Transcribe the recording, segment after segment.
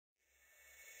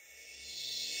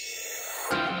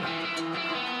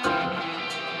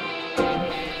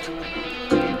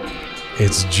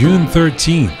It's June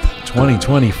 13th,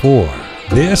 2024.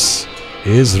 This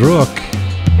is Roqe.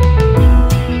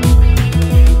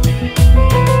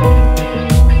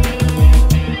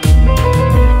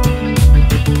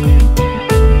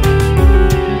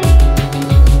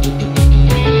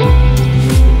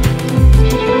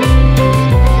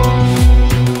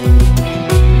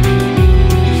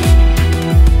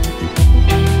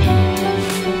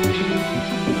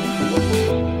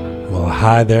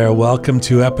 Hi there, welcome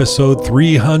to episode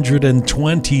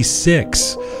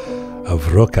 326 of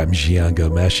Roqe. I'm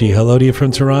jianghomeshi. Hello to you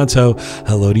from Toronto.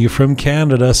 Hello to you from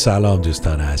Canada. Salam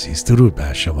dostan aziz. Durud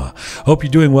bar shoma. Hope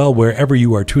you're doing well wherever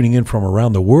you are tuning in from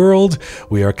around the world.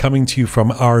 We are coming to you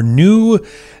from our new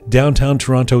downtown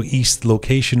Toronto East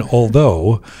location,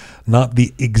 although not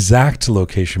the exact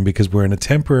location because we're in an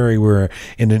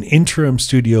interim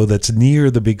studio that's near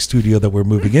the big studio that we're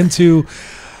moving into.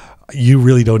 You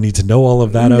really don't need to know all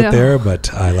of that out there,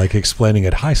 but I like explaining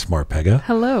it. Hi, Smart Pegah.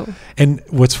 Hello. And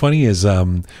what's funny is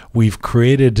we've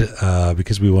created,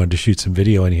 because we wanted to shoot some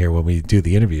video in here when we do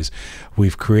the interviews,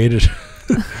 we've tried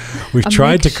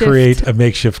to create a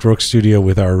makeshift Roqe Studio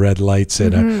with our red lights,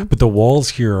 but the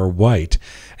walls here are white.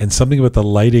 And something about the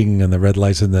lighting and the red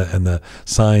lights and the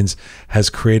signs has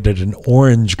created an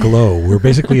orange glow. We're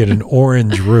basically in an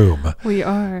orange room. We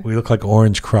are. We look like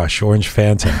Orange Crush, Orange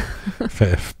Fanta,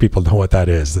 if people know what that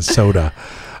is, the soda.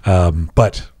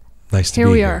 But nice to be here.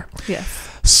 Here we are, yes.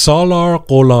 Salar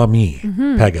Gholami,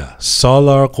 Pegah.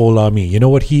 Salar Gholami. You know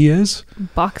what he is?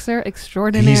 Boxer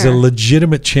extraordinaire. He's a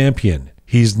legitimate champion.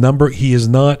 He is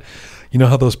not... You know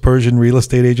how those Persian real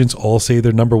estate agents all say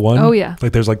they're number one? Oh, yeah.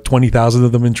 Like there's like 20,000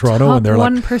 of them in Toronto. Top and they're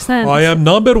 1%. like, I am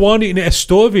number one in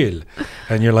Estoville.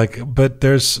 And you're like, but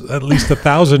there's at least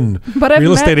 1,000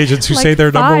 real estate agents who say they're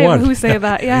number one. Who say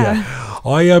that, yeah.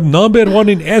 I am number one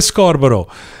in Scarborough.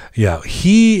 Yeah,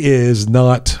 he is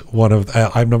not one of...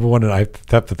 I'm number one, and I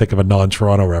have to think of a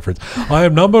non-Toronto reference. I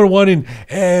am number one in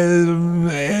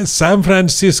San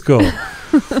Francisco.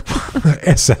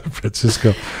 San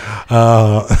Francisco.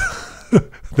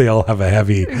 They all have a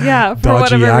heavy,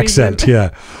 dodgy accent.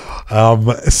 Reason.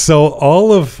 Yeah.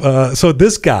 So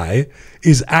this guy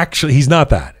is actually... He's not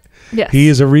that. Yes. He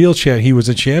is a real champion. He was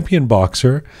a champion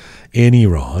boxer in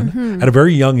Iran. At a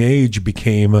very young age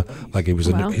became, like he was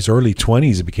in his early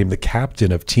 20s, he became the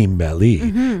captain of Team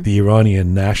Melli, the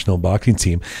Iranian National Boxing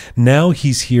Team. Now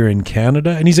he's here in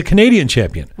Canada, and he's a Canadian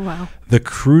champion. Wow. The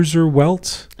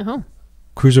Cruiserweight. Oh.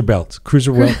 Cruiserweight.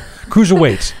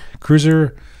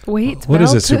 Wait, what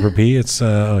is it, Super P? It's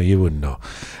you wouldn't know.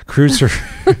 It's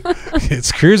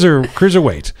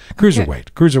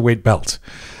cruiserweight belt.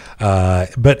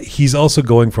 But he's also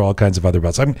going for all kinds of other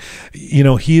belts.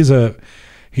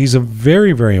 He's a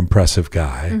very, very impressive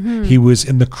guy. He was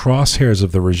in the crosshairs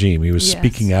of the regime. He was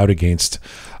speaking out against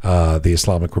the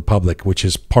Islamic Republic, which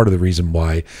is part of the reason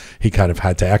why he kind of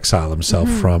had to exile himself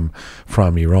from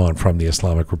Iran, from the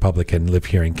Islamic Republic, and live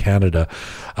here in Canada.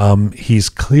 He's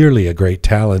clearly a great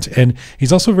talent, and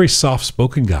he's also a very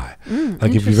soft-spoken guy.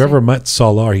 Like if you've ever met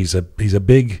Salar, he's a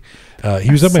big...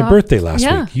 he was at my birthday last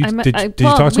week. Did you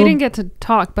talk to him? We didn't get to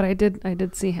talk, but I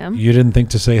did see him. You didn't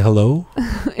think to say hello?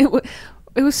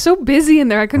 It was so busy in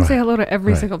there. I couldn't say hello to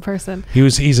every single person. He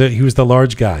was the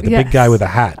large guy, the big guy with a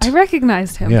hat. I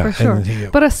recognized him for sure.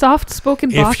 But a soft-spoken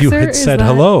boxer. If you had said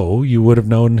hello, you would have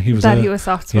known he was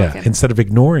soft-spoken. Yeah, instead of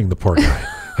ignoring the poor guy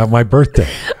at my birthday.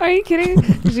 Are you kidding?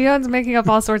 Jian's making up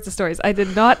all sorts of stories. I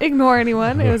did not ignore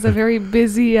anyone. It was a very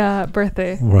busy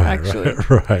birthday, actually.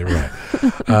 Right.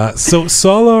 So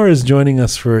Salar is joining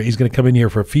us he's going to come in here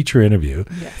for a feature interview.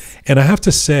 Yes. And I have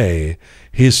to say,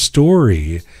 his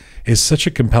story is such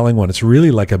a compelling one. It's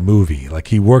really like a movie. Like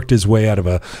he worked his way out of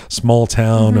a small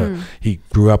town. He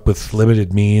grew up with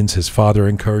limited means. His father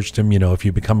encouraged him, if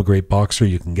you become a great boxer,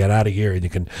 you can get out of here and you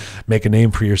can make a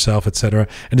name for yourself, etc.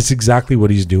 And it's exactly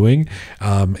what he's doing.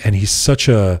 And he's such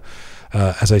as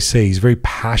I say, he's very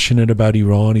passionate about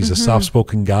Iran. He's a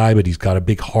soft-spoken guy, but he's got a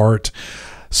big heart.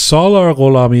 Salar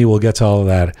Gholami, we'll get to all of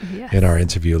that in our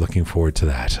interview. Looking forward to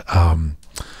that.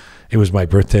 It was my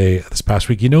birthday this past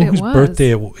week. You know whose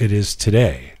birthday it is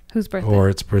today? Whose birthday? Or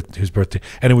whose birthday?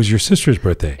 And it was your sister's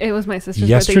birthday. It was my sister's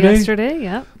birthday yesterday,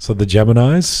 yeah. So the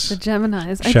Geminis.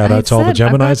 Shout out to all the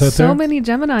Geminis out there. So many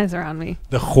Geminis around me.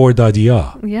 The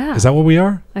Khordadiyah. Yeah. Is that what we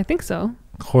are? I think so.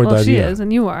 Khordadiyah. Well, she is,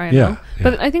 and you are, I know. Yeah.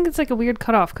 But I think it's like a weird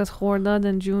cutoff because Khordad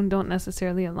and June don't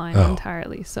necessarily align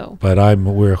entirely. So. But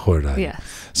we're Khordadiyah.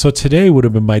 Yes. So today would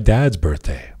have been my dad's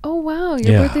birthday. Oh, wow.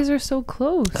 Your birthdays are so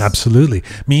close. Absolutely.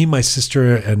 Me, my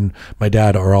sister, and my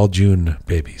dad are all June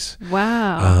babies.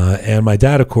 Wow. And my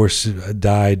dad, of course,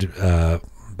 died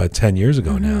about 10 years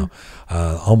ago now,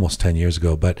 almost 10 years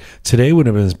ago. But today would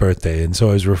have been his birthday. And so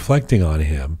I was reflecting on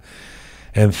him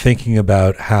and thinking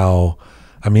about how,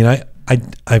 I mean,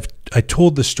 I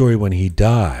told the story when he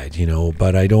died, you know,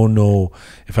 but I don't know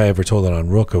if I ever told it on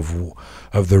Roqe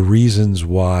of the reasons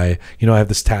why, you know, I have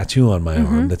this tattoo on my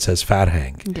arm that says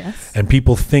Farhang. Yes. And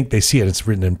people think they see it, it's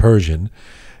written in Persian.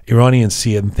 Iranians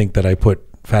see it and think that I put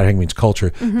Farhang means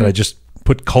culture, that I just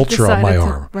put culture on my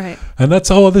arm. Right. And that's,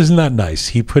 oh, isn't that nice?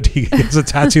 He has a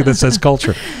tattoo that says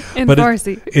culture. In but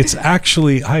Farsi. It's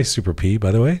actually, hi, Super P,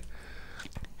 by the way.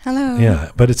 Hello.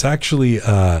 Yeah, but it's actually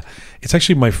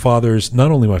my father's,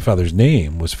 not only my father's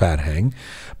name was Farhang,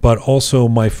 but also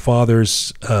my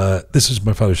father's, this is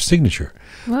my father's signature.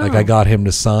 Wow. Like I got him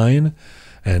to sign,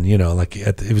 and you know, like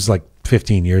it was like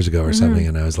 15 years ago or something,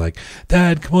 and I was like,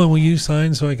 Dad, come on, will you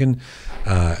sign so I can,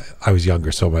 I was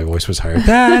younger, so my voice was higher.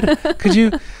 Dad, could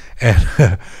you?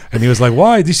 And he was like,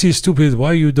 why? This is stupid.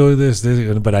 Why you do this?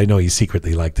 But I know he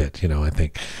secretly liked it, you know, I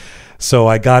think. So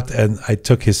I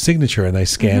took his signature and I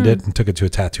scanned it and took it to a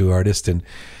tattoo artist. And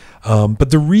but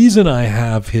the reason I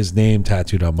have his name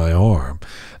tattooed on my arm,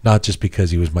 not just because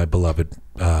he was my beloved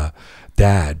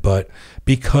dad, but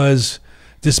because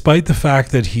despite the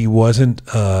fact that he wasn't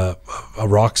a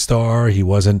rock star, he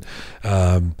wasn't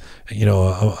you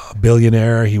know, a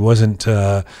billionaire, he wasn't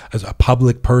a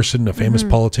public person, a famous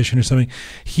politician or something,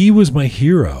 he was my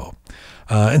hero.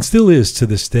 And still is to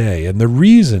this day. And the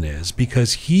reason is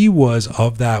because he was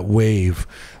of that wave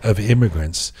of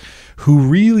immigrants who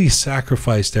really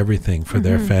sacrificed everything for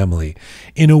their family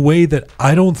in a way that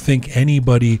I don't think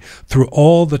anybody, through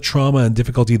all the trauma and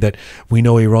difficulty that we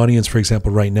know Iranians, for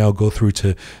example, right now go through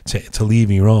to leave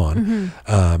Iran.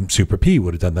 Super P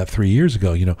would have done that 3 years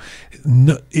ago. You know,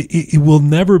 no, it will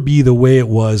never be the way it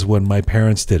was when my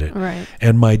parents did it. Right.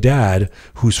 And my dad,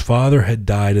 whose father had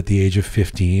died at the age of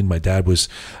 15, my dad was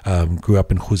grew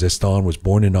up in Khuzestan, was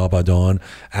born in Abadan,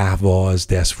 Ahvaz,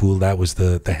 Desful, that was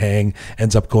the hang,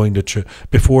 ends up going to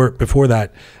before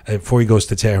he goes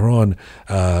to Tehran,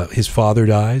 his father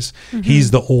dies.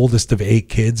 He's the oldest of 8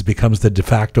 kids, becomes the de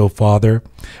facto father,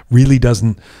 really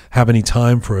doesn't have any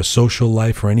time for a social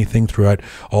life or anything throughout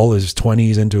all his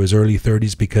 20s into his early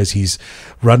 30s because he's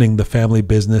running the family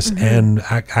business and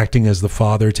acting as the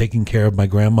father, taking care of my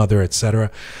grandmother,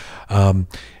 etc.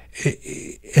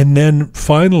 And then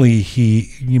finally,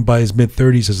 he by his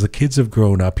mid-30s, as the kids have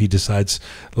grown up, he decides,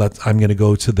 I'm going to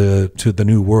go to the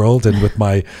new world, and with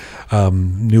my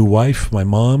new wife, my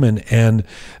mom, and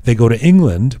they go to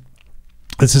England.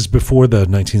 This is before the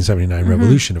 1979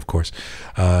 revolution, of course.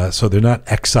 So they're not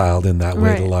exiled in that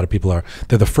way that a lot of people are.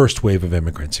 They're the first wave of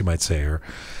immigrants, you might say.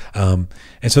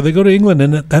 And so they go to England,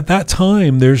 and at that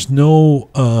time, there's no,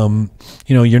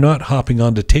 you know, you're not hopping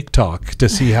onto TikTok to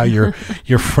see how your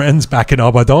friends back in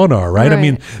Abadan are, right? I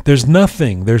mean, there's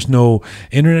nothing. There's no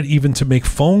internet. Even to make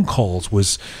phone calls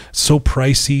was so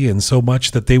pricey and so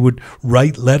much that they would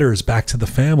write letters back to the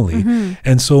family.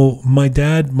 And so my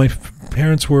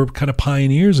parents were kind of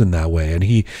pioneers in that way, and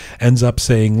he ends up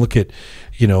saying, look at,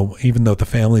 you know, even though the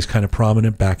family's kind of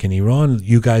prominent back in Iran,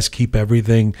 you guys keep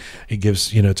everything. He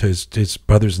gives, you know, to his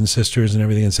brothers and sisters and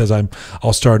everything, and says,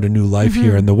 I'll start a new life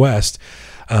here in the West.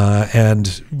 And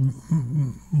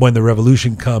when the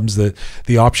revolution comes,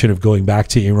 the option of going back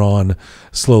to Iran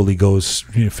slowly goes,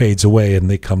 you know, fades away, and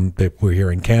we're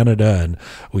here in Canada, and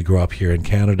we grew up here in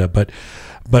Canada.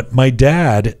 But my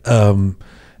dad,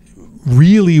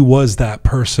 really was that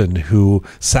person who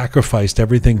sacrificed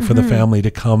everything for the family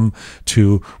to come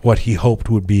to what he hoped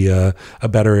would be a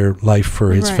better life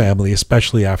for his family,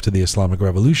 especially after the Islamic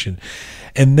Revolution.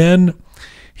 And then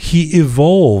he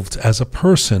evolved as a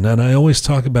person, and I always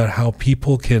talk about how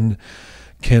people can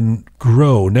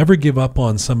grow, never give up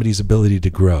on somebody's ability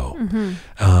to grow. And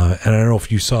I don't know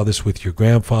if you saw this with your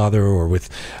grandfather or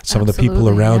with some of the people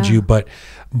around you, but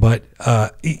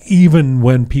even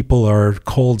when people are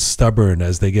cold, stubborn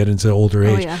as they get into older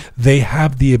age, they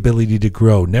have the ability to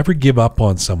grow, never give up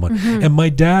on someone. And my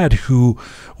dad, who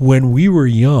when we were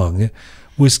young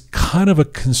was kind of a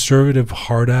conservative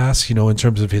hard ass, you know, in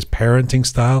terms of his parenting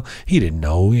style. He didn't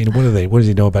know, you know, what does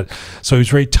he know about? So he was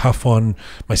very tough on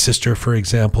my sister, for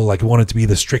example, like he wanted to be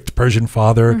the strict Persian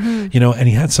father, you know, and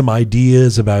he had some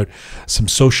ideas about some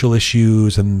social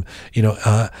issues and, you know,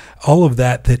 all of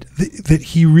that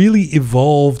he really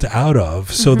evolved out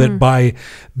of, so that by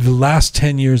the last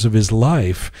 10 years of his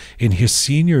life, in his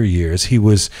senior years, he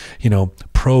was, you know,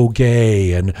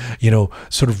 pro-gay and, you know,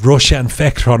 sort of Roshan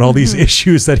Fekr on all these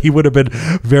issues that he would have been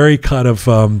very kind of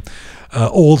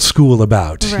old school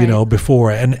about, you know,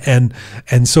 before. And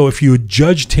so if you had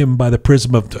judged him by the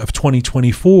prism of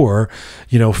 2024,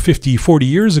 you know, 50, 40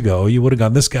 years ago, you would have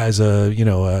gone, this guy's a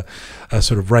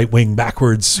sort of right-wing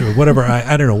backwards or whatever.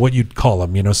 I don't know what you'd call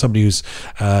him, you know, somebody who's,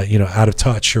 you know, out of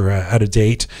touch or out of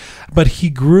date. But he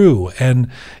grew, and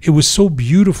it was so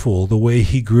beautiful the way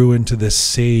he grew into this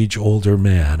sage older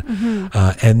man.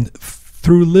 And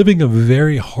through living a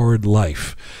very hard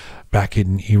life back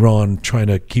in Iran, trying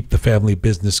to keep the family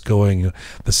business going,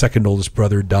 the second oldest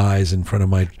brother dies in front of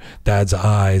my dad's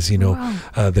eyes. You know,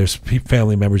 there's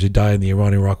family members who die in the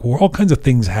Iran-Iraq War. All kinds of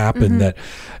things happen that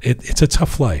it's a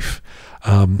tough life.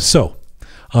 So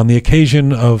on the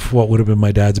occasion of what would have been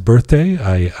my dad's birthday,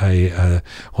 I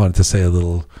wanted to say a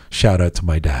little shout out to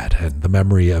my dad and the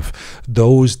memory of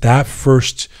that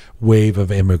first wave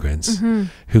of immigrants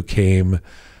who came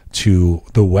to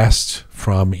the West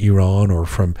from Iran or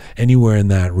from anywhere in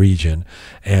that region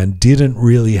and didn't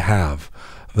really have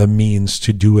the means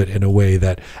to do it in a way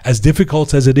that, as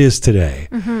difficult as it is today,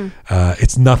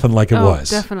 it's nothing like it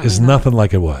was. Definitely it's nothing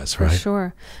like it was, right? For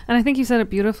sure. And I think you said it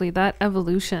beautifully. That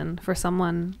evolution for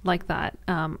someone like that,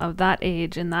 of that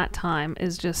age in that time,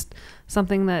 is just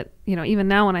something that, you know, even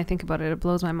now when I think about it, it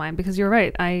blows my mind, because you're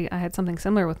right. I had something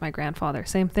similar with my grandfather,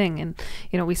 same thing. And,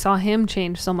 you know, we saw him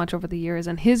change so much over the years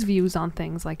and his views on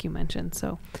things, like you mentioned.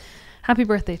 So happy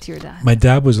birthday to your dad. My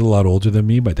dad was a lot older than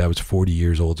me. My dad was 40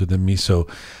 years older than me. So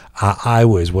I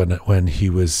was, when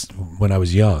I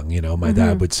was young, you know, my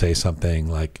dad would say something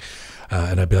like,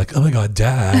 and I'd be like, oh my God,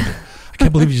 Dad, I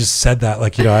can't believe you just said that.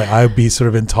 Like, you know, I would be sort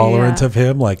of intolerant of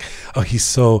him. Like, oh, he's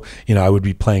so, you know, I would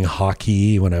be playing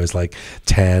hockey when I was like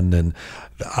 10, and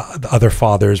the other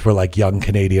fathers were like young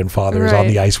Canadian fathers on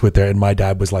the ice with and my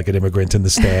dad was like an immigrant in the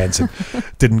stands and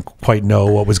didn't quite know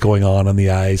what was going on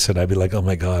the ice. And I'd be like, oh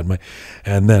my God.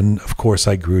 And then of course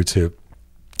I grew to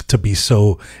be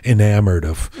so enamored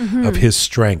of his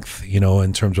strength, you know,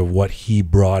 in terms of what he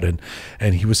brought. And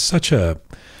he was such a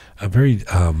very,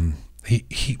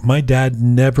 my dad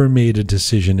never made a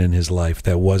decision in his life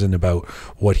that wasn't about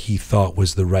what he thought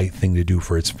was the right thing to do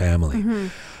for his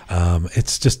family.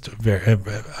 It's just very,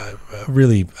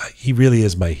 really, he really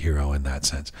is my hero in that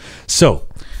sense. So,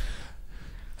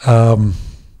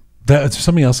 that's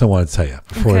something else I want to tell you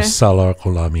before Salar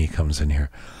Gholami comes in here.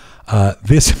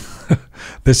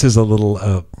 This is a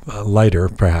little lighter,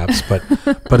 perhaps, but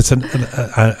it's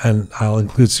and I'll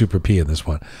include Super P in this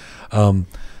one.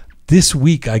 This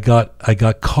week I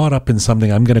got caught up in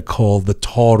something I'm going to call the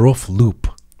Tarof loop.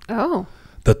 Oh,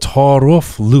 the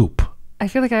Tarof loop. I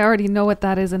feel like I already know what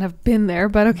that is and have been there,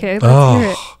 but okay, let's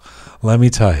hear it. Let me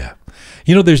tell you.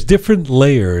 You know, there's different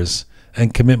layers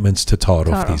and commitments to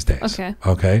Tarof these days.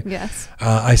 Okay. Yes.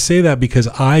 I say that because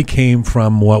I came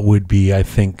from what would be, I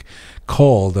think,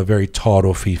 called a very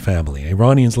Tarofi family.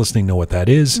 Iranians listening know what that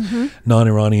is.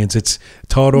 Non-Iranians, it's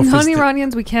Tarof.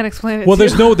 Non-Iranians, we can't explain it. Well,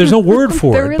 there's no word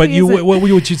for it. Really, but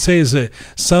what you'd say is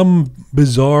some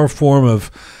bizarre form of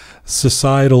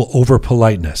societal over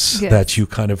politeness that you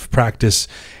kind of practice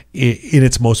in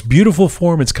its most beautiful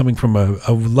form. It's coming from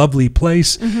a lovely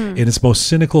place. In its most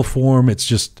cynical form, it's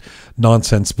just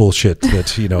nonsense bullshit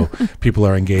that, you know, people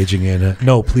are engaging in.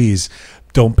 No, please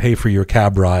don't pay for your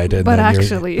cab ride. But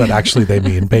actually they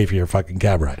mean pay for your fucking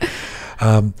cab ride.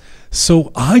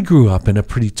 So I grew up in a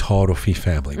pretty Tarofi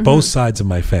family, both sides of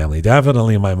my family,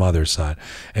 definitely my mother's side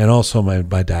and also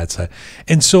my dad's side.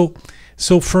 And so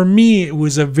for me, it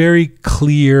was a very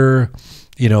clear,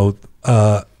 you know,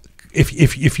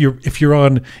 if you're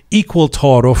on equal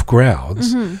Tarof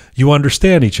grounds, you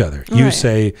understand each other. You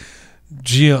say,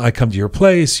 Jian, I come to your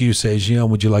place. You say, Jian,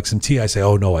 would you like some tea? I say,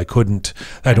 oh no, I couldn't.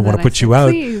 I don't want to put you out.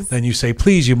 Please. Then you say,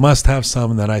 please, you must have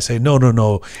some. And then I say,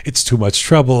 no, it's too much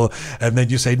trouble. And then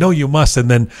you say, no, you must.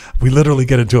 And then we literally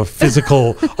get into a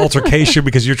physical altercation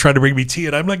because you're trying to bring me tea.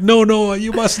 And I'm like, no,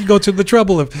 you mustn't go to the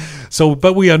trouble.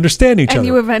 But we understand each other. And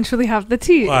you eventually have the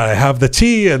tea. I have the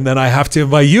tea, and then I have to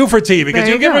invite you for tea because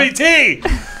you give me tea.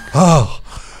 Oh,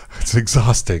 it's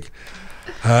exhausting.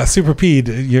 Super P,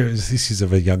 she's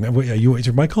of a young. Is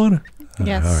your mic on?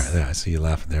 Yes. All right. Yeah, I see you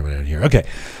laughing there, but I didn't hear. Okay,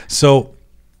 so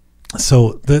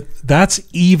that's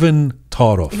even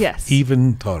Tarof. Yes.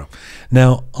 Even Tarof.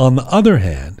 Now, on the other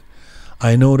hand,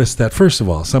 I noticed that first of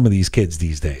all, some of these kids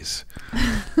these days.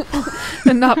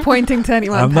 And not pointing to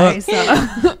anyone. He's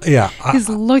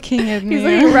looking at me. He's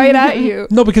looking right at you.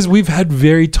 No, because we've had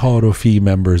very Tarofi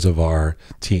members of our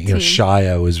team. You know,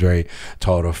 Shaya was very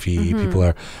Tarofi. People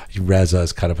are. Reza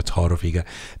is kind of a Tarofi guy.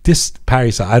 This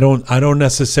Parisa, I don't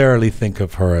necessarily think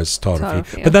of her as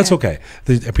Tarofi, but that's okay.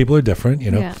 People are different,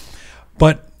 you know. Yeah.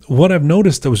 But what I've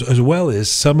noticed as well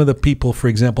is some of the people, for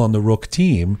example, on the Roqe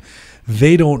team,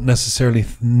 they don't necessarily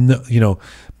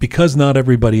because not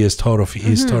everybody is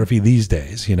Tarofi these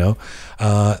days,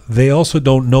 they also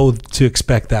don't know to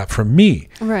expect that from me.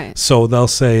 Right. So they'll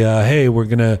say, hey, we're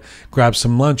going to grab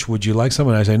some lunch. Would you like some?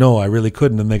 And I say, no, I really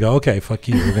couldn't. And they go, okay, fuck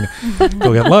you. We're going to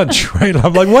go get lunch, right?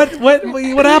 I'm like,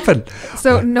 what happened?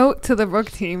 So note to the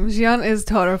Roqe team, Jian is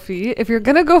Tarofi. If you're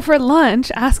going to go for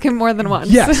lunch, ask him more than once.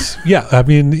 Yes. Yeah. I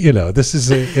mean, this is,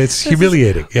 it's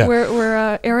humiliating. Yeah.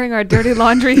 We're airing our dirty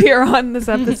laundry here on this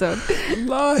episode.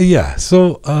 Yeah.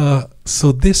 So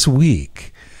this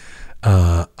week,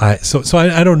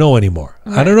 I don't know anymore.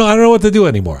 Right. I don't know what to do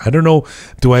anymore. I don't know.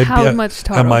 How much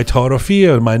Tarof? Am I Tarofi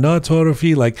or am I not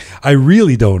Tarofi? Like, I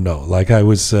really don't know. Like, I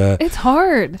was. It's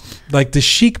hard. Like the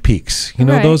Chic Peaks,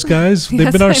 those guys.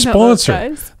 They've been our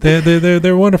sponsor.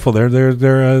 They're wonderful.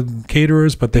 They're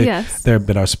caterers, but they've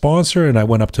been our sponsor. And I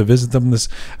went up to visit them this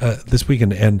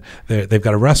weekend, and they've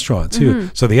got a restaurant too. Mm-hmm.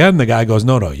 So at the end, the guy goes,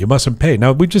 "No, you mustn't pay."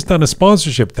 Now we've just done a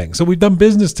sponsorship thing, so we've done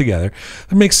business together.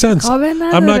 It makes sense.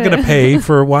 I'm not going to pay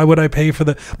for. Why would I pay for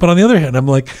the? But on the other hand, I'm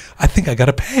like, I think I got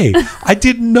to pay. I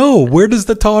didn't know. Where does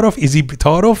the Tarof? Is he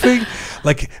Tarofing?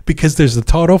 Like, because there's the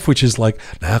Tarof, which is like,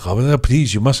 nah,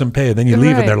 please, you mustn't pay. And then you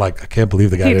leave, and they're like, I can't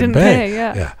believe the guy didn't pay.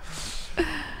 Yeah.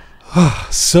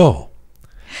 So,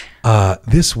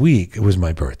 this week, it was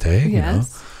my birthday,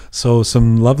 So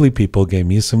some lovely people gave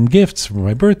me some gifts for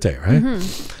my birthday, right?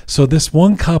 Mm-hmm. So this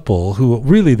one couple who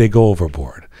really, they go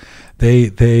overboard. They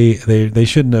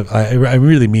shouldn't have. I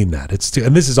really mean that.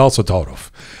 And this is also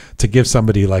Tarof. To give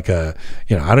somebody like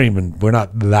we're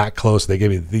not that close. They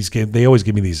give me they always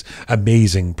give me these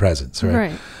amazing presents,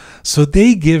 right? So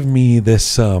they give me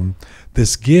this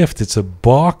gift. It's a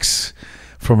box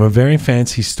from a very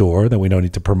fancy store that we don't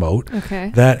need to promote.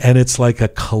 Okay. And it's like a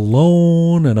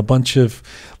cologne and a bunch of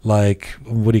like,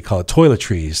 what do you call it?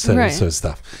 Toiletries, sort of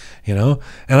stuff. And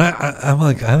I'm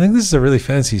like, I think this is a really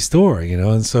fancy store,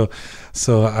 and so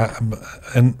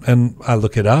I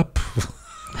look it up.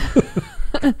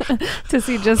 To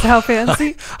see just how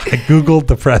fancy. I Googled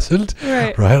the present.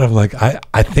 Right. I'm like,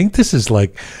 I think this is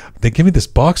like, they give me this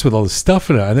box with all this stuff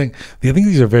in it. I think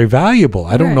these are very valuable.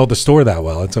 I don't know the store that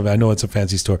well. I know it's a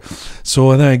fancy store.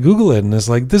 So then I Google it, and it's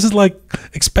like, this is like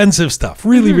expensive stuff,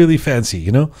 really, really fancy,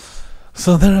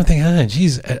 So then I'm thinking,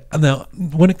 geez. Now,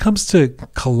 when it comes to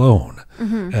cologne,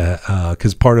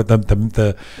 because part of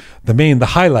the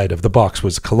highlight of the box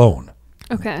was cologne.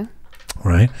 Okay.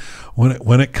 Right.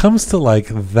 When it comes to like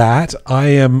that,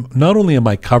 not only am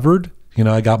I covered,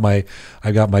 I got my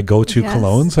go-to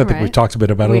colognes. I think we've talked a bit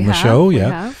about it on the show.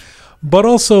 Yeah. But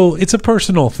also it's a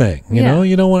personal thing,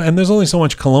 you know, and there's only so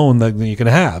much cologne that you can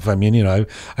have. I mean,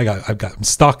 I've got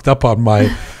stocked up on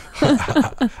my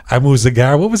Amu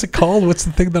Zagar. What was it called? What's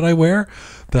the thing that I wear?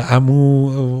 The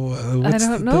Amu. I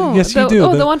don't know. Yes, you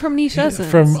do. The one from Niche Essence.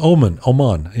 From Oman.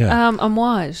 Yeah.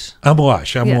 Amouage.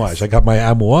 Yes. I got my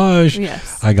Amouage.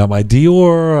 Yes. I got my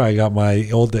Dior. I got my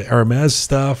old Hermes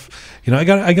stuff. I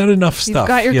got enough stuff. You've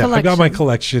got your collection. I got my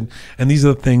collection, and these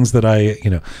are the things that I.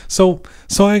 So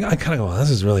I kind of go, this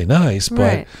is really nice,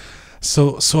 but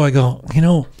so I go,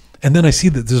 and then I see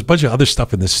that there's a bunch of other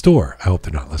stuff in this store. I hope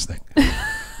they're not listening.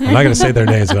 I'm not going to say their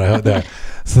names, but I hope they're.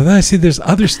 So then I see there's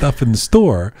other stuff in the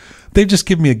store. They've just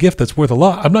given me a gift that's worth a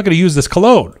lot. I'm not going to use this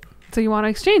cologne. So you want to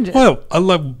exchange it? Well,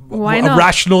 Why a not?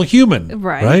 rational human,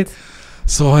 right?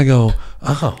 So I go,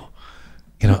 I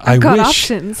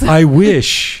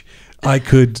wish I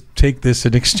could take this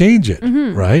and exchange it,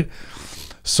 right?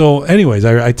 So anyways,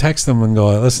 I text them and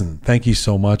go, listen, thank you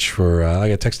so much for, I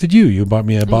texted you. You bought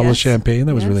me a bottle of champagne.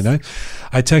 That was really nice.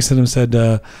 I texted him and said,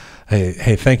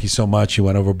 hey, thank you so much. You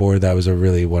went overboard. That was a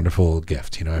really wonderful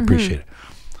gift. I appreciate it.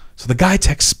 So the guy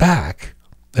texts back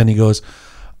and he goes,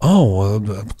 oh,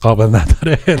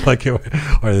 like, or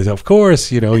of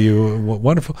course, you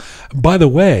wonderful. By the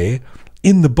way,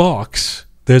 in the box,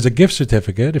 there's a gift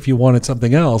certificate. If you wanted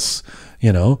something else,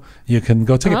 you can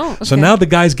go take it. Okay. So now the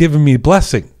guy's giving me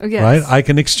blessing, right? I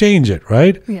can exchange it,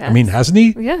 right? Yes. I mean, hasn't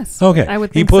he? Yes. Okay. I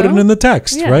would he think put so. it in the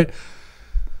text, right?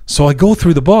 So I go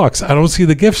through the box. I don't see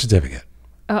the gift certificate.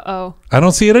 Uh-oh. I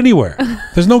don't see it anywhere.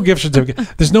 There's no gift certificate.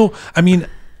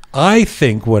 I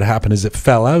think what happened is it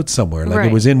fell out somewhere. Like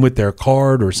it was in with their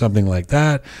card or something like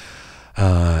that.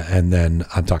 And then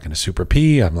I'm talking to Super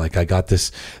P. I'm like, I got this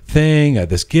thing,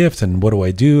 this gift, and what do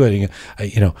I do? And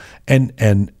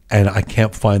I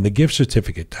can't find the gift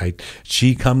certificate.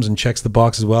 She comes and checks the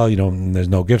box as well. And there's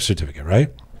no gift certificate,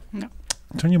 right? No.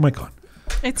 Turn your mic on.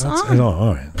 It's on. It's on.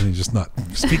 All right. You're just not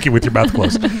speaking with your mouth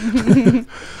closed.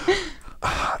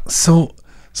 So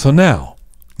now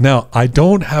I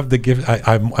don't have the gift.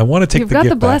 I want to take the gift back. You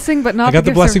got the blessing, but not the gift certificate. I got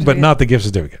the blessing, but not the gift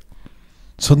certificate.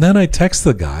 So then I text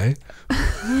the guy.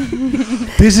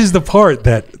 This is the part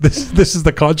that this is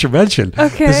the contravention.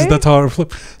 Okay. This is the Tarof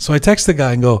flip. So I text the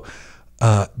guy and go,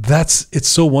 it's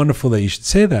so wonderful that you should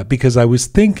say that, because I was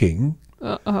thinking,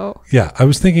 I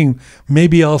was thinking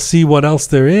maybe I'll see what else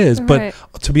there is. But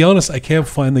to be honest, I can't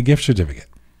find the gift certificate.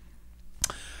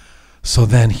 So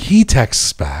then he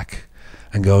texts back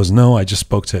and goes, no, I just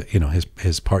spoke to,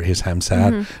 his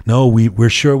Hamsad. No, we're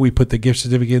sure we put the gift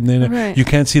certificate in there. Right. You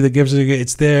can't see the gift certificate.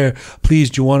 It's there. Please,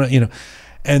 do you want to,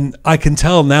 And I can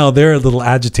tell now they're a little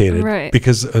agitated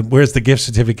because where's the gift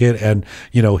certificate? And,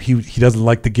 he doesn't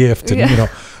like the gift. And,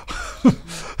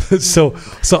 So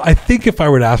I think if I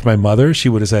were to ask my mother, she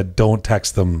would have said, don't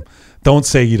text them. Don't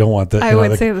say you don't want the. I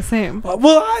would say the same.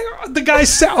 Well, the guy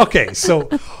said, okay, so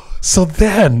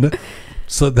then.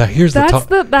 So here's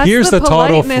the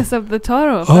politeness of the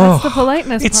Tarof. That's the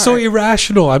politeness. It's so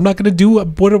irrational. I'm not going to do.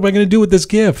 What am I going to do with this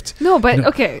gift? No,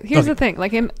 but here's the thing.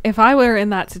 Like, if I were in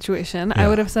that situation, I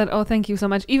would have said, "Oh, thank you so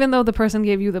much," even though the person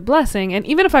gave you the blessing, and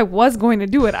even if I was going to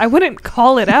do it, I wouldn't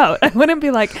call it out. I wouldn't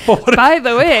be like, "By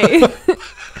the way."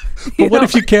 But what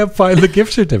if you can't find the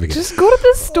gift certificate? Just go to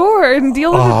the store and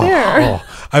deal with it there.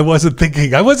 I wasn't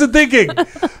thinking.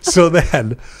 So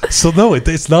no,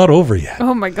 it's not over yet.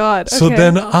 Oh my God. So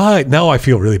then now I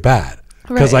feel really bad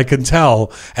because I can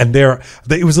tell, and they're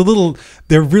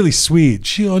really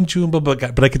sweet.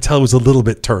 But I could tell it was a little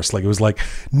bit terse. Like it was like,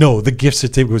 no, the gift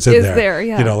certificate was in there.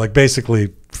 Like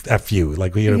basically F you,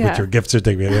 like with your gift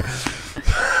certificate.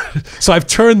 So I've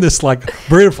turned this like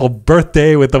beautiful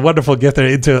birthday with the wonderful gift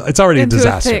into it's already a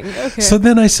disaster. So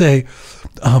then I say,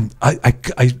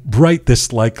 I write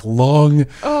this like long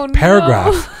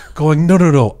paragraph going,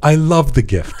 no, I love the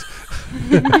gift.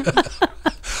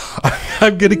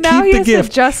 I'm going to keep the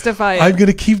gift. Justify it. I'm going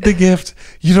to keep the gift.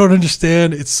 You don't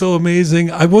understand. It's so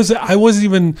amazing. I wasn't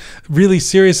even really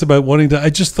serious about wanting to. I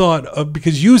just thought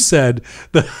because you said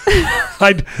that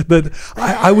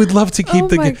I would love to keep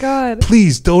the gift. Oh my God.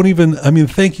 Please don't even. I mean,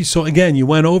 thank you so. Again, you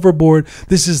went overboard.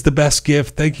 This is the best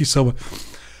gift. Thank you so much.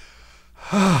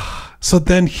 So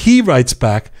then he writes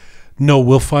back, no,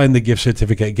 we'll find the gift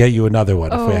certificate, get you another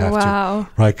one if we have to.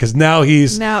 Right, because now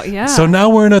So now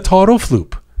we're in a Tarof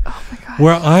loop. Oh my God.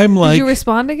 Where I'm like, did you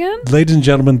respond again? Ladies and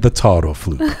gentlemen, the Tarof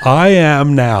loop. I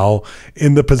am now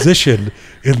in the position,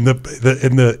 in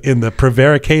the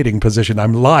prevaricating position.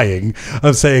 I'm lying.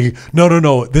 I'm saying,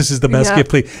 no, this is the best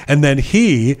gift, please. And then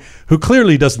he, who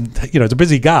clearly doesn't, it's a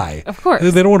busy guy. Of course.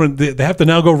 They don't want to, they have to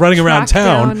now go running around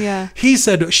town. He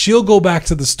said, she'll go back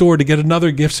to the store to get another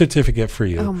gift certificate for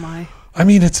you. Oh my. I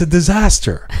mean, it's a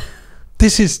disaster.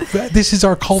 This is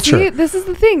our culture. See, this is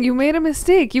the thing. You made a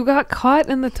mistake. You got caught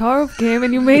in the Tarof game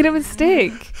and you made a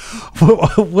mistake.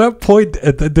 What point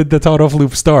did the Tarof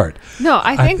loop start? No,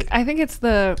 I think it's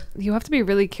you have to be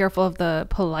really careful of the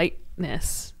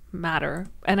politeness matter.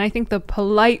 And I think the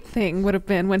polite thing would have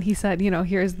been when he said,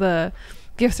 here's the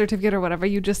gift certificate or whatever,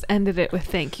 you just ended it with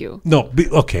thank you. No,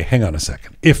 okay, hang on a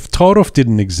second. If Tarof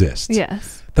didn't exist.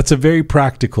 Yes. That's a very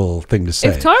practical thing to say.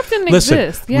 If Tarof didn't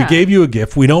exist, we gave you a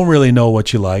gift. We don't really know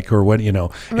what you like or what,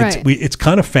 it's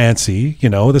kind of fancy,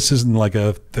 this isn't like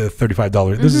the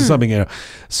 $35. This is something,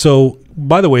 So,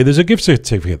 by the way, there's a gift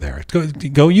certificate there.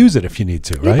 Go use it if you need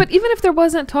to, right? Yeah, but even if there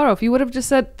wasn't Tarof, you would have just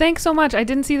said, thanks so much. I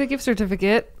didn't see the gift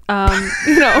certificate.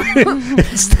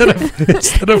 Instead of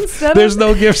there's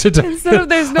no gift certificate. Instead of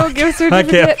there's no gift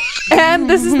certificate. And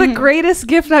this is the greatest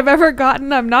gift I've ever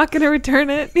gotten. I'm not going to return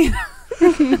it.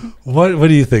 What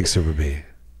do you think, Super B?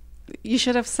 You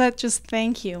should have said just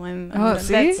thank you, and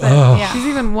see, she's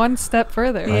even one step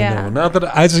further. Yeah. I know.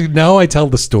 Now I tell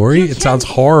the story, it sounds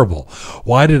horrible.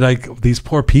 Why did these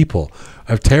poor people?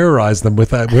 I've terrorized them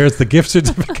with that. Where's the gift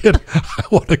certificate? I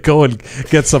want to go and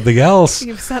get something else.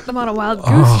 You've sent them on a wild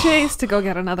goose chase to go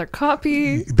get another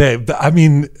copy. They've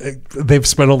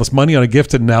spent all this money on a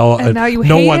gift, and now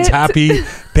no one's happy.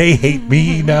 They hate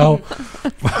me now.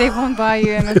 They won't buy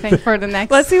you anything for the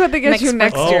next. Let's see what they get you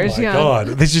next year. Oh my God!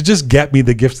 They should just get me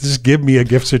the gift. Just give me a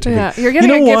gift certificate. Yeah, you're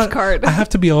getting a gift card. I have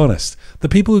to be honest. The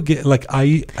people who get I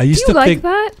used to think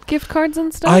that gift cards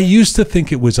and stuff. I used to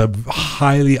think it was I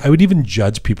would even judge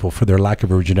people for their lack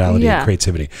of originality and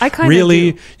creativity. I kind of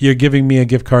do. You're giving me a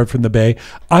gift card from the Bay.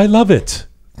 I love it.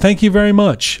 Thank you very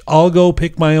much. I'll go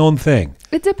pick my own thing.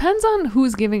 It depends on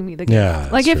who's giving me the gift. Yeah,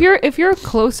 like if you're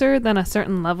closer than a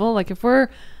certain level, like if we're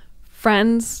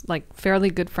friends, like fairly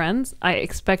good friends, I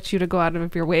expect you to go out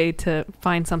of your way to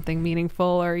find something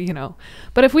meaningful or,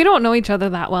 but if we don't know each other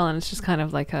that well and it's just kind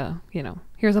of like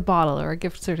here's a bottle or a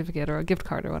gift certificate or a gift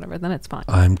card or whatever, then it's fine.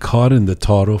 I'm caught in the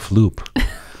Tarof loop.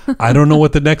 I don't know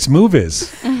what the next move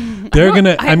is. They're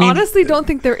gonna. I mean, honestly don't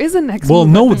think there is a next. Well,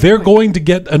 move no, at this they're point. going to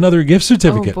get another gift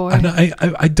certificate, boy. and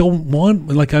I don't want.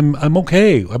 Like, I'm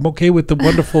okay. I'm okay with the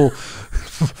wonderful,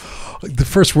 the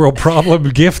first world problem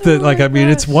gift that. Like, I mean,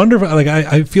 it's wonderful. Like,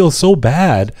 I feel so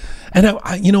bad, and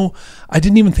I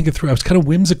didn't even think it through. I was kind of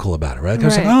whimsical about it, right? Like, I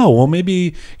was like, oh, well,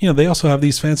 maybe they also have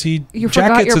these fancy You forgot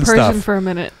jackets your and Persian stuff for a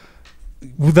minute.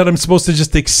 that I'm supposed to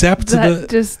just accept.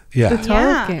 The Yeah,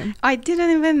 Tarof game. I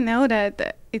didn't even know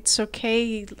that it's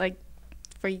okay, like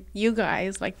for you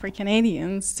guys, like for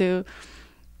Canadians, to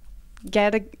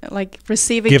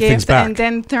receive a Give things gift back. and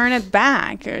then turn it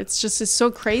back. It's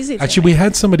so crazy. to Actually, me. we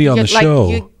had somebody on the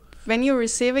show. When you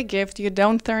receive a gift, you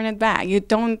don't turn it back. You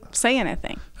don't say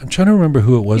anything. I'm trying to remember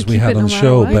who it was You we keep had it on no the matter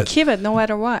show, what. You but keep it no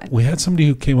matter what. we had somebody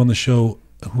who came on the show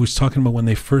who was talking about when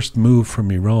they first moved from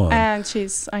Iran. And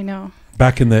I know.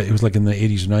 Back it was like in the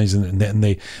 80s or 90s, and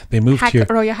they moved here.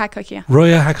 Roqe Hakokia.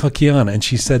 Roqe Hakokian, and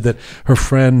she said that her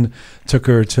friend took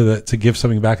her to give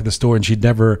something back at the store, and she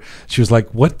was like,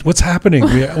 what's happening?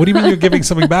 What do you mean you're giving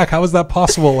something back? How is that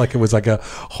possible? Like, it was like a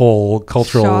whole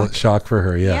cultural shock for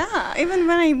her. Yeah, even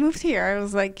when I moved here, I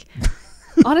was like,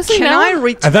 Honestly, can now I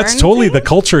return? And that's totally the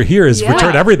culture here is Yeah.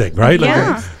 return everything, right? Like,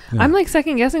 Yeah. I'm like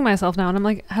second guessing myself now, and I'm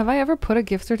like, have I ever put a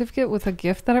gift certificate with a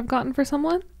gift that I've gotten for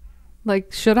someone?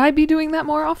 Like, should I be doing that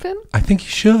more often? I think you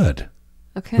should.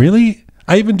 Okay. Really?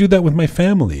 I even do that with my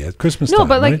family at Christmas time. No,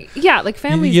 but right? like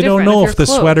family. You don't know if the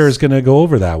close. sweater is going to go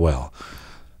over that well.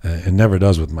 It never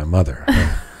does with my mother.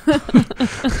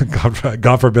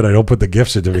 God forbid I don't put the gift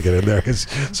certificate in there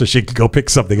so she can go pick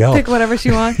something else. Pick whatever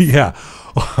she wants. Yeah.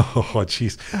 Oh,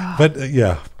 jeez. But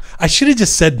yeah, I should have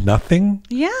just said nothing.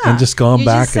 Yeah. And just gone you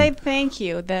back just say and thank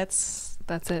you. That's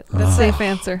it. That's a safe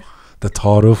answer. the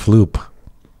Tarof loop.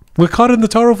 We're caught in the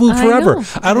Tarof loop I forever. know.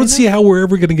 I don't see how we're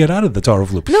ever going to get out of the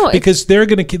Tarof loop. No, because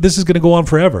this is going to go on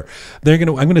forever. I'm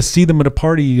going to see them at a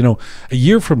party, a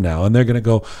year from now, and they're going to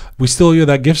go, "We still owe you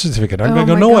that gift certificate." I'm going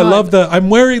to go, "No, I love I'm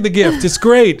wearing the gift. It's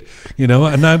great." And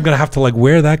I'm going to have to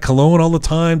wear that cologne all the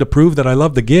time to prove that I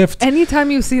love the gift. Anytime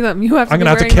you see them, you have to. I'm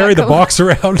going to have to carry the box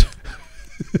around.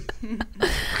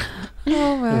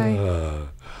 Oh my.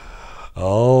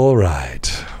 All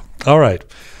right.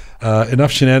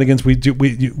 Enough shenanigans. We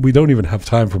don't even have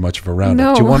time for much of a roundup.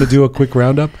 No. Do you want to do a quick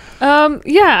roundup?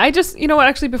 Yeah, I just,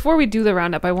 actually, before we do the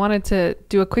roundup, I wanted to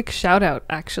do a quick shout out,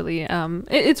 actually.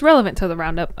 It's relevant to the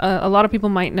roundup. A lot of people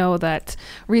might know that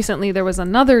recently there was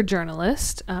another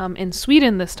journalist in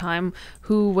Sweden this time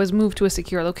who was moved to a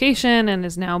secure location and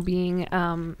is now being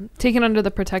taken under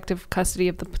the protective custody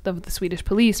of the Swedish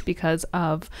police because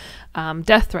of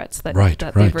death threats that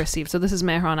they've received. So this is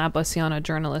Mehran Abbasian, a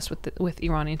journalist with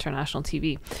Iranian National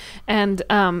Team. And,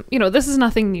 this is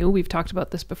nothing new. We've talked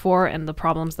about this before and the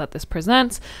problems that this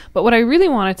presents. But what I really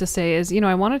wanted to say is,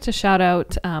 I wanted to shout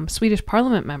out Swedish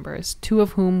parliament members, two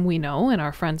of whom we know and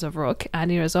are friends of Roqe,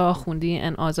 Alireza Akhundi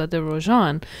and Azadeh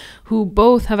Rojan, who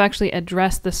both have actually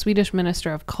addressed the Swedish Minister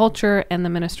of Culture and the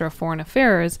Minister of Foreign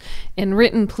Affairs in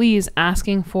written pleas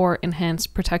asking for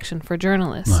enhanced protection for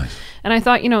journalists. Nice. And I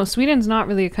thought, Sweden's not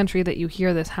really a country that you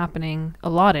hear this happening a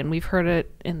lot in. We've heard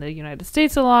it in the United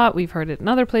States a lot. We've heard it in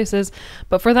other places.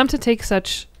 But for them to take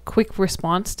such quick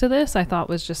response to this, I thought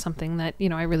was just something that,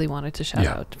 I really wanted to shout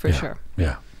out for sure.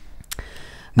 Yeah.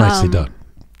 Nicely done.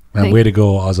 And way to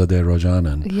go, Azadeh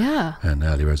Rojan and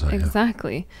Ali Reza.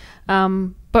 Exactly.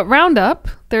 But roundup,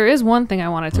 there is one thing I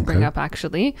wanted to bring up,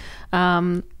 actually.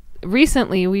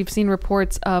 Recently, we've seen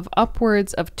reports of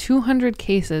upwards of 200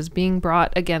 cases being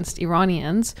brought against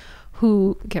Iranians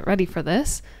who, get ready for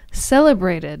this,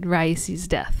 celebrated Raisi's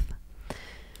death.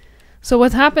 So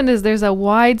what's happened is there's a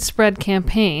widespread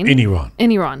campaign. In Iran.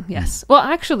 In Iran, yes. Well,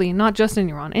 actually, not just in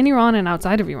Iran and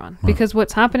outside of Iran. Because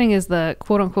what's happening is the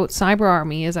quote-unquote cyber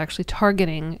army is actually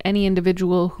targeting any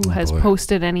individual who has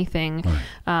posted anything,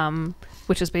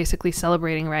 which is basically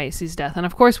celebrating Raisi's death. And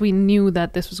of course, we knew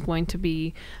that this was going to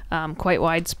be quite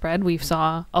widespread. We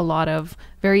saw a lot of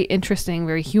very interesting,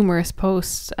 very humorous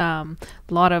posts, a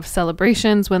lot of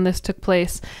celebrations when this took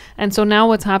place. And so now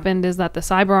what's happened is that the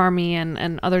cyber army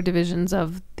and other divisions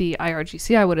of the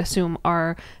IRGC, I would assume,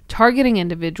 are targeting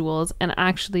individuals and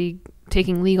actually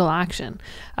taking legal action.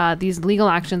 These legal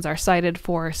actions are cited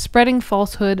for spreading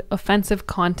falsehood, offensive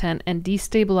content, and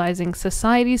destabilizing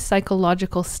society's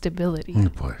psychological stability. Oh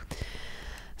boy.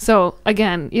 So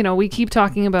again, we keep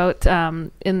talking about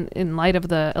in light of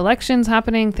the elections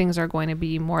happening, things are going to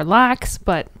be more lax,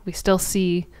 but we still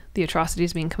see the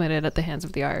atrocities being committed at the hands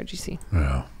of the IRGC.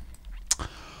 Yeah.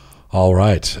 All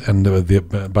right. And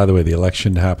by the way, the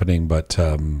election happening, but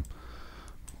who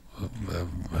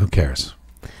cares?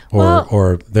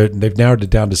 or they've narrowed it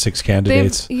down to 6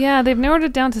 candidates. They've narrowed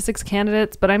it down to 6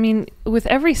 candidates. But I mean, with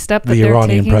every step that the they're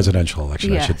Iranian taking, presidential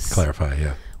election, I should clarify.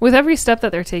 Yeah. With every step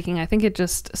that they're taking, I think it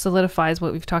just solidifies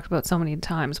what we've talked about so many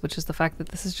times, which is the fact that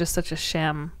this is just such a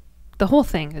sham. The whole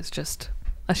thing is just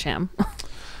a sham.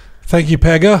 Thank you,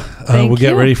 Pegah. We'll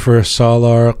get ready for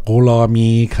Salar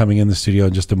Gholami coming in the studio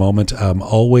in just a moment.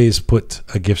 Always put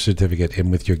a gift certificate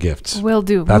in with your gifts. Will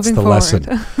do. That's Moving the forward. lesson.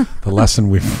 The lesson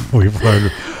we've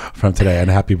learned from today. And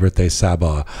happy birthday,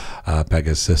 Sabah,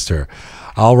 Pegah's sister.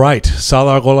 All right,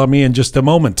 Salar Gholami in just a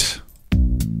moment.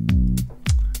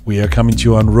 We are coming to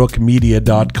you on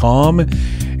roqemedia.com.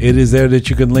 It is there that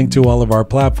you can link to all of our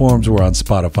platforms. We're on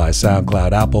Spotify,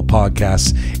 SoundCloud, Apple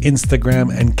Podcasts,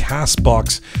 Instagram, and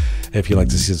CastBox. If you'd like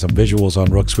to see some visuals on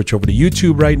Roqe, switch over to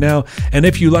YouTube right now. And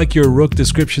if you like your Roqe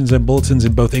descriptions and bulletins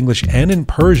in both English and in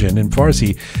Persian, in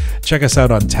Farsi, check us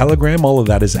out on Telegram. All of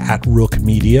that is at Roqe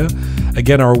Media.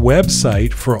 Again, our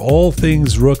website for all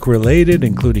things Roqe related,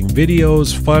 including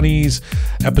videos, funnies,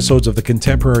 episodes of the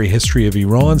Contemporary History of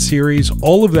Iran series.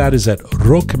 All of that is at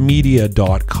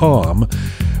roqemedia.com,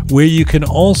 where you can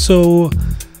also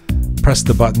press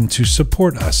the button to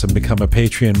support us and become a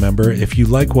Patreon member. If you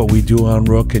like what we do on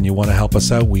Roqe and you want to help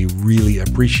us out, we really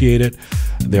appreciate it.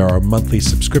 There are monthly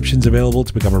subscriptions available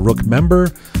to become a Roqe member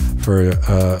for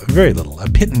very little, a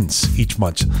pittance each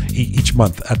month at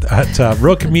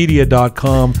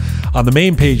roqemedia.com. On the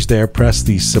main page there, press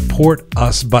the support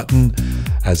us button.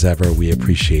 As ever, we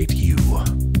appreciate you.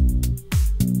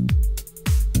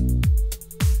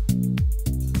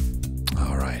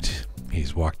 All right,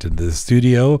 he's walked into the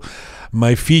studio.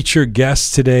 My featured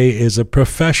guest today is a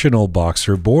professional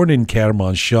boxer born in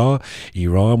Kermanshah,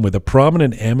 Iran, with a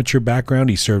prominent amateur background.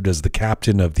 He served as the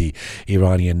captain of the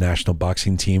Iranian national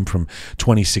boxing team from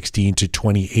 2016 to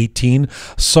 2018.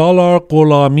 Salar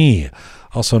Gholami,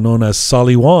 also known as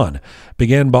Saliwan,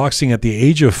 began boxing at the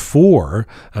age of 4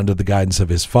 under the guidance of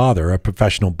his father, a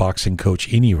professional boxing coach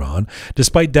in Iran.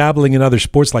 Despite dabbling in other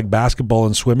sports like basketball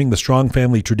and swimming, the strong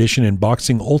family tradition in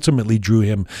boxing ultimately drew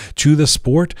him to the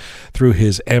sport. Through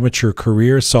his amateur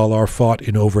career, Salar fought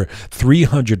in over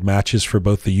 300 matches for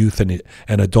both the youth and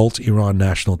adult Iran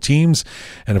national teams.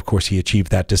 And of course, he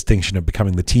achieved that distinction of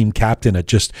becoming the team captain at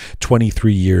just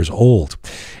 23 years old.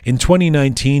 In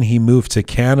 2019, he moved to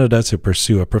Canada to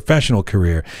pursue a professional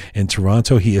career in Toronto.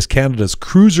 He is Canada's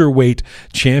Cruiserweight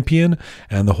Champion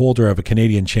and the holder of a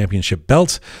Canadian Championship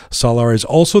belt. Salar is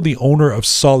also the owner of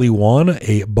Saliwan,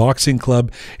 a boxing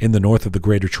club in the north of the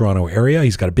Greater Toronto area.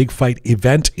 He's got a big fight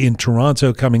event in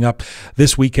Toronto coming up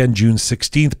this weekend, June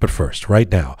 16th. But first, right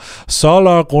now,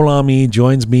 Salar Gholami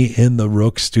joins me in the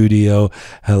Roqe Studio.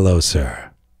 Hello, sir.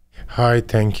 Hi,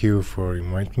 thank you for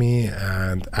inviting me.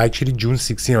 And actually, June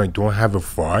 16, I don't have a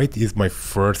fight. It's my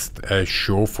first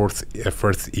show, first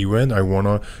event. I want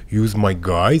to use my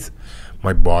guys,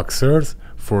 my boxers,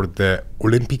 for the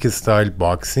Olympic style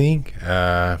boxing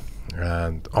and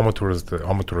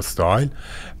amateur style.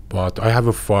 But I have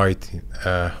a fight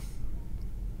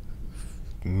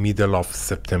middle of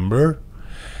September.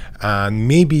 And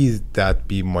maybe that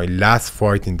be my last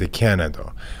fight in the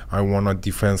Canada. I want to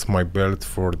defend my belt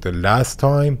for the last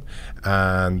time,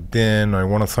 and then I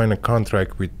want to sign a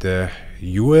contract with the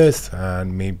US,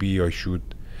 and maybe I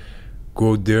should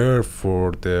go there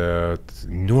for the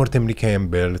North American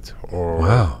belt. Or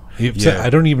wow. I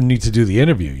don't even need to do the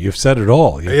interview. You've said it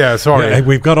all. Sorry. Yeah,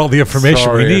 we've got all the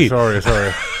information we need.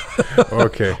 Sorry.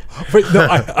 Okay. But no,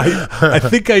 I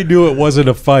think I knew it wasn't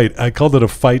a fight. I called it a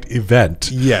fight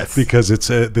event. Yes. Because it's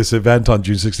this event on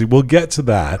June 16th. We'll get to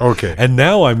that. Okay. And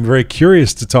now I'm very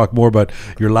curious to talk more about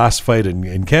your last fight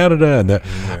in Canada. And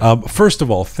first of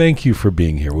all, thank you for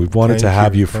being here. We've wanted to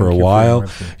have you for a while.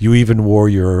 You even wore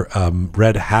your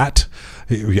red hat.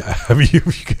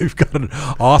 You've got an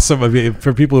awesome,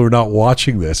 for people who are not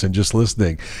watching this and just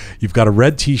listening, you've got a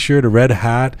red t-shirt, a red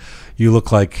hat. You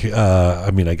look like, I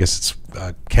guess it's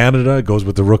Canada. It goes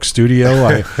with the Roqe Studio.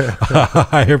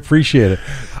 I appreciate it.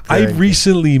 I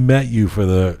recently met you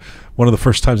for one of the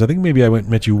first times. I think maybe I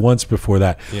met you once before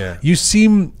that. Yeah.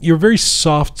 You're very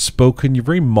soft-spoken. You're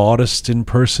very modest in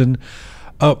person.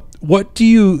 What do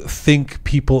you think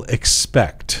people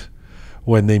expect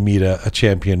when they meet a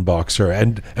champion boxer,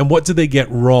 and what do they get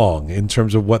wrong in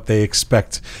terms of what they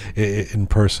expect in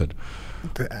person?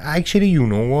 Actually, you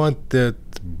know what? The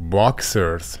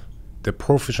boxers, the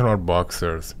professional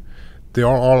boxers, they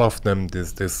are all of them,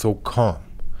 they're so calm.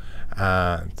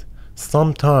 And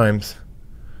sometimes,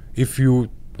 if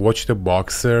you watch the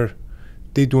boxer,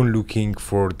 they don't looking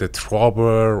for the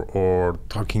trouble or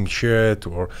talking shit.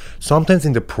 Or sometimes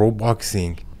in the pro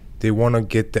boxing, they want to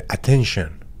get the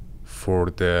attention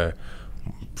for the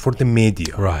for the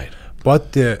media. Right.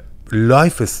 But the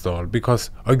lifestyle, because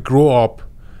I grew up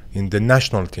in the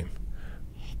national team,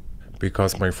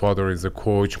 because my father is a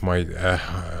coach, my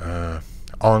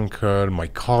uncle, my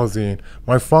cousin,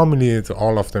 my family,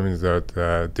 all of them is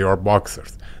that they are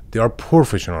boxers. They are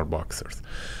professional boxers.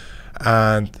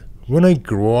 And when I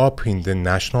grew up in the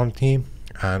national team,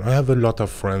 and I have a lot of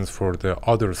friends for the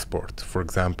other sport, for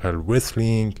example,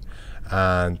 wrestling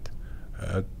and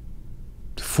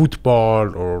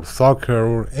football or soccer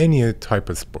or any type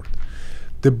of sport.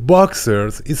 The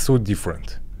boxers is so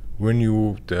different. When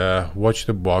you watch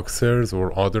the boxers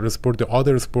or other sport, the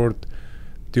other sport,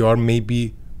 they are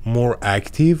maybe more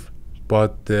active,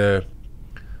 but the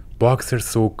boxers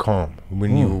so calm.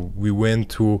 When we went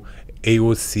to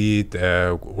AOC,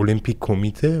 the Olympic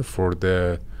Committee,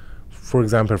 for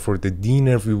example, for the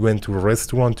dinner, we went to a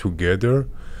restaurant together.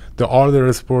 The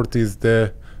other sport is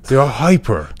they are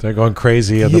hyper. They're going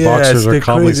crazy, and the boxers are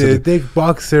calmly crazy. sitting. The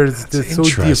boxers, they're so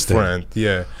different.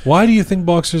 Yeah. Why do you think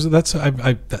boxers?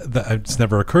 It's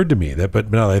never occurred to me that,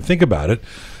 but now that I think about it,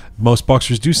 most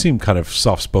boxers do seem kind of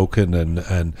soft-spoken,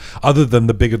 and other than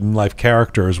the bigger-than-life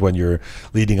characters when you're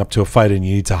leading up to a fight and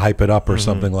you need to hype it up or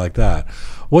something like that.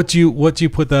 What do you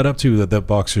put that up to, that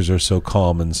boxers are so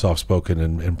calm and soft-spoken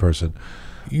in person?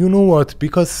 You know what?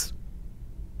 Because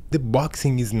the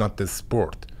boxing is not the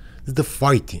sport. It's the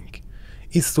fighting.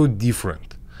 It's so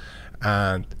different.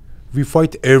 And we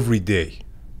fight every day.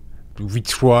 We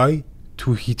try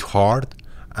to hit hard,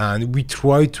 and we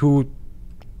try to,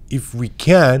 if we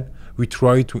can, we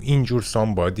try to injure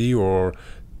somebody, or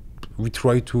we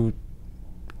try to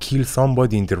kill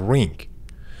somebody in the ring.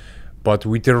 But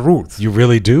with the rules. You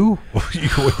really do?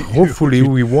 Hopefully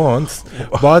we won't.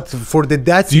 But for that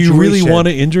do situation, you really want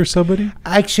to injure somebody?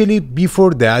 Actually,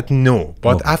 before that, no.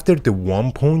 But after the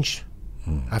one punch,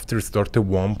 after start the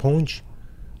one punch,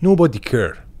 nobody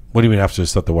care. What do you mean after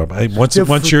start the one?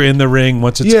 Once you're in the ring,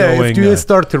 once it's going. If you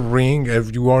start the ring,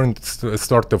 if you aren't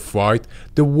start the fight,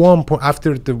 the one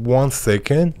after the 1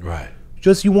 second, right?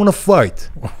 Just you want to fight,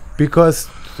 because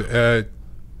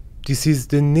this is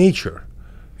the nature.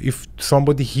 If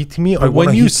somebody hit me, I want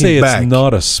to hit him back. When you say it's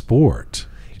not a sport,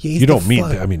 you don't mean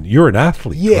that. I mean, you're an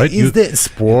athlete, right? Is the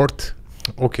sport.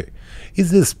 Okay.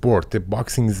 Is the sport. The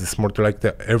boxing is the sport, like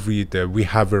we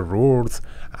have a rules,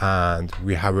 and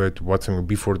we have it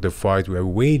before the fight, we are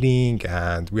waiting,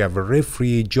 and we have a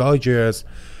referee, judges.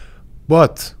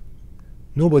 But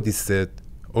nobody said,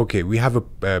 okay, we have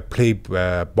a play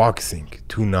boxing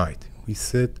tonight. We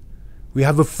said, we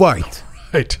have a fight.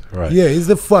 Right. Yeah, it's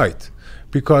a fight.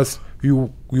 Because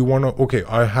you want to, okay,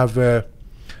 I have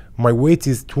my weight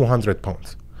is 200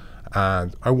 pounds,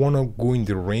 and I want to go in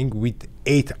the ring with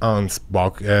 8-ounce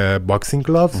boxing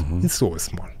gloves. It's so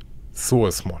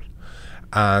small.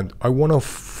 And I want to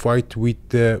fight with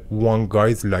one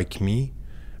guys like me,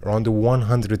 around the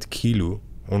 100 kilo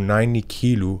or 90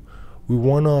 kilo. We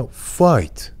want to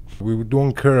fight. We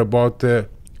don't care about the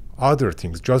other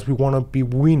things. Just we want to be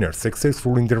winners,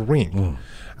 successful in the ring.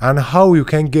 And how you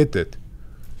can get it?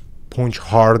 Punch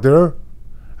harder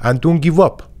and don't give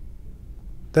up.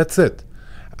 That's it.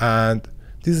 And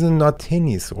this is not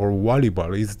tennis or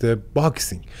volleyball, it's the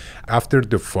boxing. After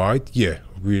the fight,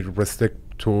 we respect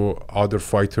to other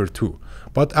fighter too.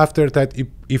 But after that,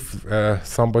 if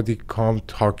somebody come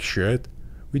talk shit,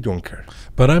 we don't care.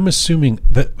 But I'm assuming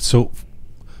that, so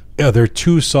are there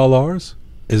two Salars?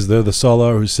 Is there the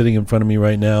Salar who's sitting in front of me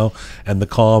right now, and the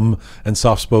calm and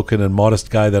soft-spoken and modest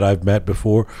guy that I've met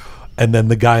before? And then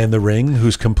the guy in the ring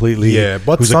who's completely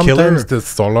but who's a killer? Sometimes the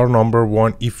Salar number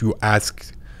one, if you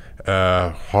ask a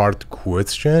hard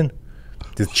question,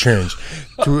 they change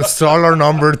to Salar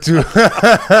number 2. No,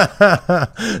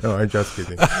 I'm just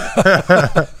kidding.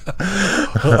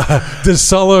 The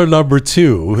Salar number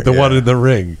 2, the one in the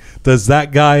ring,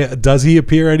 does he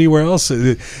appear anywhere else?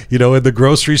 In the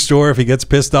grocery store, if he gets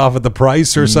pissed off at the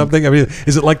price or something? I mean,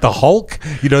 is it like the Hulk?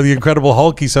 The Incredible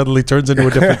Hulk, he suddenly turns into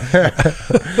a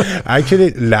different...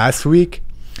 Actually, last week,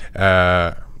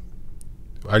 I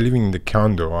live in the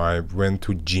condo. I went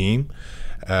to gym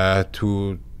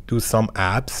to do some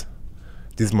abs.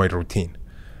 This is my routine.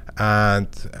 And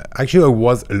actually, I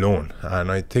was alone.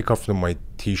 And I take off my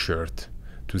t-shirt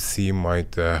to see my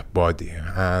body.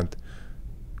 And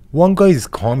one guy is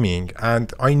coming,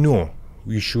 and I know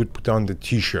we should put on the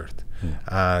t-shirt.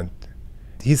 And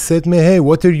he said me, hey,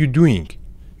 what are you doing?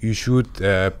 You should put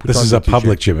on This is the a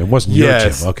public t-shirt. gym. It wasn't your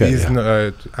gym. Okay.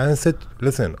 And I said,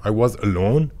 listen, I was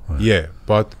alone.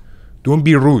 But don't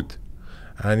be rude.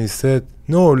 And he said,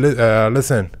 no,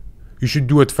 listen, you should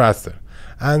do it faster.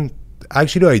 And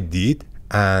actually I did.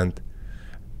 And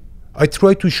I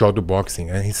tried to shadow boxing.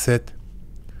 And he said,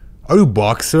 are you a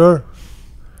boxer?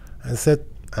 I said,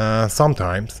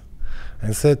 sometimes.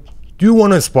 I said, do you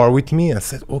want to spar with me? I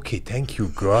said, okay, thank you,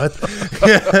 God.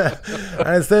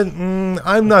 I said,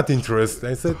 I'm not interested.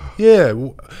 I said, yeah,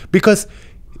 because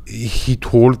he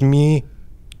told me,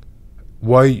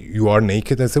 why you are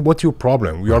naked? I said, what's your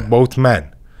problem? We are both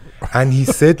men. And he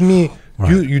said me,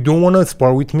 you don't want to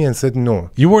spar with me? And said, no.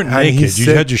 You weren't and naked.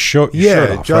 You had your shirt off.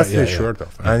 Yeah, just right? the shirt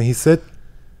off. And he said,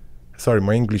 sorry,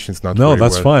 my English is not No, very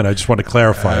that's well. fine. I just want to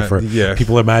clarify for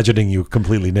people imagining you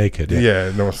completely naked.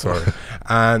 Yeah, no, sorry.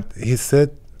 And he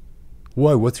said,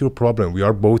 why? What's your problem? We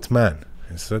are both men.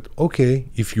 I said, okay,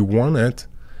 if you want it,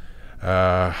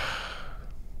 I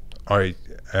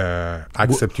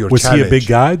accept your was challenge. he a big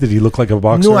guy? Did he look like a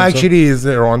boxer? No, actually, he's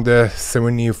around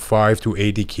 75 to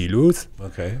 80 kilos.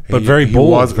 Okay. But very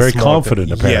bold, very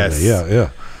confident, apparently. Yes. Yeah.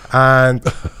 And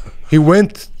he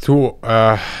went to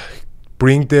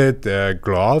bring the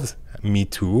gloves, me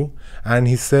too. And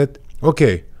he said,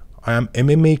 okay, I am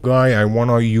MMA guy. I want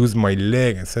to use my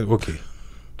leg. I said, okay,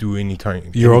 do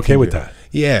anytime. You're okay with that?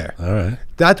 Yeah. All right.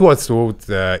 That was so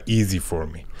easy for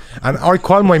me. And I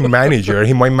called my manager.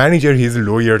 My manager, he's a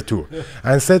lawyer too.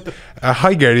 And said,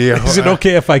 hi, Gary. Is it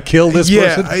okay if I kill this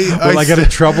person? Will I get in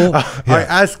trouble? I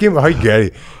asked him, hi,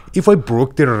 Gary, if I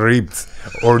broke the ribs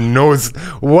or nose,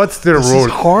 what's the This role?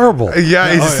 is horrible.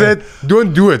 Yeah, he said,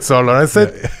 don't do it, Salar. I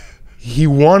said, he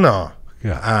wanna.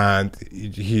 Yeah. And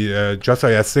he just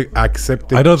I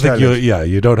accepted. I don't think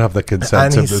you don't have the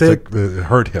consent and he said,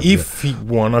 hurt him. If he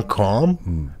wanna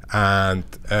come, and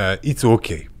it's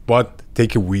okay, but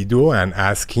take a video and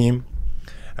ask him,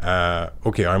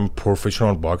 okay, I'm a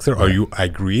professional boxer. Are you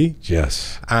agree?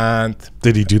 Yes. And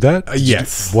did he do that?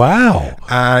 Yes. Wow.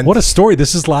 And what a story.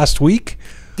 This is last week?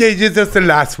 Yeah, just the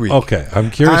last week. Okay. I'm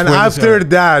curious. And after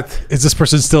that... Is this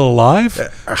person still alive?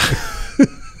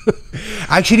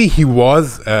 Actually, he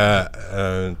was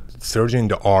surgeon in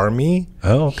the army.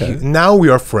 Oh, okay. Now we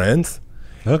are friends.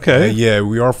 Okay. Yeah,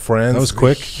 we are friends. That was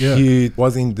quick. He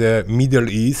was in the Middle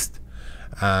East,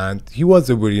 and he was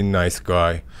a very nice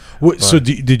guy. So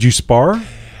did you spar?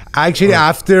 Actually,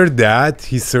 after that,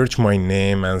 he searched my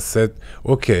name and said,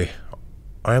 okay,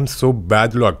 I am so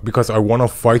bad luck because I want to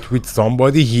fight with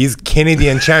somebody. He's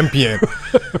Canadian champion.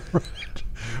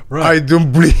 Right. I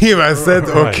don't believe him. I said,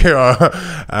 okay.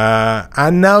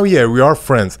 And now, yeah, we are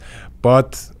friends.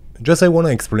 But just I want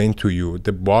to explain to you,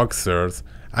 the boxers,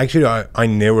 actually, I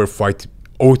never fight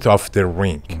out of the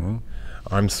ring. Mm-hmm.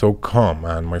 I'm so calm,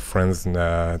 and my friends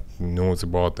knows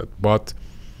about that. But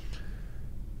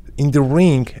in the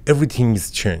ring, everything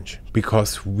is changed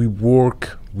because we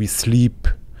work, we sleep,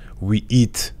 we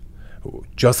eat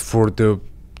just for the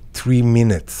 3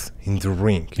 minutes in the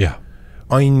ring. Yeah.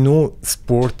 I know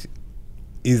sport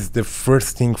is the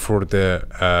first thing for the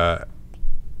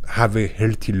have a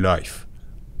healthy life,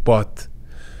 but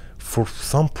for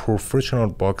some professional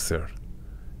boxer,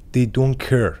 they don't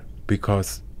care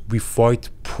because we fight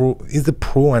pro. Is the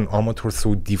pro and amateur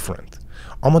so different?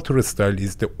 Amateur style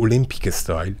is the Olympic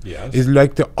style. Yes. It's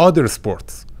like the other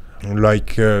sports,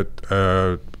 like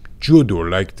judo,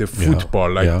 like the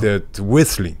football, like the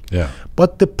wrestling. Yeah.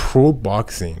 But the pro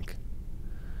boxing,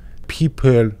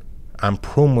 people and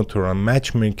promoter and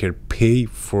matchmaker pay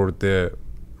for the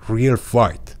real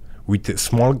fight with the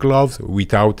small gloves,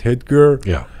 without headgear,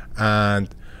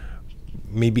 and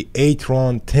maybe 8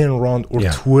 round, 10 round, or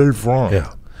 12 round.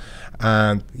 Yeah.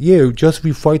 And just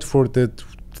we fight for the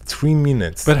 3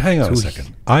 minutes. But hang on a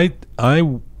second.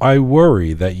 I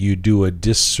worry that you do a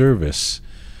disservice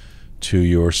to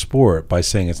your sport by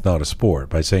saying it's not a sport,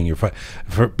 by saying you're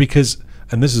because,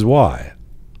 and this is why,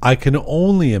 I can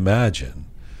only imagine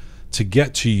to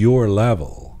get to your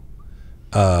level,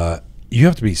 you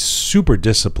have to be super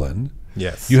disciplined.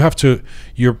 Yes. You have to,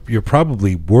 you're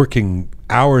probably working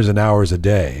hours and hours a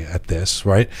day at this,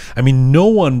 right? I mean, no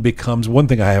one becomes, one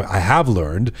thing I have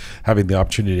learned, having the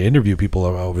opportunity to interview people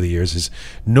over the years, is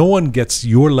no one gets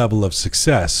your level of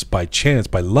success by chance,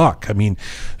 by luck. I mean,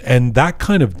 and that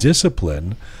kind of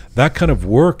discipline, that kind of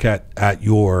work at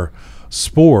your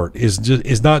sport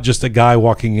is not just a guy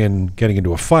walking in, getting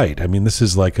into a fight. I mean, this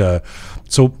is like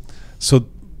so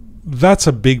that's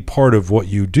a big part of what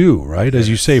you do, right? As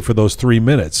you say, for those 3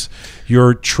 minutes,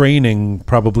 you're training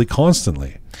probably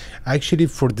constantly. Actually,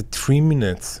 for the 3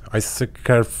 minutes, I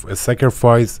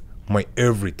sacrifice my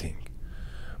everything.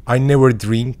 I never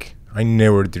drink,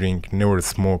 never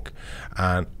smoke.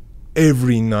 And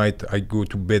every night I go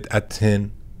to bed at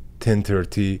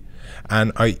 10:30,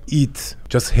 and I eat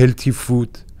just healthy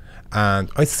food, and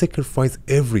I sacrifice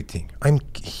everything. I'm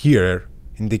here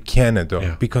in the Canada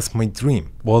Yeah. because my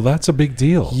dream. Well, that's a big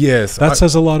deal. Yes, That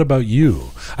says a lot about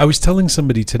you. I was telling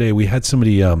somebody today, we had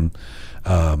somebody on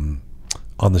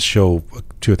the show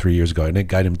 2 or 3 years ago, and a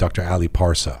guy named Dr. Ali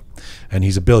Parsa, and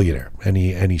he's a billionaire, and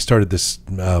he started this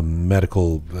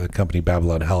medical company,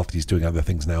 Babylon Health. He's doing other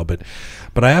things now, but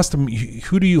I asked him,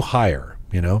 who do you hire?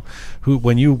 You know,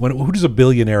 who does a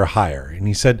billionaire hire? And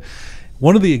he said,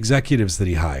 one of the executives that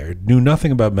he hired knew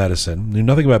nothing about medicine, knew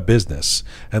nothing about business,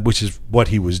 which is what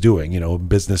he was doing, you know,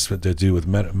 business to do with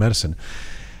medicine.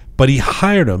 But he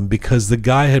hired him because the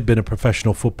guy had been a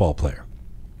professional football player,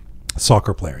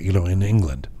 soccer player, you know, in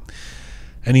England.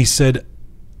 And he said,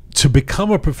 to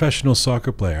become a professional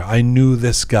soccer player, I knew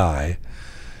this guy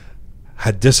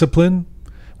had discipline,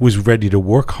 was ready to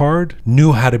work hard,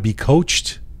 knew how to be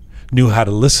coached, knew how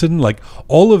to listen, like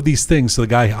all of these things. So the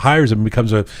guy hires him and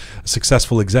becomes a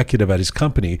successful executive at his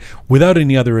company without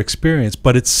any other experience,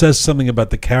 but it says something about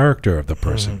the character of the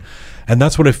person. And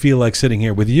that's what I feel like sitting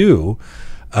here with you.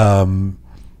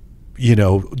 You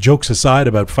know, jokes aside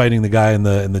about fighting the guy in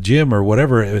the gym or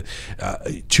whatever,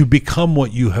 to become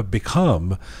what you have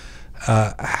become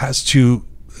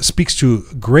speaks to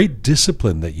great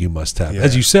discipline that you must have. Yeah.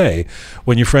 As you say,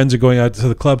 when your friends are going out to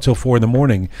the club till 4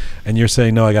 a.m. and you're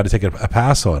saying, no, I got to take a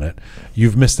pass on it,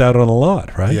 you've missed out on a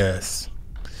lot, right? Yes.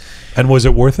 And was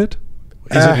it worth it?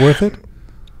 Is it worth it?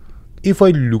 If I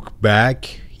look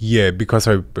back, yeah, because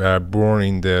I born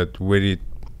in that very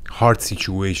hard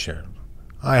situation.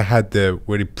 I had a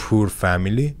very poor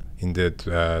family in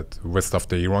the west of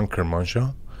the Iran,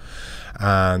 Kermanshah.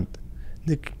 And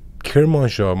the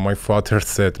Kermanshah, my father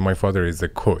said, my father is a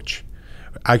coach.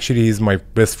 Actually, he's my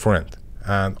best friend.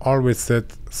 And always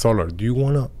said, Salar, do you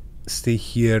want to stay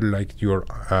here like your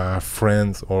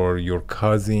friends or your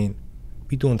cousin?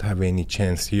 We don't have any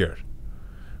chance here.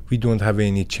 We don't have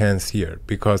any chance here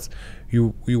because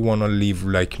you want to live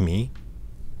like me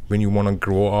when you want to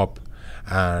grow up,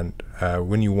 and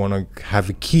when you want to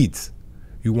have kids,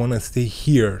 you want to stay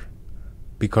here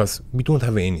because we don't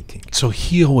have anything. So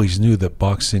he always knew that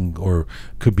boxing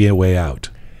could be a way out.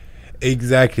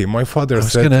 Exactly. My father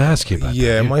said... I was going to ask you about that.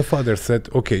 Yeah, my father said,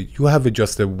 okay, you have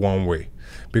just a one way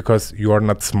because you are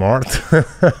not smart.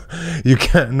 You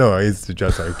can't... No, it's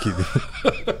just... I'm kidding.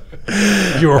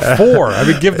 You were 4. I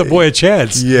mean, give the boy a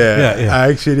chance. Yeah.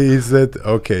 Actually, he said,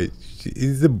 okay,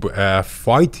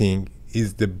 fighting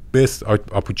is the best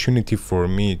opportunity for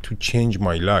me to change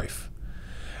my life.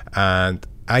 And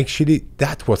actually,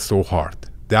 that was so hard.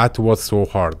 That was so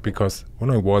hard because when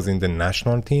I was in the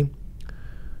national team,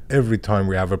 every time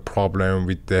we have a problem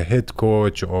with the head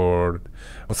coach or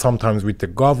sometimes with the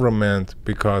government,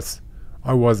 because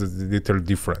I was a little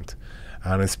different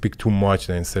and I speak too much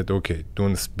and said, okay,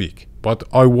 don't speak. But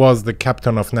I was the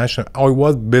captain of national, I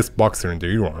was best boxer in the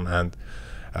Iran, and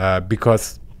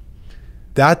because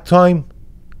that time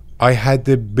I had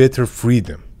the better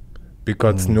freedom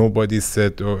because nobody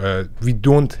said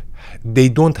they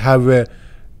don't have a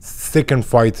second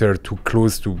fighter too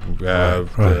close to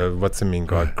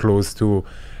close to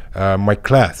my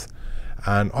class,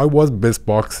 and I was best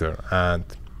boxer. And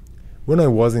when I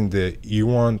was in the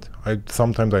Iran,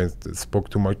 sometimes I spoke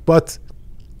too much, but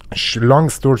long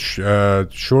story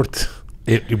short,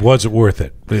 it wasn't worth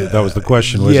it. That was the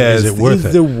question. Yes, is it worth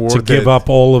it to give up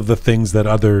all of the things that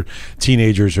other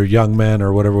teenagers or young men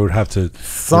or whatever would have to?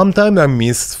 Sometimes I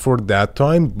missed for that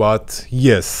time, but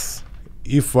yes,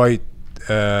 if I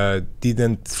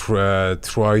didn't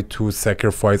try to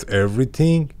sacrifice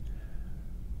everything,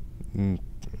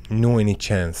 no any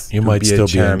chance. You might still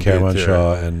be in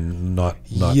Kermanshah and not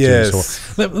yes. doing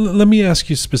so well. Let me ask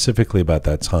you specifically about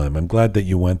that time. I'm glad that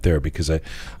you went there because I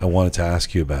wanted to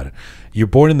ask you about it. You're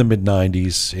born in the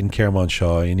mid-90s in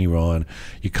Kermanshah in Iran.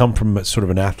 You come from sort of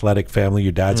an athletic family.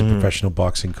 Your dad's a professional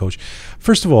boxing coach.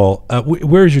 First of all,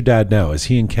 where is your dad now? Is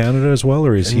he in Canada as well,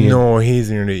 or is he? No, he's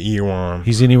in Iran.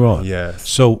 He's in Iran. Yes.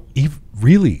 So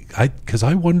really, because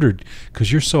I wondered, because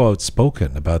you're so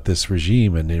outspoken about this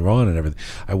regime in Iran and everything,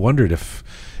 I wondered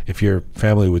if your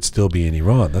family would still be in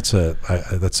Iran. That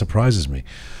surprises me.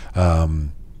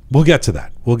 We'll get to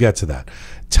that.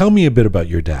 Tell me a bit about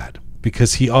your dad,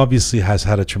 because he obviously has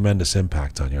had a tremendous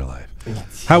impact on your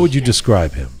life. How would you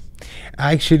describe him?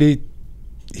 Actually,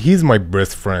 he's my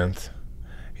best friend.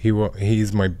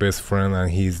 He's my best friend,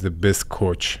 and he's the best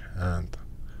coach. And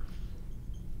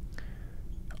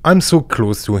I'm so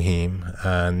close to him,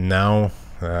 and now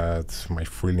it's my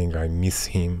feeling I miss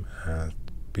him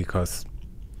because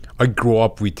I grew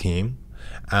up with him,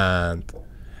 and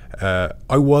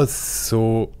I was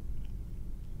so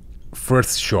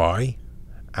first shy,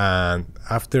 and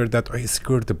after that I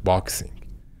scared the boxing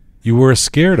You were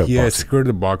scared of Yeah, boxing. scared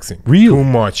of boxing. Really? Too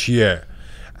much, yeah.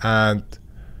 And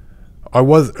I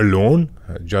was alone,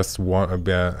 just one,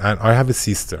 and I have a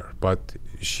sister, but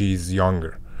she's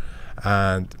younger.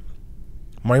 And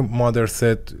my mother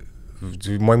tried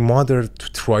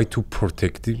to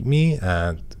protect me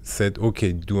and said,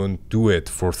 okay, don't do it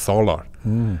for Salar.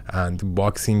 And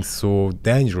boxing so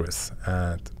dangerous.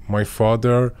 And my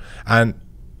father, and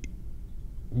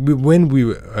when we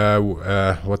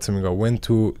went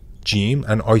to gym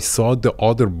and I saw the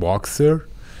other boxer,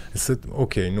 I said,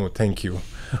 okay, no, thank you,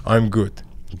 I'm good.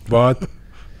 But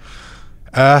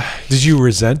did you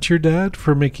resent your dad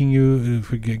for making you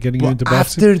for getting you into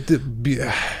boxing? after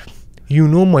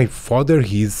my father,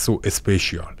 he's so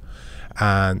special,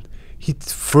 and he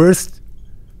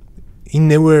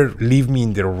never leave me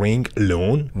in the ring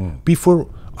alone. Before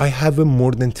I have a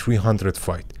more than 300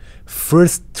 fight.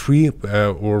 First 3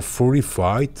 or 40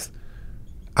 fights,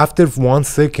 after 1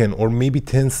 second or maybe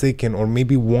 10 second or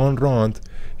maybe 1 round,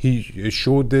 he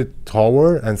showed the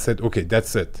tower and said, okay,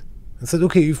 that's it. I said,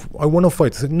 okay, if I want to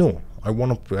fight. I said, no, I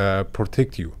want to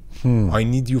protect you. I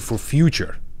need you for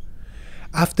future.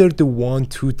 After the 1,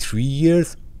 2, 3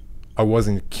 years, I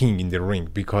wasn't king in the ring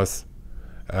because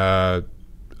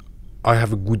I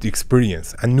have a good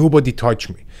experience and nobody touched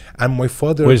me. And my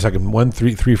father. Wait a second. 1,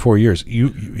 3, 4 years.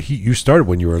 You started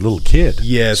when you were a little kid.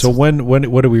 Yes. So when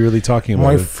what are we really talking about?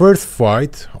 My first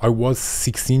fight, I was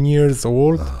 16 years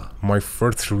old. My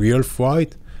first real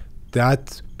fight,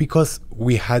 that because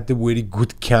we had a very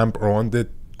good camp around the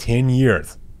 10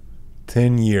 years.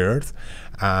 10 years.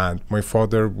 And my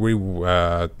father,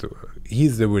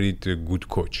 he's a very good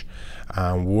coach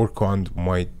and work on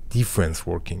my defense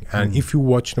working. And if you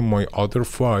watch my other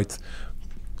fights,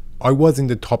 I was in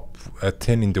the top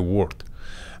 10 in the world.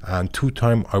 And 2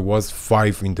 times I was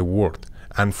 5 in the world.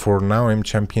 And for now I'm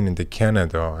champion in the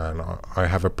Canada, and I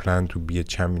have a plan to be a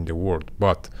champion in the world.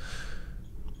 But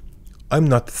I'm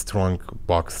not a strong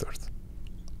boxer.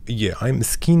 Yeah, I'm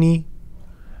skinny.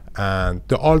 And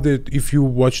if you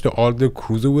watch all the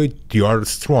cruiserweight, they are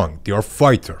strong, they are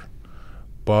fighter.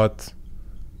 But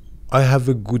I have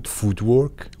a good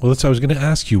footwork. Well, I was going to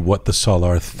ask you what the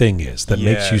Salar thing is that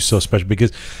makes you Yes. so special,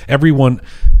 because everyone,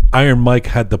 Iron Mike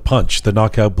had the punch, the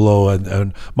knockout blow,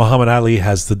 and Muhammad Ali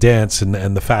has the dance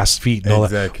and the fast feet and all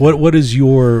Exactly. that.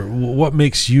 What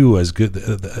makes you as good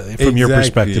from your Exactly,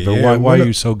 perspective, or yeah. why are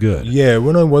you so good? Yeah,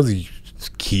 when I was a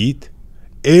kid,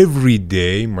 every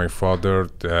day my father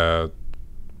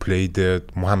played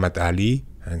Muhammad Ali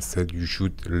and said you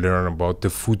should learn about the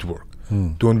footwork.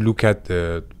 Don't look at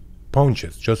the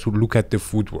punches, just look at the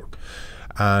footwork.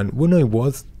 And when I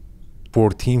was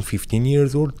 14, 15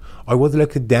 years old, I was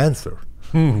like a dancer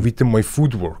with my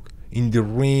footwork in the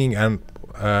ring. And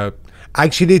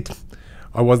actually,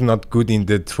 I was not good in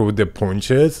the throw the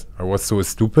punches. I was so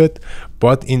stupid.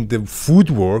 But in the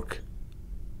footwork,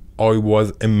 I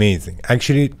was amazing.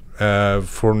 Actually,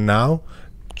 for now,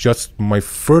 just my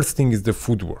first thing is the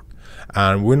footwork.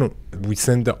 And when we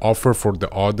send the offer for the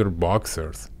other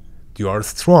boxers, they are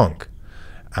strong.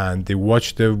 And they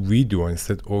watched the video and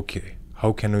said, okay,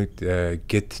 how can we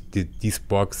get these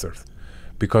boxers?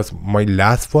 Because my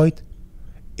last fight,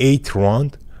 8th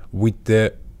round, with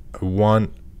the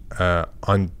one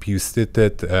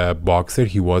undisputed boxer,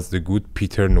 he was the good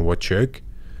Peter Nowacek.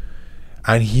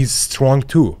 And he's strong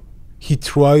too. He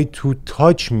tried to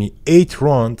touch me 8th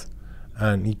round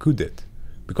and he couldn't,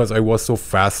 because I was so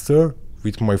faster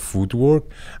with my footwork,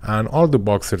 and all the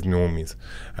boxers know me,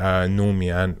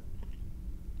 and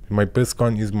my best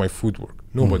gun is my footwork.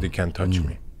 Nobody can touch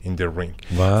me in the ring.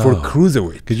 Wow. For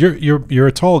cruiserweight. Because you're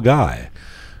a tall guy,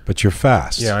 but you're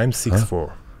fast. Yeah, I'm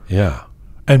 6'4". Yeah.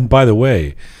 And by the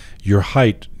way, your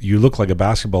height, you look like a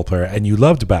basketball player, and you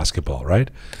loved basketball, right?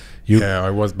 Yeah,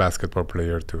 I was basketball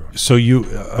player too. So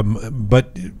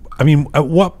but I mean, at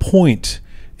what point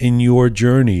in your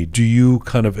journey do you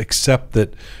kind of accept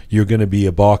that you're going to be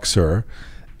a boxer,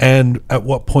 and at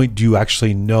what point do you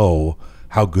actually know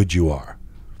how good you are?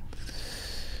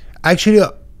 Actually,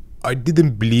 I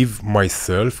didn't believe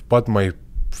myself, but my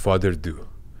father do.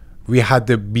 We had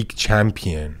a big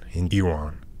champion in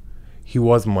Iran. He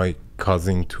was my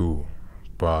cousin too,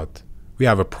 but we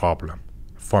have a problem,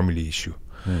 family issue.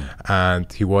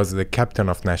 And he was the captain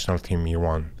of national team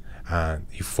Iran. And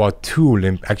he fought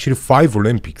 5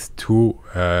 Olympics,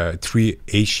 3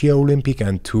 Asia Olympic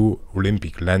and 2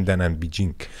 Olympic, London and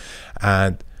Beijing.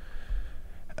 And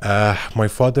my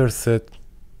father said,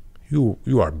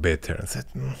 you are better. I said,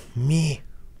 me?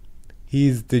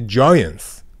 He's the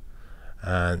giants.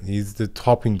 And he's the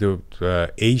top in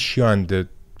the Asia and the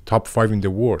top 5 in the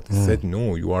world. He said,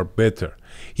 no, you are better.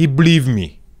 He believed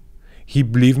me. He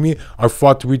believed me. I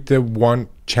fought with the one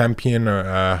champion,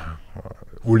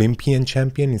 Olympian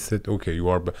champion. He said, okay, you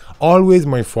are. Always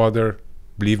my father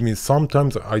believed me.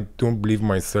 Sometimes I don't believe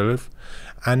myself.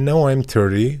 And now I'm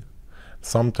 30.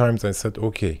 Sometimes I said,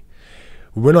 okay,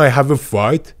 when I have a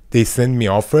fight, they send me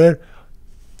offer.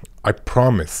 I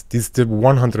promise, this is the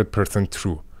 100%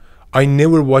 true. I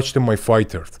never watched my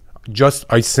fighters. Just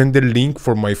I send the link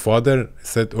for my father,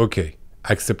 said, okay,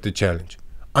 accept the challenge.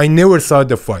 I never saw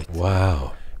the fight.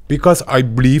 Wow. Because I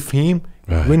believe him.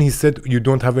 Right. When he said, you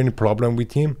don't have any problem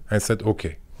with him, I said,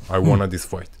 okay, I wanted this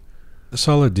fight.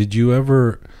 Salar, did you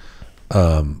ever,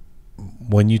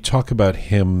 when you talk about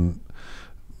him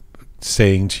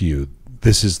saying to you,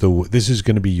 this is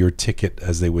going to be your ticket,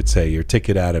 as they would say, your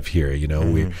ticket out of here. You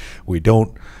know,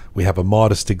 we have a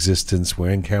modest existence.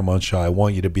 We're in Kermanshah. I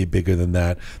want you to be bigger than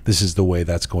that. This is the way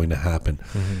that's going to happen.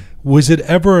 Was it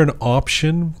ever an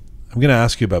option? I'm going to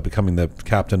ask you about becoming the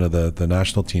captain of the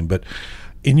national team, but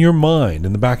in your mind,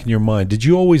 in the back of your mind, did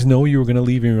you always know you were going to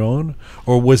leave Iran,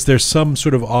 or was there some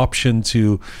sort of option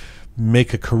to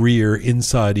make a career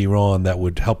inside Iran that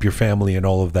would help your family and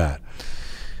all of that?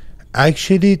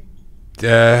 Actually,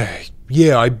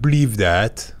 yeah, I believe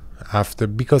that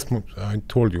because I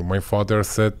told you, my father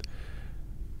said,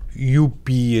 you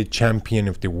be a champion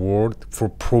of the world for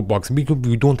pro boxing, because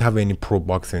we don't have any pro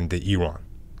boxing in the Iran.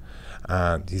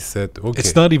 And he said, okay.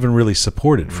 It's not even really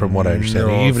supported, from what I understand.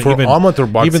 No, even amateur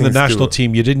boxing, even the national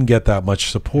team, you didn't get that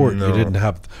much support. No. You didn't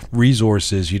have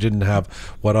resources. You didn't have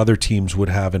what other teams would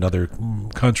have in other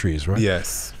countries, right?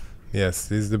 Yes. Yes,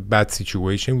 this is the bad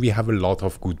situation. We have a lot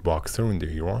of good boxers in the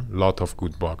Iran, lot of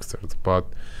good boxers, but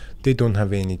they don't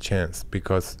have any chance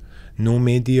because no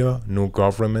media, no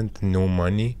government, no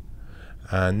money,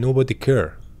 and nobody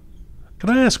care. Can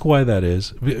I ask why that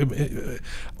is?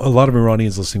 A lot of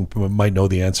Iranians listening might know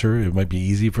the answer. It might be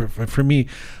easy. For me,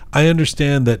 I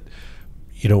understand that,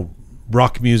 you know,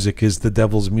 rock music is the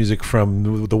devil's music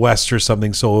from the West or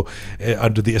something. So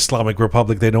under the Islamic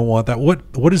Republic, they don't want that.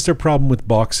 What is their problem with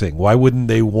boxing? Why wouldn't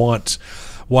the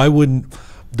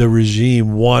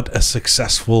regime want a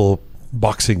successful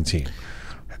boxing team?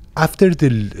 After the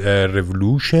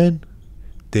revolution,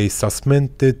 they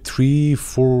suspended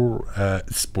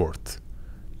 3-4 sports: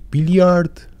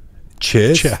 billiard,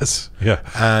 chess, yeah,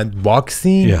 and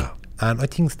boxing, yeah. And I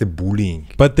think it's the bullying.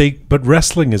 But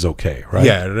wrestling is okay, right?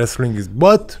 Yeah, wrestling is.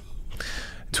 But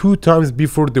 2 times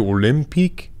before the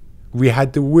Olympic, we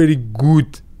had a very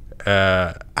good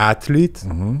athlete,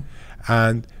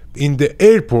 and in the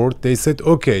airport they said,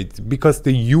 okay, because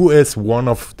the U.S. one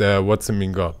of the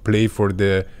play for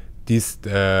this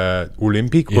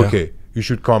Olympic, Yeah. okay, you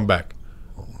should come back.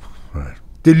 Right.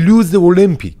 They lose the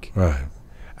Olympic. Right.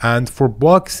 And for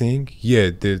boxing, yeah,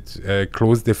 they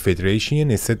closed the federation.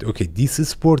 They said, okay, this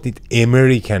sport is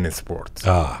American sport.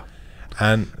 Ah.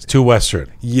 And It's too Western.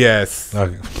 yes,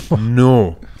 Okay.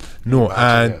 no,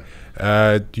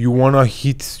 and you wanna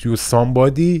hit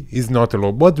somebody is not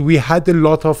allowed. But we had a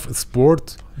lot of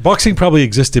sport. Boxing probably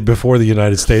existed before the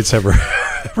United States ever.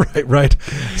 right.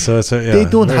 So it's They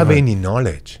don't very have hard. any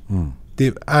knowledge,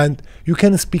 and you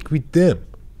can speak with them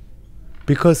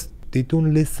because they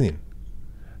don't listen.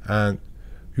 And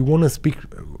you want to speak.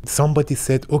 Somebody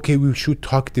said, okay, we should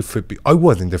talk to I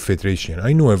was in the federation.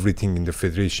 I know everything in the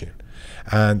federation,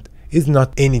 and it's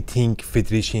not anything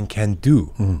federation can do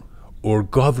or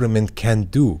government can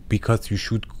do, because you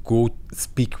should go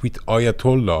speak with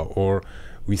Ayatollah, or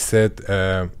we said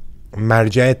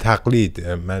Marja Taqlid.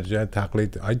 Marja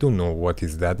Taqlid, I don't know what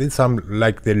is that. It's some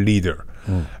like the leader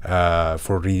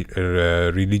for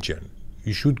religion.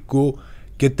 You should go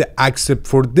get the accept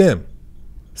for them.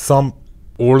 Some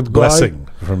old guy, Blessing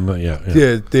from yeah,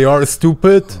 they are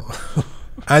stupid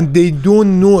and they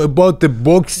don't know about the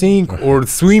boxing or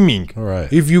swimming.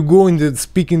 Right. If you go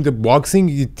speak in the boxing,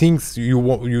 he thinks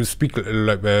you speak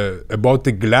about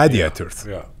the gladiators.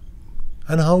 Yeah.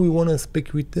 And how we want to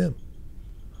speak with them?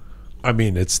 I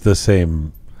mean, it's the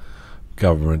same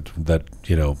government that,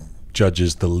 you know,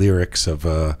 judges the lyrics of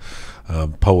a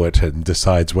poet and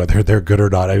decides whether they're good or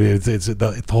not. I mean,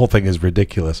 the whole thing is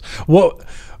ridiculous. Well,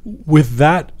 with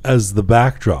that as the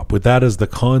backdrop, with that as the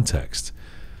context,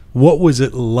 what was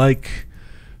it like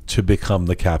to become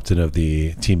the captain of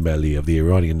the Team Melli, of the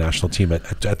Iranian national team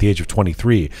at the age of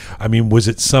 23? I mean, was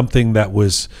it something that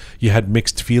you had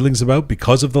mixed feelings about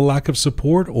because of the lack of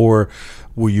support, or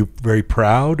were you very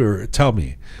proud? Or tell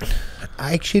me.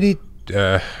 Actually,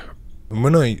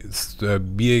 when I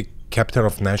be a captain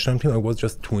of national team, I was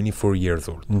just 24 years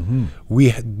old.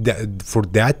 We for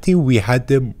that team we had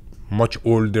the much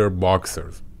older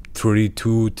boxers,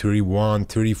 32, 31,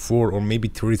 34, or maybe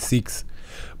 36.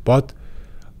 But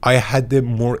I had the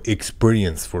more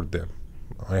experience for them.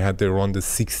 I had around the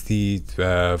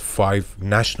 65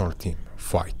 national team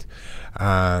fight,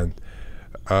 and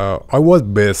I was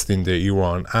best in the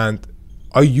Iran, and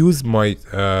I used my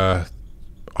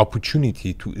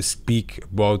opportunity to speak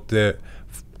about the.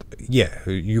 Yeah,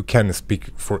 you can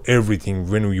speak for everything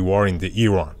when you are in the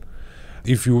Iran.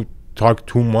 If you talk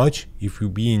too much, if you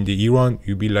be in the Iran,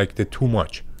 you be like the too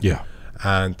much. Yeah.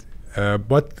 And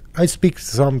but I speak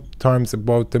sometimes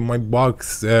about my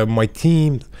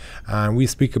team, and we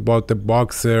speak about the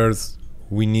boxers.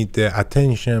 We need the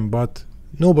attention, but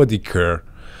nobody care.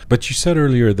 But you said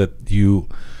earlier that you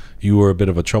were a bit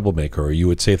of a troublemaker, or you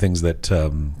would say things that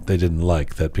they didn't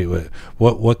like. That people,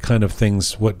 what kind of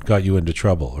things? What got you into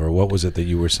trouble, or what was it that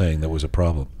you were saying that was a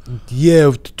problem?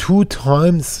 Yeah, two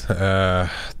times. I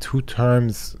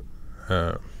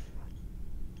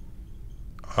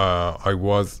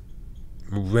was.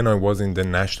 When I was in the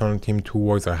national team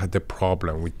towards, I had a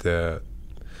problem with the.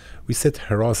 We said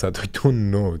harassment. I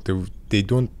don't know. They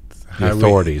don't. The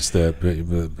authorities.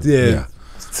 Yeah.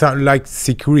 So like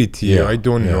security. Yeah. I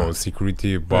don't know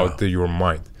security about your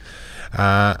mind,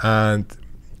 and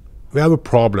we have a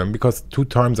problem because 2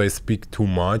 times I speak too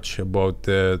much about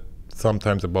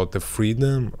sometimes about the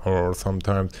freedom, or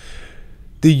sometimes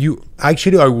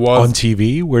actually I was on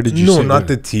TV. Where did you? No, say not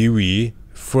the TV.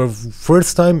 For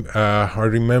first time, I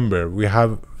remember we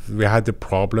had a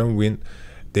problem when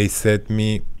they said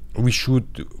me we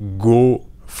should go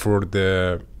for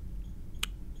the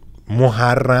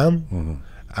Muharram,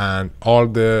 and all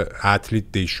the athletes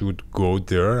they should go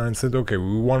there, and said okay,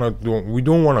 we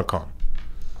don't want to come,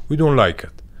 we don't like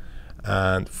it.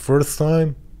 And first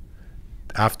time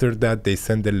after that they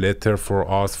sent a letter for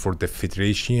us for the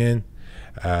federation.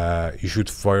 You should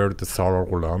fire the Salar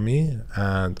Gholami,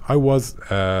 and I was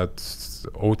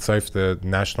outside the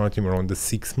national team around the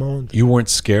 6 months. You weren't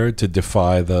scared to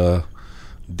defy the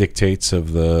dictates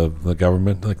of the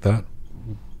government like that?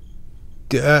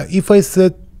 If I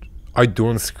said I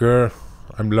don't scare,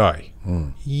 I'm lie.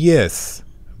 Yes,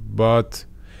 but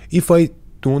if I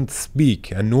don't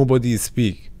speak and nobody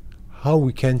speak, how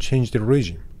we can change the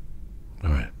regime?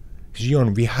 All right.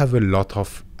 Jian, we have a lot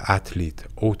of athletes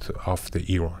out of the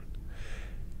Iran.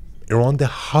 Around the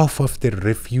half of the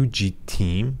refugee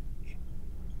team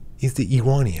is the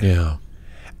Iranian. Yeah.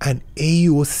 And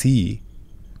AOC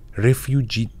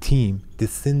refugee team, they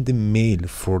send the mail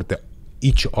for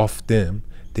each of them.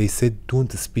 They said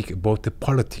don't speak about the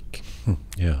politics.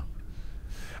 Yeah.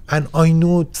 And I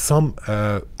know some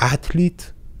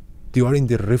athletes, they are in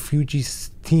the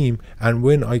refugees team, and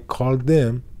when I call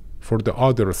them for the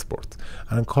other sports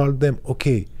and call them,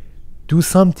 okay, do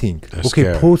something. They're okay,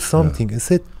 scared. post something. And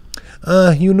said,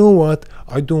 you know what?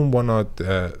 I don't want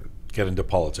to Get into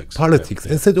politics.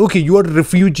 And said, okay, you are a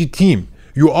refugee team.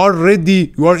 You are in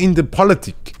the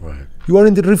politics. Right. You are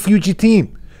in the refugee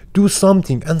team. Do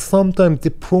something. And sometimes they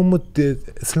promote the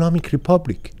Islamic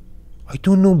Republic. I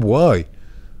don't know why.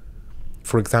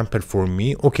 For example, for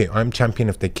me, okay, I'm champion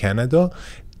of the Canada.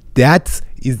 That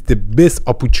is the best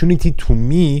opportunity to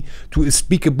me to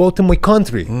speak about my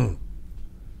country.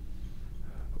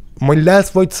 My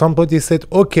last fight, somebody said,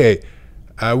 okay,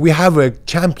 we have a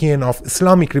champion of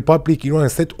Islamic Republic Iran. I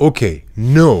said, okay,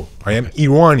 no, I am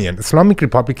Iranian. Islamic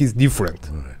Republic is different.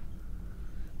 Right.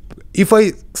 If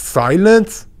I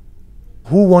silence,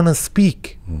 who wanna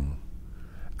speak?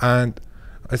 And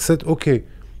I said, okay,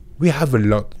 we have a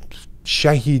lot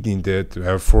Shahid in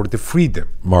that for the freedom.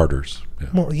 Martyrs.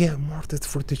 Yeah. Martyrs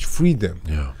for the freedom.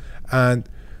 Yeah. And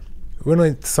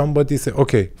when somebody say,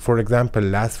 okay, for example,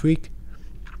 last week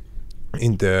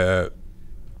in the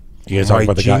You guys talking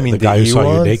about the guy who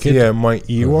saw you naked? Yeah, my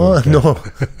Iran. No.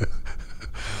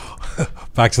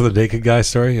 Back to the naked guy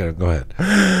story? Yeah, go ahead.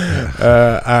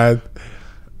 And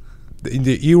in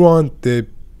the Iran, they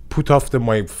put off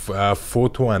my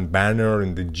photo and banner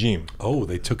in the gym. Oh,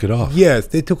 they took it off. Yes,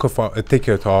 they take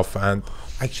it off, and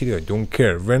actually I don't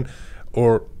care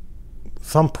or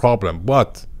some problem.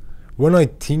 But when I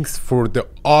think for the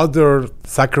other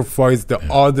sacrifice,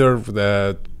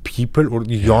 other people or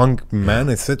young man,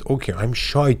 I said, okay, I'm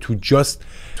shy to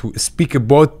speak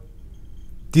about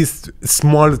this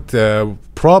small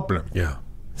problem. Yeah.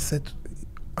 I said,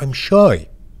 I'm shy.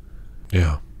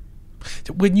 Yeah.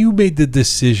 When you made the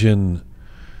decision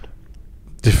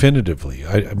definitively,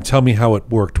 tell me how it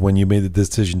worked when you made the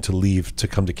decision to leave to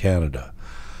come to Canada.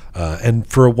 And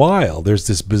for a while, there's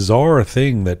this bizarre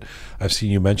thing that I've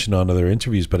seen you mention on other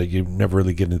interviews, but you never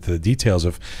really get into the details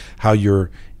of how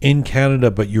you're in Canada,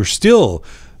 but you're still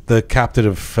the captain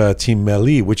of Team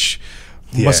Meli, which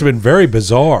must have been very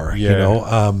bizarre. Yeah. You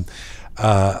know,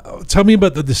 Tell me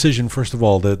about the decision, first of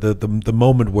all, the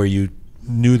moment where you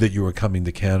knew that you were coming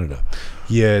to Canada.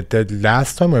 Yeah, the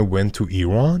last time I went to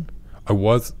Iran, I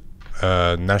was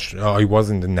I was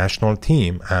in the national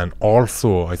team, and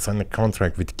also I signed a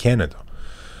contract with Canada.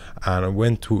 And I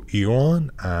went to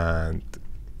Iran, and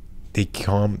they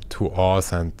come to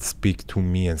us and speak to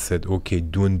me and said, okay,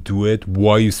 don't do it.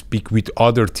 Why you speak with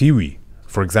other TV?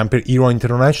 For example, Iran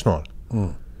International.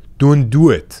 Don't do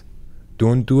it.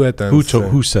 Don't do it. And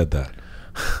Who said that?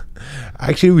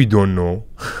 Actually, we don't know.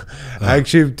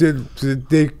 Actually,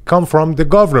 they come from the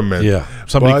government. Yeah.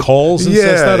 Somebody calls and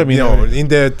says that? I mean, in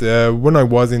that, when I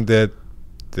was in the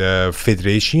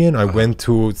federation, I went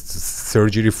to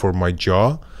surgery for my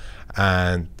jaw,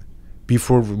 and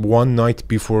one night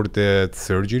before the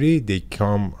surgery, they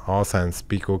come us and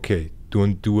speak, okay,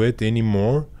 don't do it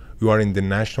anymore. You are in the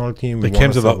national team. They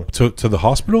came to the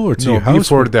hospital or to your house?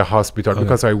 Before the hospital,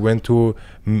 because I went to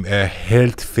a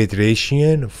health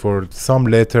federation for some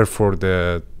letter for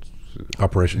the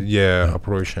operation. Yeah,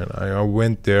 operation. I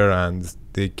went there and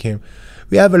they came.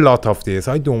 We have a lot of this.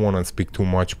 I don't want to speak too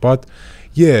much, but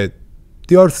yeah,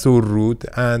 they are so rude.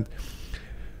 And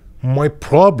my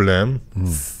problem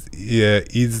is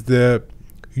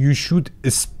you should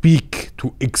speak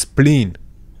to explain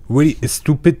very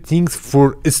stupid things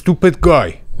for a stupid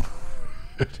guy.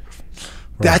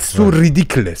 That's so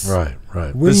ridiculous. Right.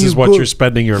 This is what you're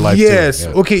spending your life doing. Yes.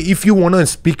 Yeah. Okay. If you want to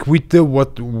speak with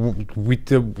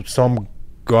some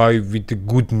guy with the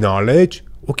good knowledge,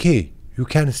 okay, you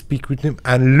can speak with him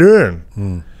and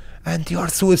learn. And they are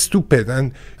so stupid,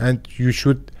 and you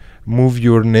should move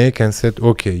your neck and said,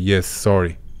 okay, yes,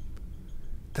 sorry.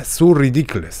 That's so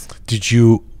ridiculous.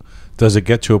 Does it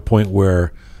get to a point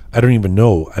where, I don't even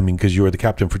know, I mean, because you were the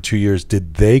captain for 2 years,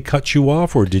 did they cut you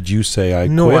off, or did you say I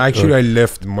quit? No, actually, I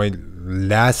left my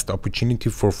last opportunity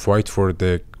for fight for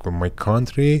my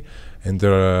country, and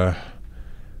I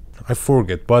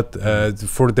forget, but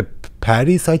for the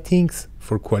Paris, I think,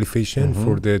 for qualification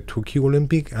for the Tokyo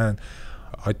Olympic, and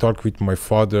I talked with my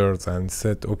father and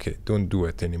said, okay, don't do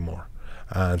it anymore,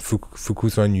 and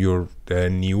focus on your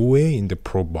new way in the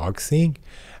pro boxing,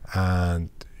 and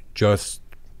just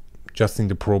in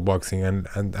the pro boxing,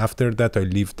 and after that I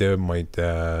lived my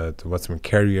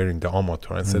career in the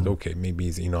amateur and said, okay, maybe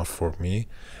it's enough for me,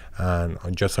 and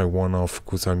I want to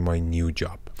focus on my new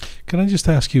job. Can I just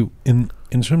ask you, in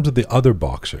terms of the other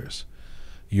boxers,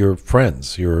 your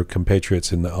friends, your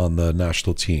compatriots on the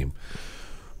national team,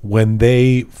 when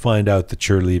they find out that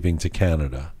you're leaving to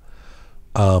Canada,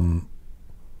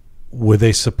 were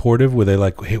they supportive? Were they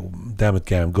like, hey, damn it,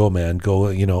 Gam, go man,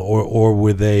 go, or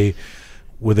were they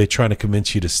trying to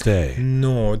convince you to stay?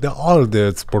 No, all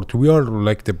the sport, we are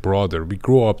like the brother. We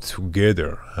grow up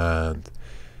together, and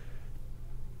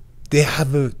they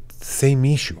have the same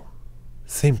issue,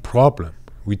 same problem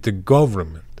with the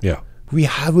government. Yeah. We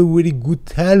have a very good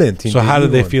talent. So how do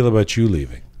they feel about you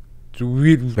leaving?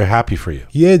 They're happy for you.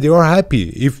 Yeah, they are happy.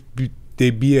 If they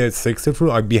be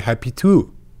successful, I'd be happy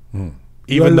too.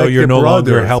 Even though you're no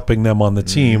longer helping them on the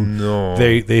team,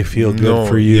 they feel good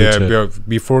for you. Yeah,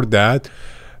 before that,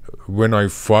 when I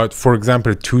fought, for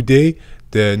example, today,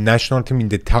 the national team in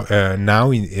the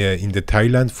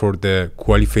Thailand for the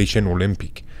qualification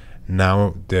Olympic.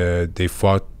 Now they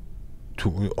fought.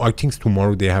 I think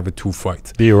tomorrow they have 2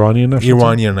 fights. The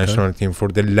Iranian national team for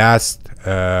the last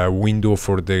window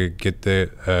for get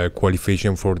the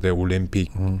qualification for the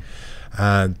Olympic,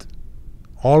 and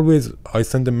always I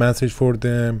send a message for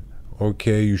them.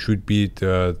 Okay, you should be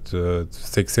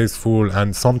successful,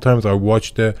 and sometimes I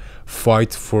watch the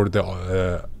fight for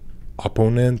the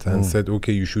opponent and said,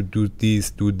 okay, you should do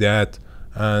this, do that,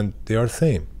 and they are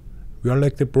same. We are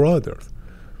like the brothers.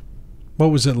 What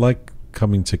was it like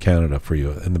coming to Canada for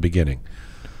you in the beginning?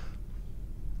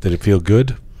 Did it feel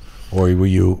good, or were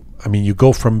you? I mean, you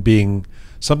go from being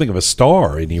something of a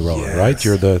star in Iran, right?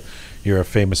 You're a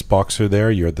famous boxer there.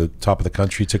 You're the top of the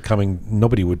country. To coming,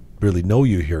 nobody would really know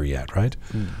you here yet, right?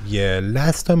 Yeah.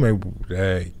 Last time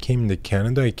I came to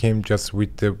Canada, I came just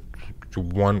with the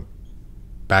one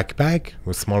backpack,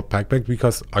 a small backpack,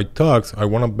 because I thought I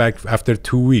want to back after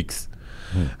 2 weeks,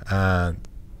 and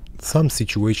some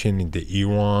situation in the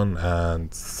Iran, and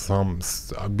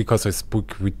because I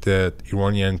spoke with the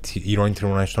Iran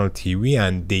International TV,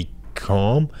 and they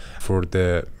come for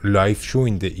the live show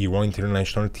in the Iran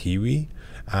International TV,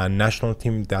 and national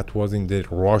team that was in the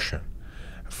Russian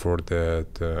for the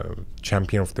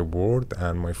champion of the world,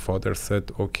 and my father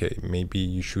said, okay, maybe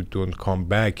you don't come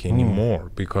back anymore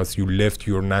because you left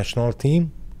your national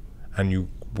team and you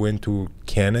went to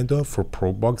Canada for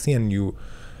pro boxing, and you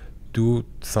do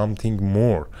something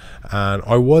more. And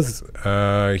I was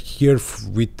here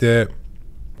with the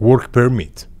work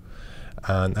permit.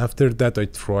 And after that, I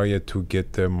tried to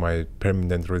get my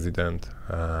permanent resident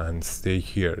and stay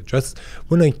here. Just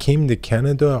when I came to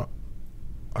Canada,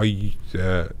 I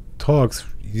thought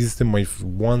this is my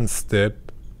one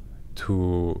step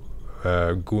to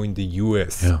go in the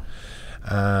US. Yeah.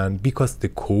 And because the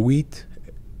COVID,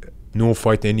 no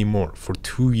fight anymore for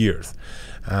 2 years.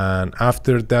 And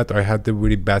after that, I had a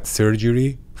very bad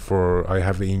surgery. I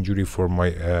have an injury for my,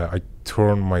 I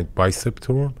torn my bicep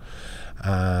torn.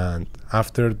 And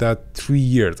after that 3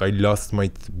 years, I lost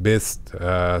my best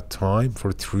time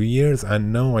for 3 years,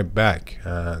 and now I'm back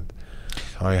and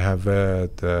I have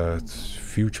the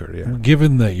future. Yeah.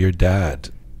 Given that your dad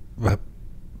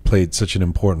played such an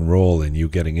important role in you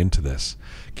getting into this,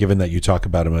 given that you talk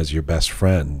about him as your best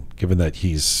friend, given that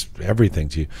he's everything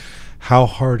to you, how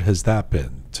hard has that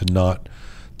been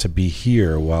to be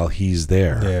here while he's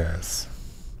there? Yes.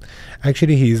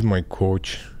 Actually, he is my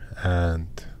coach, and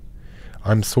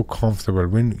I'm so comfortable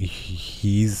when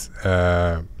he's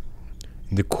in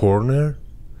the corner.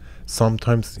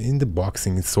 Sometimes in the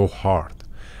boxing it's so hard,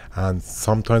 and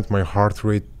sometimes my heart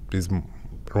rate is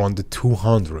around the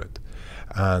 200.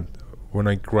 And when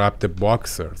I grabbed the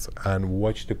boxers and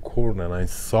watched the corner, and I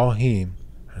saw him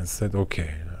and said,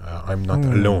 okay, I'm not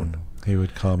alone. He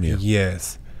would calm you.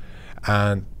 Yes.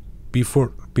 And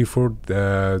before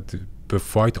the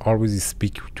fight, always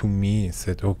speak to me and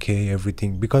said, okay,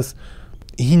 everything, because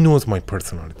he knows my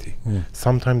personality.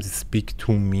 Sometimes he speak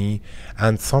to me,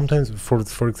 and sometimes,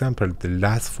 for example, the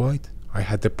last fight, I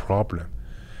had a problem.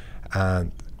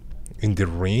 And in the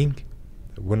ring,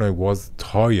 when I was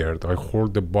tired, I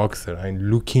heard the boxer and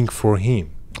looking for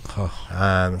him.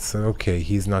 And said, okay,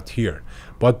 he's not here.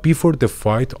 But before the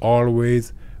fight,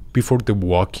 always, before the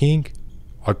walking,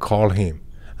 I call him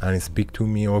and he speak to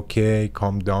me, okay,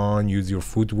 calm down, use your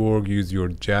footwork, use your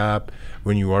jab.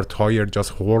 When you are tired, just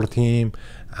hold him,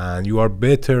 and you are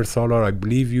better, Salar, I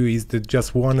believe you. Is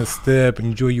just one step,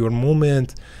 enjoy your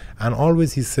moment. And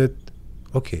always he said,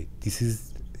 okay, this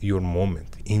is your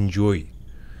moment, enjoy.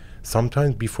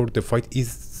 Sometimes before the fight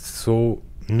is so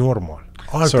normal.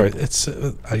 Sorry, it's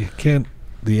I can't.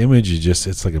 The image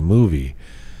it's like a movie.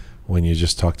 When you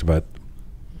just talked about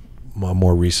a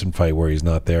more recent fight where he's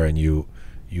not there, and you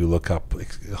look up,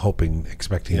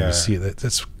 expecting him to see it.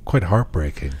 That's quite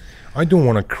heartbreaking. I don't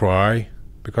want to cry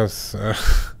because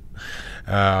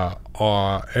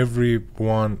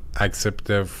everyone accept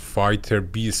the fighter,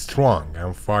 be strong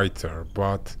and fighter.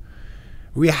 But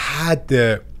we had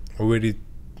the very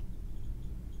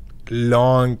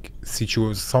long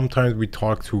situation. Sometimes we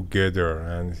talk together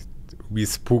and we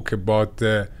spoke about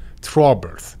the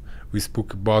troubles. We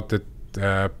spoke about the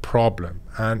problem,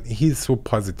 and he's so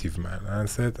positive, man. And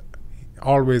said,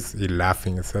 always he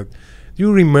laughing and said, do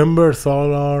you remember,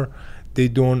 Salar, they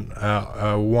don't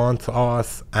want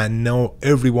us, and now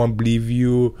everyone believe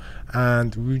you.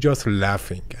 And we just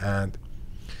laughing. And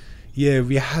yeah,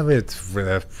 we have a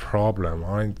problem.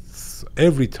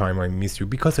 Every time I miss you,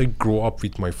 because I grew up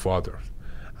with my father,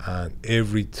 and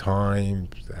every time,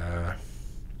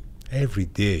 every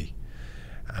day,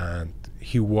 and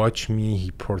he watch me,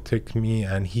 he protect me,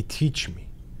 and he teach me.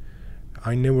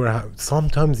 I never have.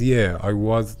 Sometimes, I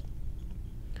was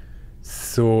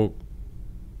so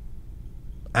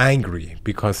angry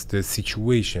because the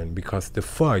situation, because the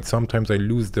fight. Sometimes I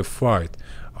lose the fight.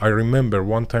 I remember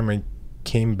one time I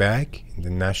came back in the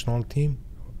national team.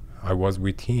 I was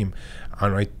with him,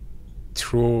 and I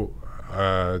throw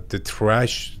the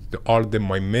trash, all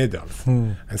my medals,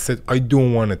 and said, I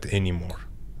don't want it anymore.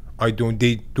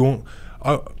 They don't.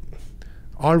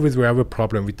 Always we have a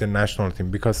problem with the national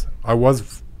team because I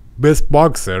was best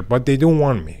boxer, but they don't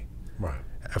want me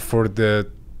for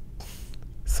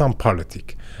some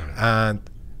politic. And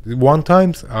one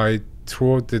time I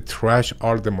throw the trash,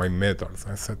 all my medals.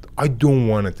 I said, I don't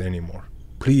want it anymore.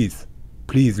 Please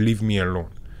leave me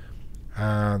alone.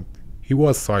 And he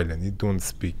was silent. He don't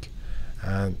speak.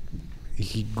 And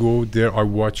he go there. I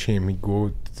watch him. He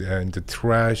go in the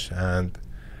trash and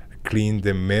clean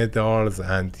the medals,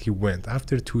 and he went.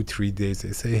 After 2-3 days,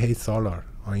 I say, hey, Salar,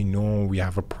 I know we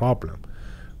have a problem,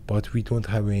 but we don't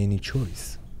have any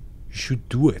choice. You should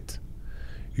do it.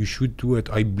 You should do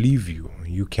it. I believe you.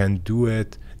 You can do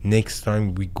it. Next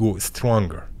time we go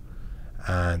stronger.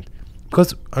 And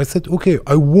because I said, okay,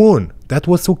 I won. That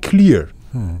was so clear.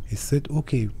 He said,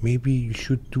 okay, maybe you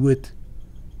should do it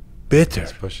better.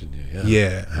 He's pushing you,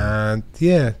 and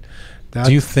do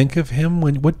you think of him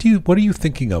what are you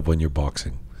thinking of when you're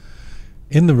boxing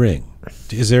in the ring?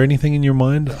 Is there anything in your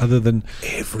mind other than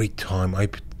every time I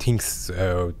things.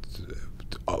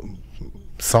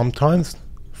 Sometimes,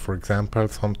 for example,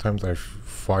 sometimes I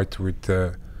fight with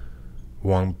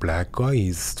one black guy.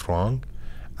 He's strong,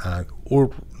 and or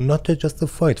not just a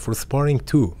fight, for sparring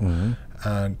too.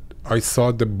 And I saw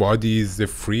the body is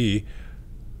free.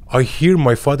 I hear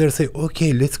my father say,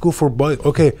 "Okay, let's go for body.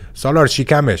 Okay, Salar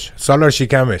shikamesh, Salar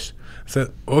shikamesh." Said,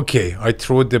 "Okay." I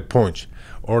throw the punch.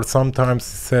 Or sometimes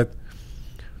said,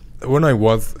 when I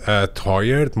was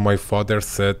tired, my father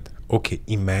said, "Okay,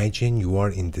 imagine you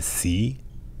are in the sea,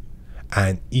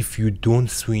 and if you don't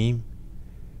swim,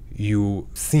 you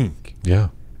sink. Yeah.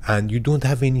 And you don't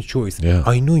have any choice. Yeah.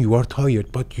 I know you are tired,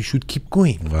 but you should keep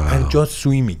going and just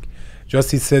swimming."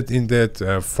 Just he said in that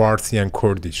Farsi and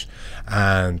Kurdish.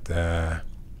 And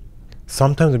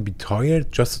sometimes I'd be tired,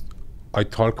 just I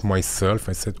talk myself.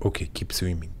 I said, "Okay, keep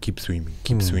swimming, keep swimming,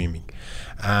 keep swimming."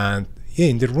 And yeah,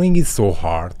 in the ring is so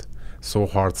hard.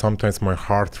 Sometimes my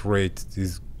heart rate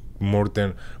is more than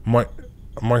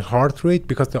my heart rate,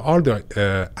 because all the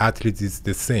athletes is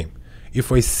the same. If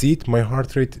I sit, my heart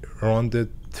rate around the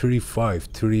 35,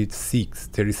 36,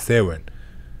 37.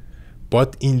 But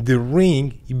in the ring,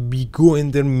 we go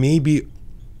in there maybe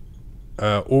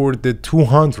over the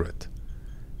 200.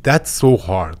 That's so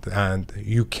hard, and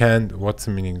you can't, what's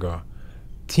the meaning of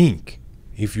think.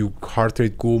 If your heart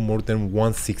rate go more than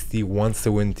 160,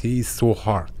 170, it's so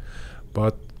hard.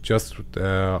 But just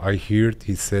I heard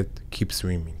he said, keep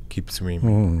swimming,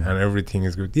 and everything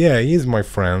is good. Yeah, he's my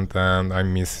friend, and I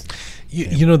miss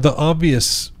you know, the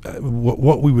obvious,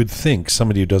 what we would think,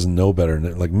 somebody who doesn't know better,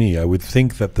 like me, I would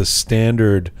think that the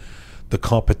standard, the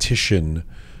competition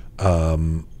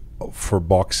for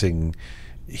boxing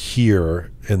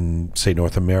here in, say,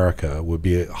 North America would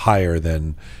be higher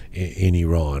than in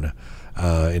Iran.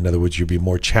 In other words, you'd be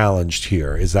more challenged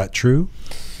here. Is that true?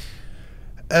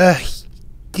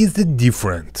 Is it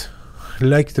different?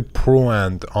 Like the pro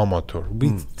and amateur.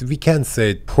 We can say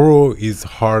pro is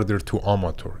harder to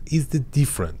amateur. Is it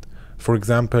different? For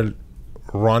example,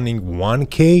 running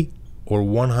 1K or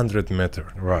 100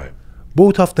 meter. Right.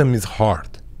 Both of them is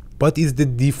hard. But is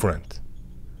it different?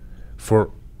 For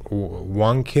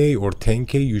 1K or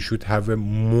 10K, you should have a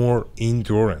more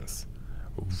endurance.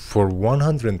 For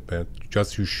 100 meter,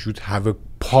 just you should have a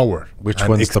power. Which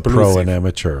one's the pro and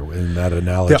amateur in that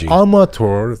analogy? The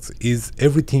amateurs is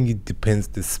everything. It depends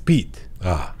the speed,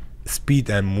 speed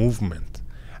and movement.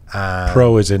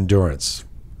 Pro is endurance.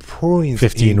 Pro is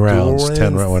 15 rounds,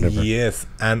 10 rounds, whatever. Yes,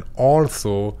 and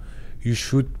also you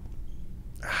should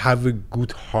have a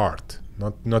good heart.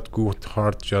 Not good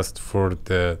heart just for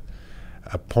the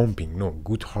pumping. No,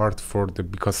 good heart for the,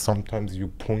 because sometimes you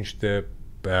punch the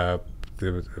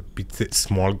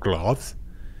small gloves.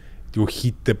 You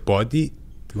hit the body,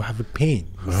 you have a pain,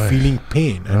 you're feeling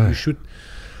pain, and you should.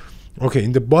 Okay,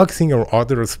 in the boxing or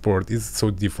other sport is so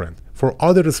different. For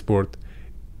other sport,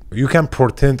 you can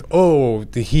pretend, oh,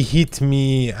 he hit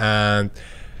me and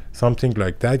something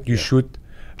like that. You should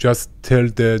just tell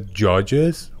the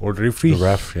judges or referee. The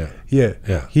ref,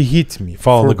 yeah, he hit me.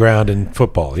 Fall on the ground in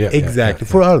football, exactly.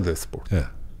 For other sport, yeah.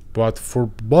 But for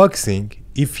boxing,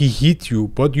 if he hit you,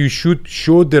 but you should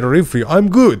show the referee, I'm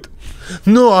good.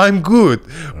 No, I'm good.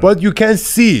 But you can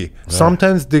see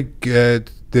sometimes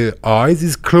the eyes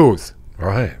is closed.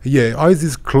 Right. Yeah, eyes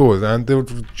is closed, and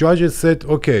the judges said,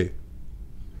 okay,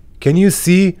 can you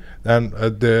see? And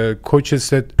the coaches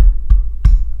said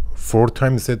 4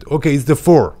 times. Said, okay, it's the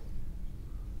 4.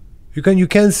 You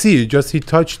can see. Just he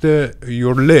touched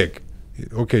your leg.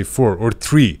 Okay, 4 or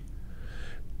 3.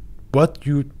 But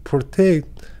you protect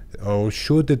or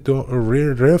show the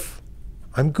real ref,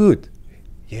 I'm good.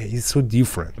 Yeah, it's so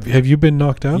different. Have you been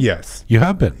knocked out? Yes. You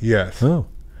have been? Yes. Oh.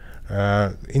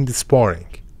 In the sparring.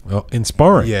 Well, in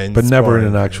sparring? Yeah, but never in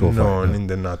an actual fight? No,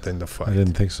 not in the fight. I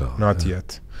didn't think so. Not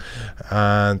yet.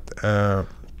 And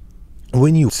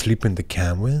when you sleep in the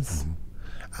canvas,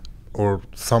 or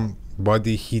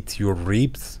somebody hit your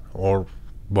ribs or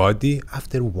body,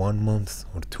 after 1 month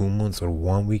or 2 months or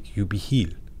 1 week, you be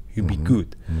healed. You be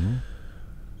good.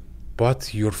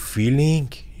 But your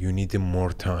feeling, you need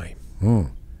more time.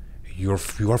 You're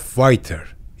a fighter.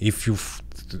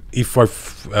 If I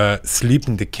sleep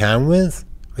in the canvas,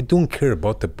 I don't care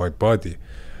about my body.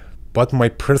 But my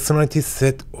personality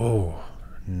said, oh,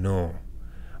 no.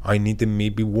 I need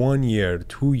maybe 1 year,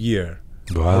 2 years,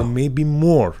 or maybe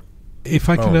more. If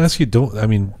I can ask you,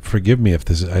 forgive me if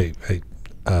this, I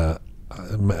don't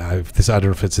know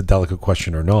if it's a delicate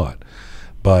question or not,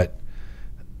 but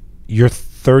you're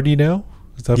 30 now?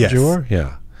 Is that what you are?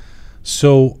 Yeah.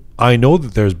 So I know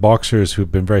that there's boxers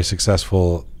who've been very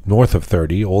successful north of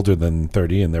 30, older than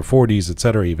 30, in their 40s,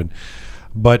 etc. even.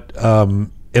 But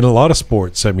in a lot of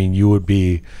sports, I mean, you would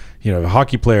be, you know, a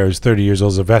hockey player who's 30 years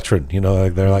old is a veteran. You know,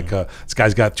 like they're like, this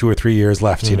guy's got 2 or 3 years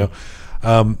left. You know,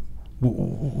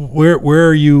 where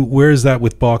are you? Where is that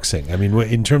with boxing? I mean,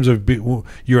 in terms of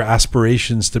your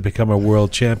aspirations to become a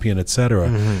world champion,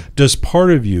 etc. Does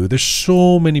part of you? There's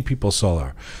so many people,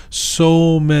 Salar,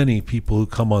 so many people who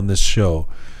come on this show,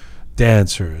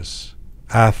 dancers,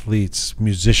 athletes,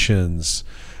 musicians,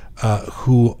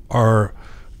 who are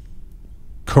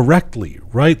correctly,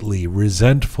 rightly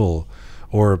resentful,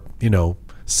 or, you know,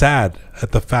 sad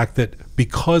at the fact that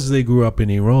because they grew up in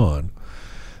Iran,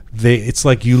 it's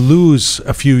like you lose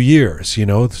a few years, you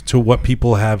know, to what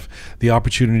people have, the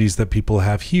opportunities that people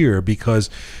have here, because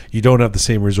you don't have the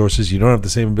same resources, you don't have the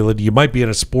same ability. You might be in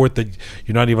a sport that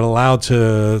you're not even allowed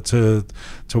to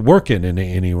work in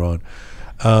Iran.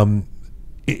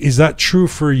 Is that true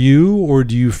for you, or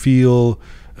do you feel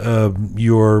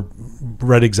you're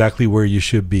right exactly where you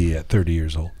should be at 30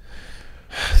 years old?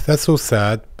 That's so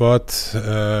sad, but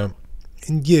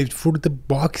yeah, for the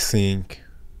boxing,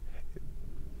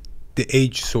 the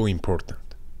age is so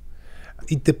important.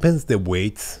 It depends the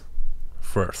weights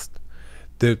first.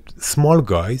 The small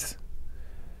guys,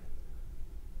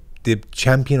 the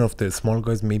champion of the small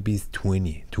guys maybe is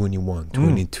 20, 21,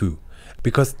 22,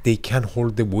 because they can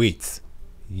hold the weights.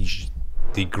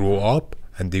 They grow up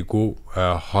and they go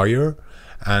higher,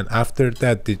 and after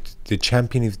that the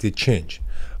champion is the change.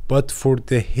 But for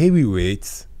the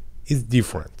heavyweights, it's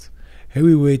different.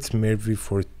 Heavyweights maybe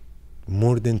for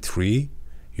more than 3,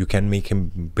 you can make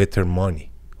him better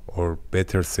money or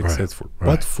better successful. Right.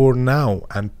 But for now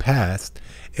and past,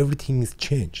 everything is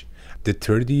changed. The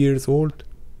 30 years old,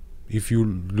 if you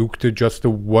look to just to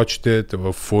watch the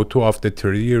photo of the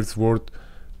 30 years old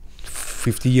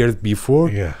 50 years before,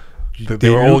 Yeah, they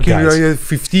were old looking guys. like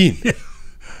 15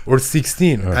 or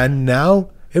 16. Right. And now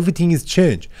everything is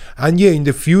changed. And yeah, in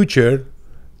the future,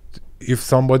 if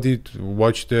somebody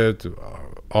watched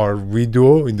our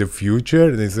video in the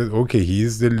future, they said, okay,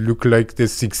 he's look like the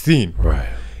 16. Right.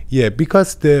 Yeah,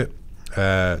 because the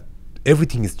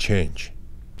everything is changed.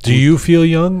 Do you feel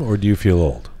young or do you feel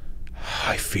old?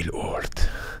 I feel old.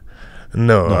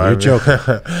 No, you're joking.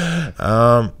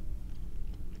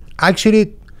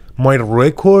 Actually, my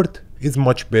record is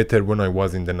much better when I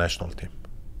was in the national team.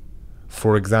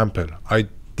 For example, I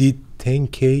did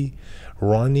 10K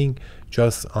running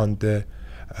just on the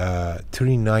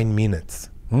 39 minutes.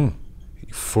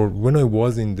 For when I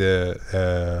was in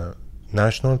the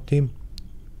national team,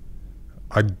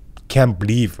 I can't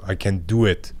believe I can do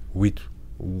it with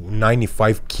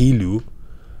 95 kilo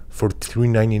for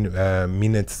 39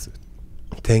 minutes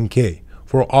 10K.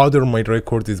 For other, my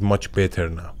record is much better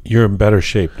now. You're in better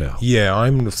shape now. Yeah,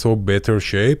 I'm in so better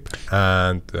shape.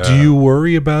 And Do you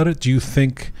worry about it? Do you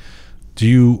think,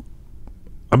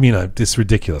 I mean, it's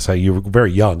ridiculous. You're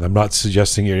very young. I'm not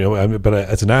suggesting, but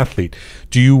as an athlete,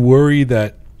 do you worry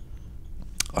that,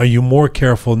 are you more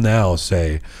careful now,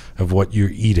 say, of what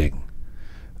you're eating?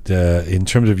 In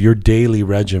terms of your daily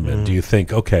regimen, do you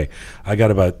think, okay, I got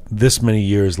about this many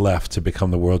years left to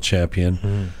become the world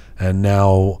champion, and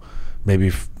now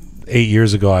maybe 8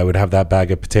 years ago I would have that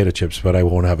bag of potato chips, but I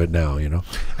won't have it now, you know?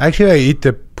 Actually, I eat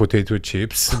the potato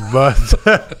chips, but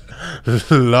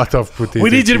a lot of potato We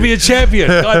need you to be a champion.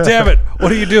 God damn it.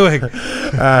 What are you doing?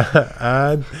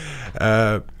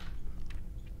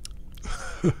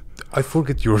 I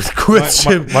forget your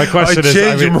question. My question I is,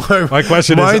 changed my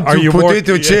question is, mine are to you more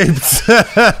potato chips?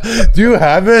 Do you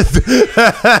have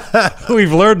it?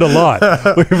 We've learned a lot.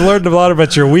 We've learned a lot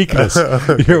about your weakness.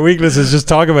 Your weakness is just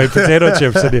talking about potato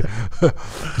chips. And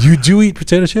you do eat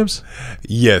potato chips?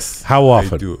 Yes. How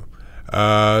often? I do.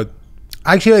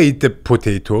 Actually, I eat the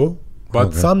potato,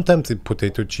 but sometimes the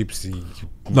potato chips.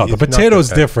 No, the potato is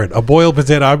different. A boiled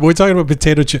potato. We're talking about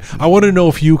potato chips. I want to know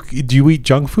if do you eat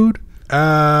junk food?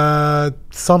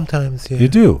 Sometimes, yeah. You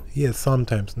do? Yeah,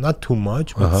 sometimes. Not too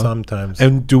much, but sometimes.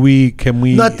 And can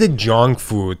we? Not the junk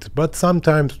food, but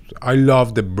sometimes I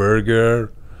love the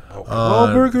burger.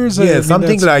 Burgers. Yeah,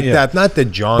 something like that. Not the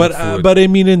junk food. But I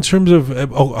mean, in terms of,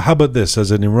 how about this? As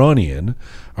an Iranian,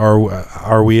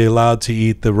 are we allowed to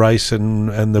eat the rice and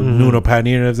the nuno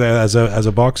paneer as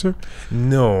a boxer?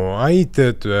 No, I eat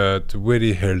it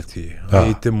very healthy.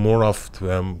 I eat more of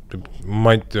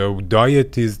my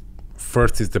diet is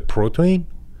first is the protein,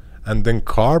 and then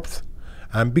carbs,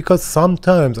 and because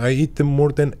sometimes I eat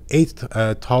more than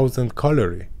 8,000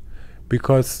 calories,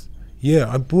 because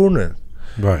I burn it.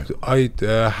 Right. So I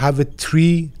have a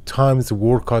 3 times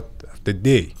workout of the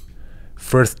day.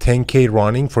 First 10K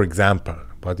running, for example,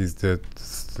 but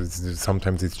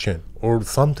sometimes it's 10, or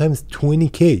sometimes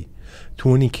 20K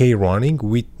running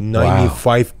with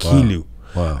 95 kilo.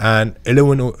 Wow. And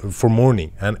for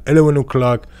morning, and 11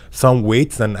 o'clock some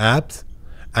weights and abs,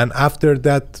 and after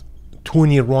that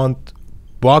 20 round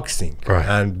boxing Right.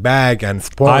 and bag and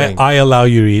sparring. I allow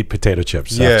you to eat potato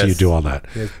chips after you do all that.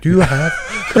 Yes. Do you have?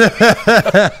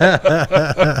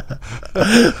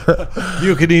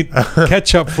 You can eat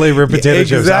ketchup flavored potato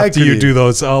chips after you exactly.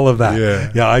 do all of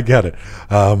that. Yeah. I get it.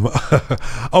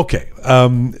 Okay.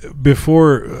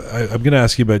 Before I'm going to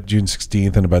ask you about June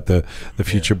 16th and about the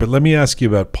future, but let me ask you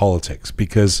about politics,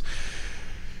 because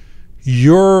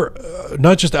you're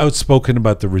not just outspoken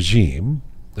about the regime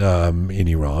in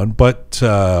Iran, but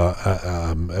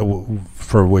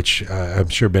for which I'm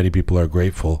sure many people are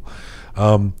grateful.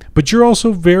 But you're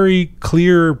also very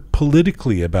clear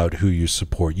politically about who you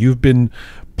support. You've been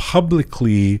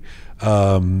publicly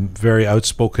very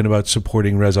outspoken about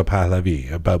supporting Reza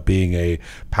Pahlavi, about being a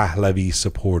Pahlavi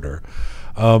supporter.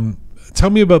 Tell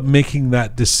me about making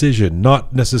that decision,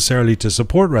 not necessarily to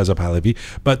support Reza Pahlavi,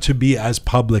 but to be as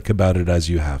public about it as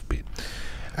you have been.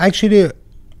 Actually,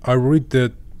 I read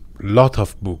a lot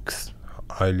of books.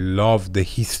 I love the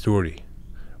history.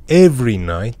 Every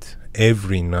night I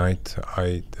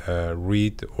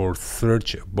read or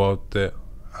search about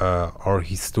our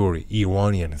history,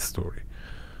 Iranian story.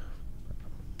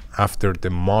 After the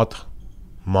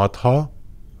Madha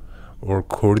or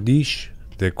Kurdish,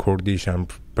 the Kurdish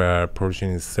and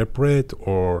Persian is separate,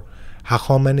 or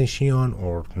Haqameneshian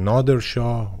or Nader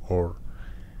Shah, or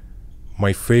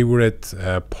my favorite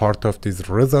part of this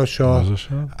Reza Shah,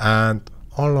 and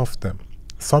all of them.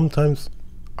 Sometimes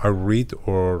I read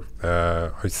or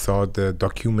I saw the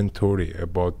documentary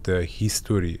about the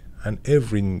history, and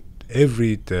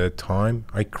every time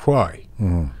I cry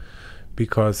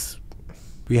because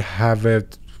we have a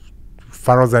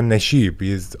Faraz and Nashib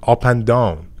is up and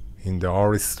down in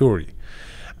our story.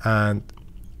 And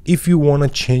if you want to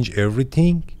change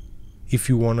everything, if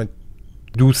you want to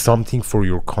do something for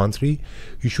your country,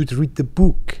 you should read the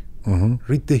book,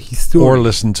 read the history, or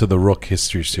listen to the Roqe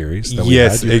history series that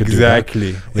yes, we had. You could do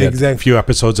exactly, that. We had exactly. a few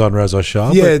episodes on Reza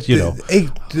Shah, Yeah, but, you know,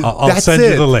 I'll that's send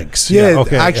it. you the links. Yeah,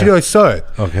 okay, actually, I saw it.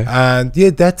 Okay. And yeah,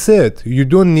 that's it. You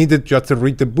don't need it just to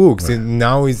read the books. Right. And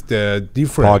now is the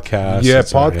different podcast. Yeah,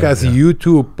 podcast,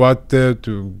 YouTube, but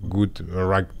to good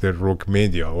like the Roqe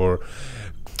Media, or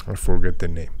I forget the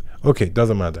name. Okay,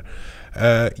 doesn't matter.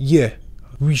 Yeah,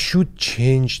 we should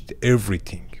change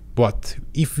everything. But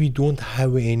if we don't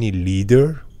have any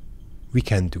leader, we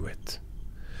can do it.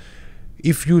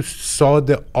 If you saw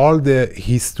all the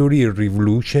history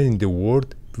revolution in the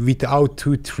world, without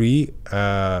 2-3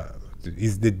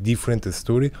 is the different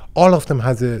story. All of them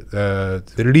has a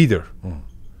leader,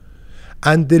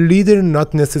 and the leader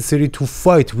not necessary to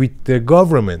fight with the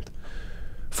government.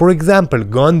 For example,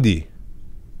 Gandhi,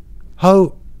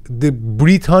 how the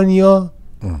Britannia,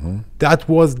 that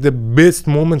was the best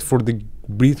moment for the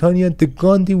Britannia. The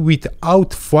Gandhi,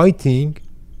 without fighting,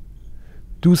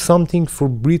 do something for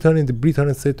Britannia. The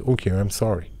Britannia said, okay, I'm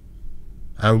sorry,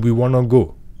 and we want to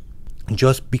go.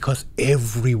 Just because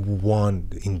everyone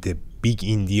in the big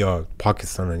India,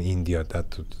 Pakistan and India,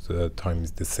 that time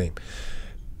is the same,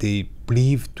 they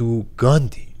believe to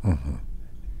Gandhi.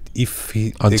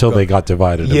 Until they got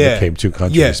divided and became two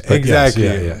countries. Yeah, but exactly.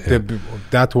 Yes,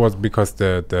 that was because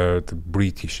the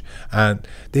British. And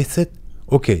they said,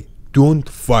 okay, don't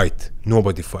fight.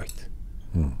 Nobody fight.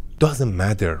 Doesn't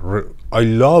matter. I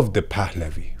love the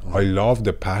Pahlavi. I love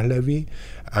the Pahlavi.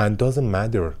 And doesn't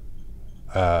matter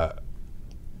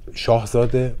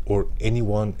Shahzadeh or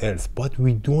anyone else. But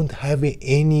we don't have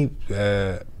any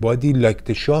body like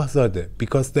the Shahzadeh,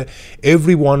 because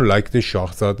everyone like the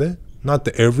Shahzadeh. Not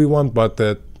everyone, but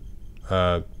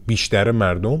بیشتر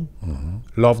مردم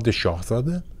love the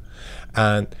Shahzadeh,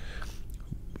 and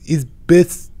it's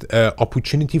best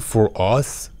opportunity for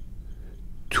us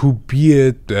to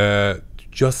be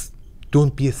just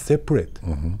don't be a separate,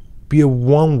 be a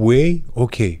one way.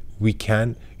 Okay, we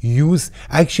can use.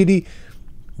 Actually,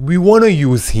 we want to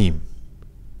use him.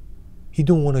 He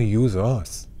don't want to use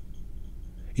us.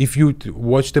 If you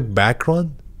watch the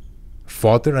background,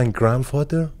 father and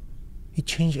grandfather, he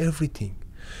changed everything.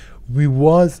 We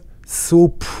was so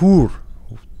poor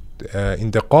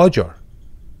in the Qajar,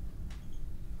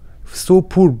 so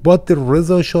poor, but the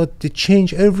Reza Shah, they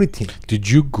changed everything. Did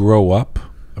you grow up?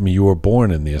 I mean, you were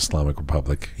born in the Islamic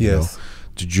Republic. Yes. You know?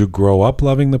 Did you grow up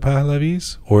loving the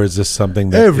Pahlavis, or is this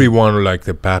something that everyone liked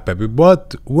the Pahlavi?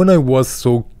 But when I was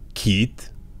so kid,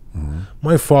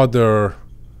 my father,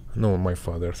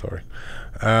 sorry.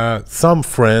 Some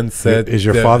friends said, is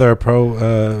your father a pro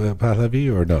Pahlavi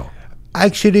or no?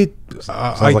 Actually,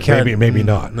 I like can maybe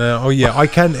not. Oh yeah, I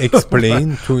can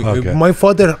explain to Okay. my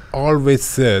father always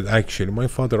said. Actually, my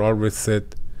father always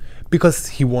said, because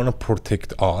he wanna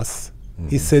protect us.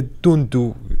 He said, "Don't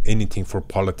do anything for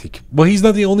politics." Well, he's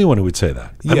not the only one who would say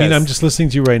that. I mean, Yes. I'm just listening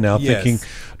to you right now, Yes. thinking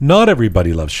not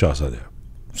everybody loves Shahzadeh.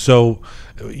 So,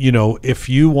 you know, if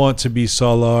you want to be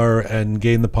Salar and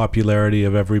gain the popularity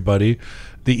of everybody,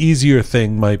 the easier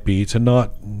thing might be to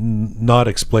not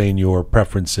explain your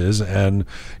preferences and,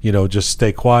 you know, just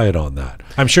stay quiet on that.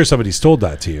 I'm sure somebody's told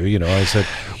that to you. You know, I said,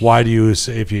 why do you,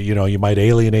 if you know, you might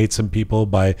alienate some people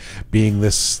by being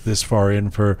this far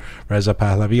in for Reza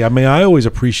Pahlavi. I mean, I always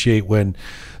appreciate when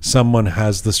someone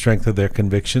has the strength of their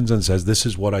convictions and says, this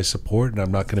is what I support and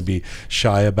I'm not going to be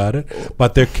shy about it.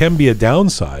 But there can be a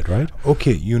downside, right?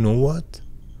 Okay, you know what?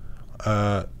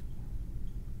 I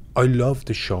love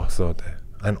the Shahzadeh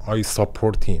and I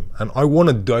support him and I want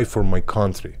to die for my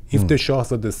country. If the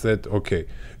Shahzadeh said, okay,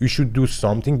 you should do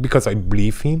something, because I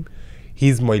believe him,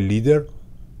 he's my leader,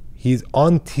 he's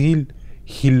until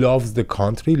he loves the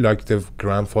country like the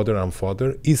grandfather and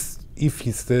father, if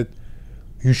he said,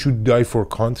 you should die for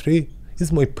country,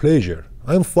 it's my pleasure.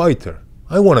 I'm a fighter.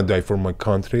 I want to die for my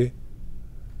country.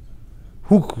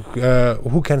 Who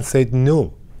can say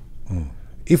no?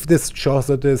 If the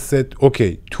Shahzadeh said,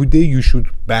 okay, today you should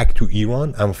back to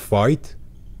Iran and fight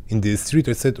in the street,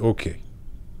 I said, okay.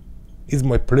 It's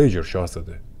my pleasure,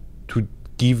 Shahzadeh, to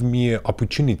give me an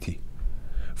opportunity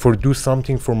for do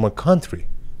something for my country.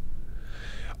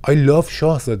 I love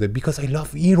Shahzadeh because I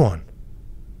love Iran.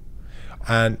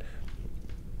 And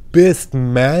best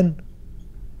man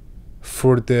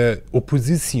for the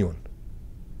opposition.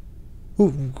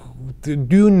 Do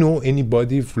you know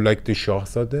anybody like the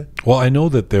Shahzadeh? Well, I know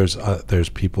that there's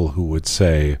people who would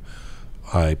say,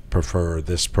 I prefer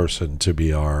this person to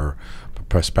be our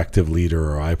prospective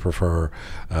leader, or I prefer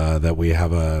that we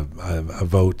have a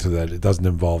vote that it doesn't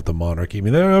involve the monarchy. I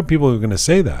mean, there are people who are going to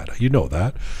say that. You know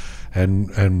that.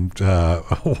 And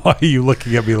why are you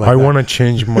looking at me like I that? want to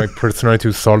change my personality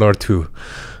to Salar too.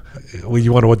 Well,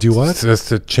 you want to what do what? Just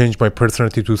to change my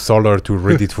personality to Salar to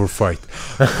ready for fight.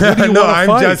 Do you No, wanna I'm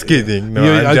fight? just kidding. No,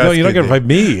 You're I'm just not going to kidding. fight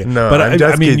me. No, but I'm I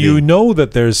just mean, you kidding. know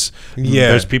that there's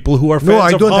people who are fans No,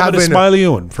 I of don't Mohammed have any-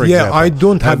 Ismailioun, for example. I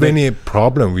don't have And any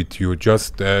problem with you.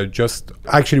 Just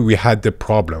actually, we had the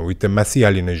problem with the Masih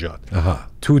Ali Nejad.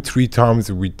 2-3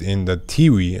 times within the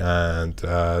TV and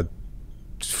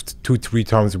 2-3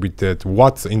 times with the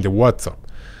WhatsApp,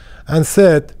 and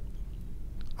said,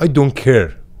 I don't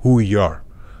care who you are.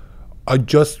 I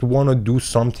just want to do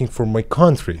something for my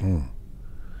country.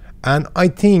 And I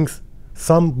think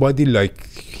somebody like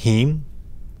him,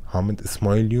 Mohammed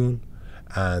Ismailioun,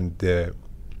 and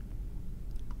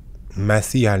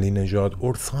Masih Ali Nejad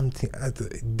or something,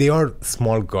 they are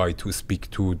small guy to speak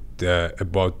to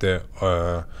about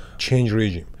the change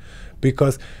regime.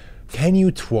 Because can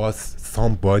you trust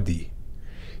somebody?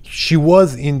 She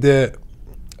was in the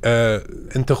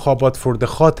انتخابات for the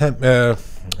Khatam,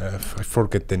 I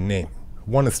forget the name,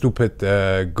 one stupid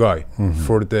guy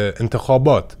for the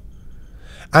انتخابات,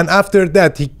 and after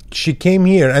that she came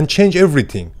here and changed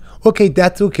everything. Okay,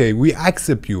 that's okay, we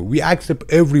accept you, we accept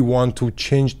everyone to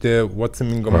change the what's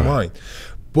in your mind.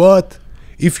 But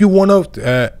if you want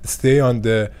to stay on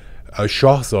the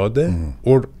Shahzadeh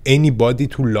or anybody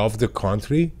to love the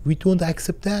country, we don't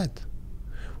accept that.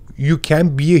 You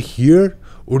can be here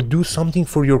or do something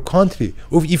for your country.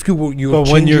 Or if you But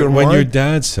change your mind. when your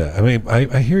dad said, I mean,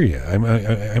 I hear you. I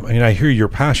mean, I hear your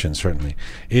passion, certainly.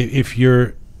 If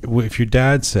your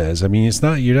dad says, I mean, it's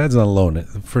not, your dad's not alone.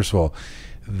 First of all,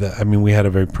 I mean, we had a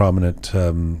very prominent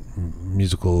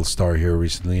musical star here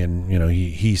recently, and you know,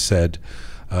 he said,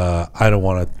 I don't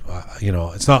want to, you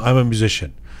know, it's not, I'm a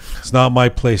musician. It's not my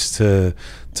place to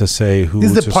say who.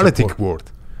 This is to the politic support.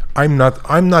 word. I'm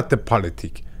not the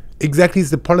politic. Exactly, it's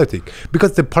the politic.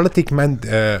 Because the politic man,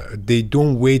 they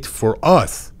don't wait for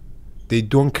us. They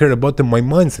don't care about my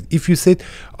mindset. If you said,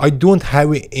 I don't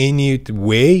have any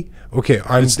way, okay,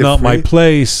 It's not my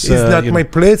place. It's not my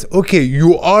place. Okay,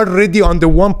 you are already on the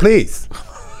one place.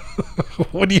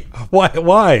 What do you?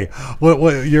 Why?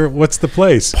 What's the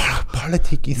place?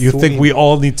 Politics is You so think we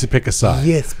all need to pick a side?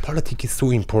 Yes, politics is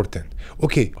so important.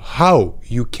 Okay, how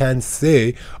you can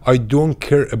say I don't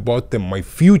care about my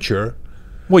future?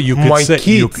 Well, you could my say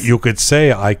kids. you could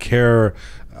say I care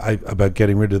about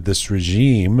getting rid of this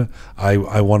regime.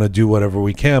 I want to do whatever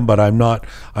we can, but I'm not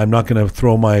going to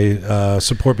throw my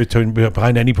support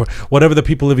behind any whatever the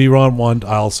people of Iran want.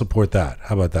 I'll support that.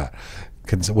 How about that?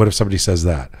 What if somebody says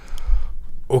that?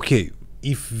 Okay,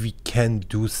 if we can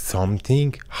do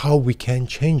something, how we can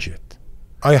change it?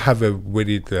 I have a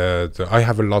I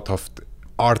have a lot of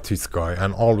artist guy,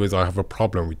 and always I have a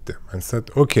problem with them. And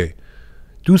said, okay,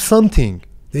 do something.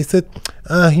 They said,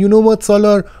 you know what,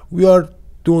 Salar, we are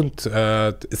don't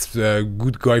it's a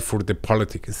good guy for the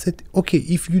politics. I said, okay,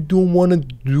 if you don't want to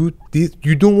do this,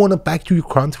 you don't want to back to your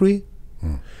country,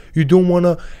 you don't want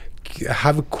to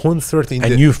have a concert in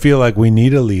and you feel like we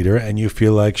need a leader, and you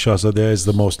feel like Shahzadeh is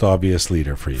the most obvious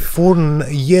leader for you.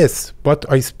 Yes, but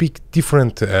I speak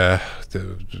different. The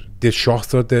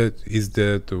Shahzadeh is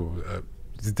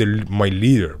my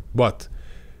leader, but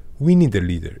we need a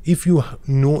leader. If you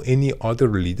know any other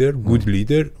leader, good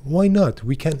leader, why not?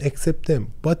 We can accept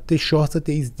them. But the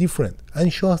Shahzadeh is different.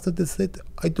 And Shahzadeh said,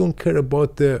 I don't care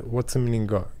about the, what's the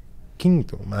meaning of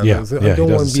kingdom. And I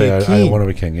don't want to be a king. I don't want to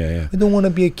be king, yeah. I don't want to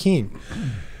be a king.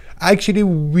 Actually,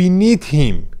 we need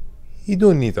him. He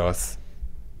don't need us.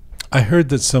 I heard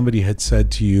that somebody had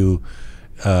said to you,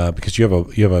 because you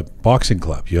have a boxing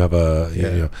club, you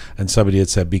know, and somebody had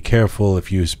said, be careful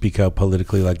if you speak out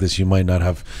politically like this, you might not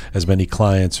have as many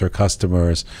clients or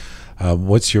customers.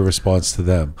 What's your response to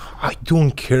them? I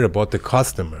don't care about the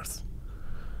customers.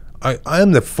 I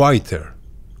am the fighter.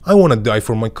 I want to die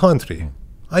for my country.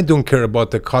 I don't care about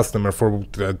the customer for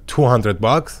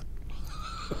 $200.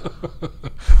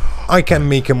 I can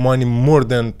make money more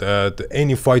than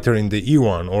any fighter in the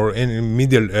Iran or any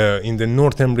in the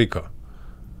North America.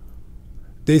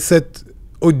 They said,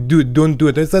 oh, don't do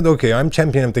it. I said, okay, I'm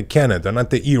champion of the Canada,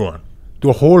 not the Iran.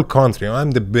 The whole country,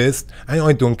 I'm the best, and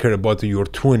I don't care about your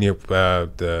 20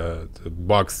 the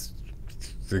box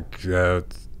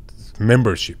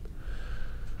membership.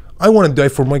 I want to die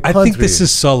for my country. I think this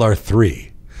is Salar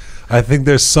 3. I think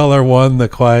there's Salar 1, the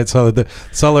quiet Salar,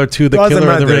 Salar 2, the Doesn't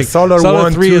killer in the matter. ring. Salar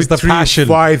 1, 3 2, is the 3, passion,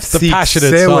 5, the 6,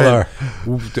 passionate 7. Salar.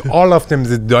 All of them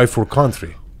is die for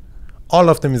country. All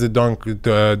of them is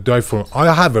die for.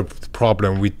 I have a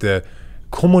problem with the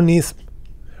communism,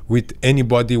 with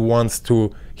anybody wants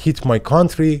to hit my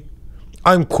country.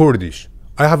 I'm Kurdish.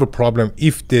 I have a problem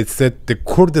if they said the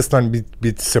Kurdistan be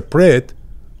separate.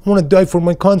 I want to die for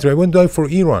my country. I want to die for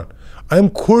Iran. I'm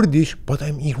Kurdish, but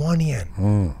I'm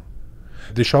Iranian.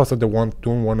 The Shahzadeh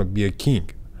don't want to be a king.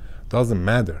 Doesn't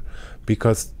matter,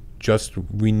 because just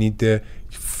we need the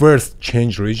first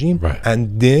change regime, right,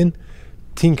 and then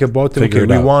think about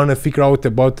we want to figure out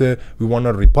about we want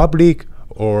a republic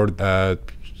or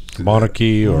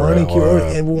monarchy or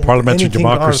parliamentary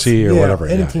democracy else, or whatever.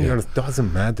 Anything else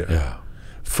doesn't matter. Yeah.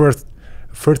 First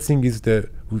thing is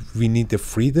we need the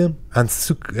freedom and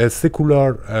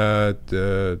secular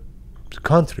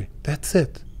country. That's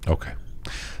it. Okay.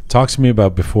 Talk to me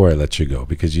about, before I let you go,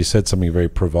 because you said something very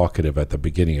provocative at the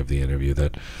beginning of the interview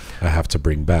that I have to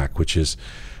bring back, which is,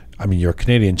 I mean, you're a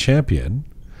Canadian champion,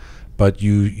 but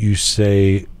you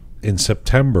say in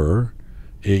September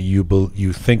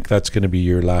you think that's going to be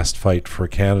your last fight for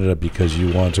Canada because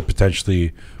you want to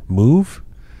potentially move.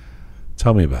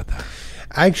 Tell me about that.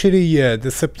 Actually, yeah,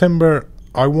 the September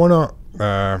I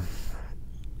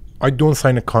don't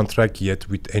sign a contract yet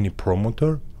with any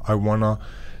promoter. I wanna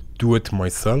do it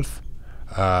myself.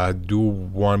 Do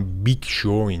one big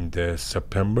show in the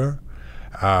September.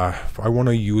 I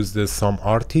wanna use some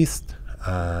artist,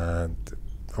 and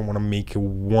I wanna make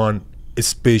one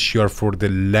special for the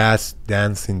last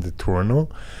dance in the Toronto.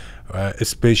 A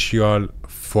special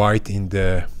fight in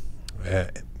the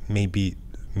maybe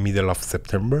middle of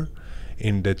September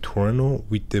in the Toronto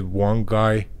with the one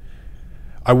guy.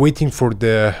 I'm waiting for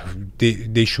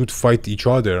they should fight each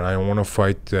other. I want to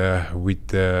fight with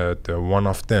the one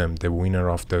of them, the winner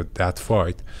of that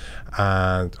fight,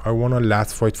 and I want a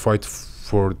last fight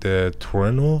for the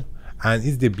Toronto, and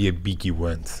it's gonna be a big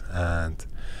event, and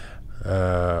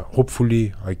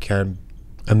hopefully I can.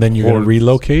 And then you're going to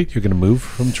relocate? You're going to move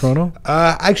from Toronto?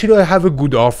 Actually, I have a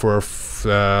good offer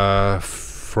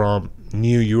from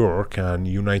New York and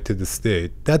United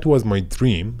States. That was my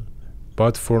dream.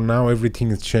 But for now,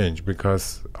 everything has changed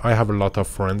because I have a lot of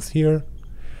friends here.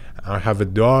 I have a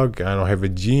dog and I have a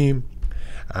gym.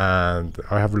 And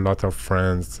I have a lot of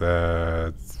friends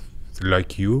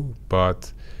like you.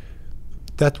 But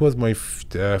that was my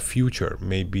future.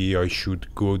 Maybe I should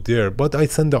go there. But I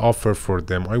sent the offer for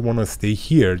them. I want to stay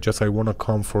here. Just I want to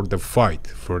come for the fight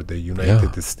for the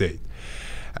United States.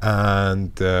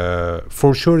 And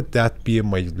for sure, that be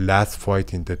my last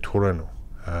fight in the Toronto.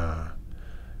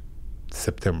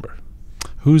 September.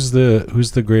 Who's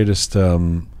the greatest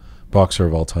boxer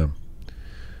of all time?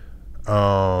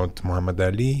 Muhammad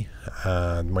Ali,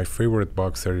 and my favorite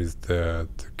boxer is the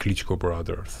Klitschko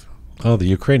brothers. Oh, the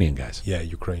Ukrainian guys. Yeah,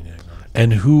 Ukrainian guys.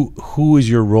 And who is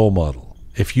your role model?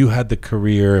 If you had the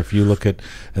career, if you look at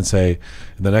and say,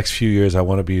 in the next few years, I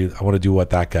want to do what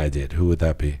that guy did, who would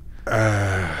that be?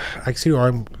 Actually,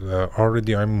 I'm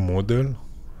already model,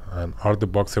 and all the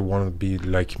boxers want to be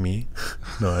like me.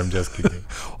 No, I'm just kidding.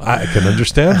 I can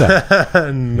understand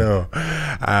that. No,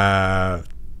 I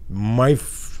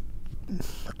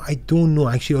don't know.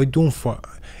 Actually, I don't.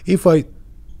 If I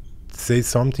say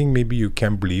something, maybe you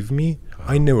can believe me.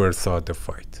 I never saw the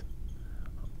fight.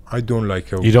 I don't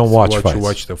like. You don't watch fights?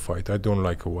 Watch the fight. I don't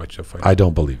like to watch the fight. I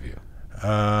don't believe you.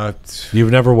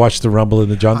 You've never watched the Rumble in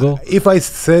the Jungle? If I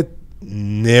said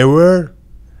never,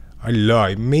 I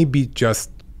lie. Maybe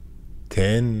just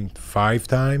 5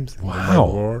 times.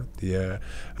 Wow. Yeah.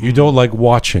 You don't like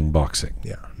watching boxing?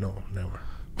 Yeah. No, never.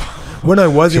 When I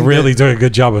was You're really doing a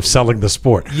good job of selling the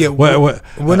sport. Yeah.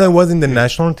 When I was in the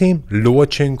national team,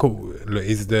 Lomachenko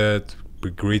is the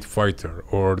great fighter,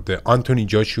 or the Anthony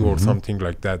Joshua or something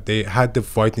like that. They had the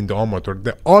fight in the amateur.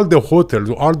 All the hotels,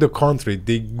 all the country,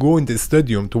 they go in the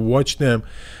stadium to watch them,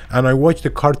 and I watched the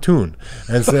cartoon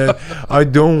and said, I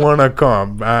don't want to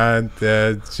come. And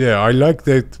yeah, I like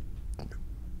that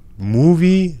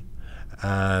movie.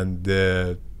 And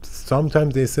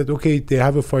sometimes they said, okay, they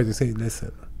have a fight. They say,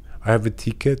 listen, I have a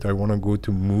ticket. I want to go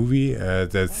to movie,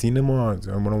 the cinema.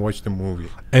 I want to watch the movie.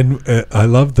 And I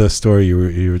love the story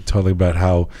you were telling about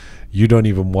how you don't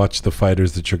even watch the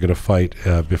fighters that you're going to fight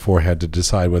beforehand to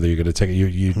decide whether you're going to take it.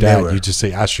 You dad, Never. you just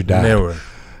say, ask your dad. Never.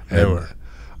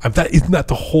 Isn't that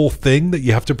the whole thing, that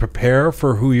you have to prepare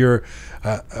for who you're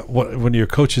when your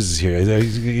coach is here?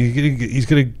 He's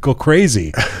going to go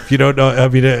crazy if you don't know. I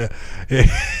mean.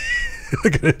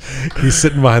 He's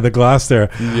sitting behind the glass there,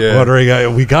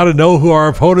 wondering, we got to know who our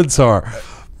opponents are.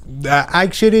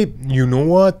 Actually, you know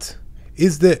what?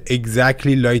 It's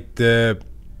exactly like the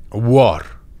war.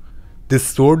 The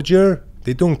soldier,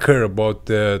 they don't care about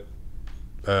the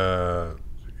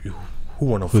who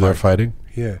want to fight. Who they're fighting?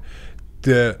 Yeah.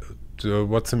 The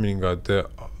what's the meaning of the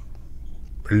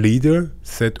leader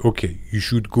said, okay, you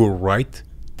should go right,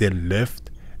 then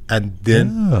left, and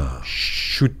then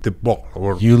shoot the ball.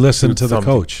 Or you listen to something. The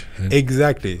coach.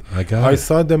 Exactly. I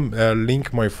saw them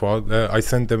link my father. I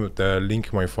sent them the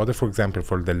link my father, for example,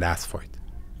 for the last fight.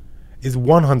 It's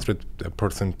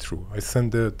 100% true. I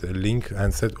sent the link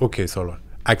and said, okay, Salar,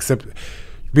 accept.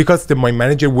 Because my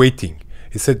manager waiting.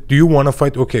 He said, do you want to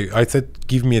fight? Okay. I said,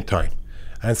 give me a time.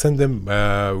 I sent them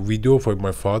video for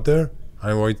my father.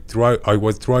 I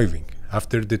was driving.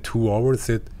 After the 2 hours,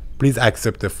 said, please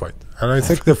accept the fight. And I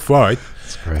accept the fight.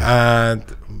 That's great. And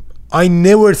I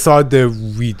never saw the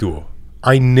video.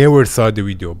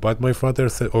 But my father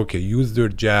said, okay, use your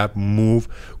jab, move,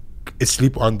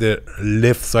 sleep on the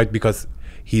left side, because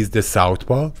he's the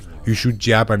southpaw. You should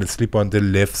jab and sleep on the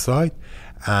left side,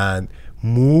 and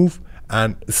move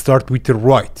and start with the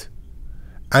right.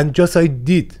 And just I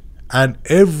did. And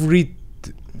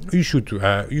you should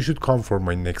come for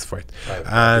my next fight.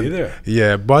 I'll be there.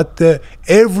 Yeah, but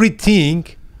everything,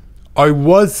 I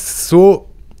was so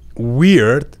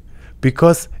weird,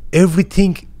 because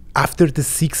everything after the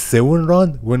 6-7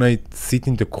 round, when I sit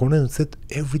in the corner and said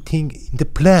everything in the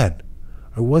plan,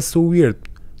 I was so weird.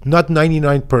 Not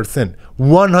 99%,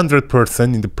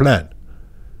 100% in the plan.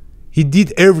 He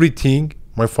did everything.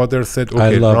 My father said,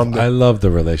 okay, I love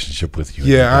the relationship with you.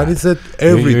 Yeah, and he said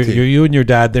everything. You and your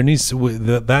dad,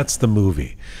 that's the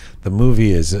movie. The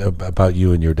movie is about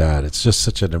you and your dad. It's just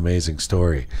such an amazing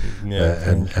story.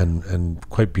 Yeah, and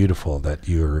quite beautiful that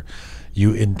you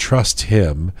entrust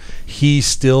him. He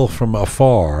still from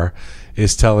afar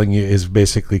is telling you, is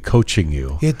basically coaching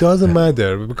you. It doesn't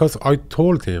matter, because I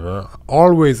told him,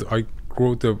 always I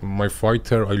grow my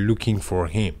fighter, I looking for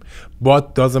him.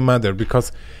 But doesn't matter,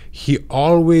 because he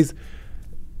always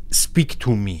speak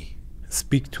to me.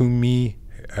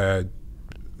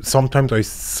 Sometimes I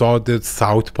saw the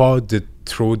southpaw, they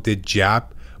throw the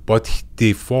jab, but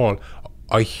they fall.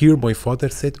 I hear my father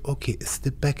said, okay,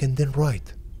 step back and then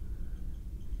right.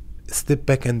 Step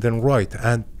back and then right.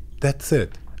 And that's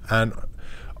it. And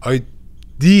I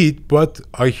did, but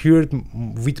I heard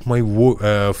with my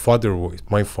father voice.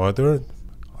 My father,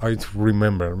 I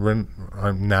remember when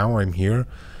I'm here.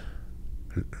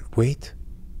 Wait.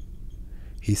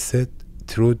 He said,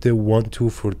 throw the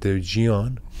 1-2 for the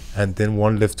Jian, and then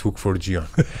one left hook for Jian.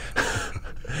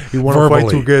 You want to fight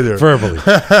together? Verbally.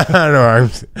 No,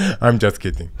 I'm just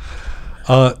kidding.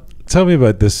 Tell me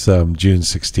about this June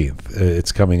 16th.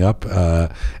 It's coming up.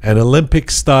 An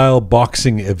Olympic-style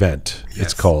boxing event, Yes.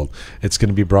 it's called. It's going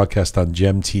to be broadcast on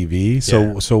Gem TV.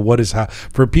 Yeah. So what is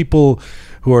for people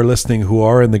who are listening who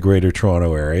are in the Greater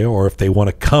Toronto area, or if they want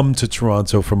to come to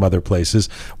Toronto from other places,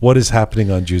 what is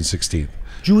happening on June 16th?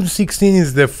 June 16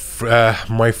 is the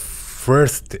my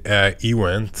first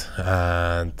event,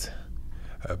 and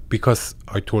because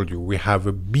I told you we have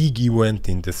a big event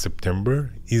in the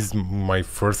September, is my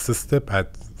first step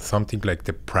at something like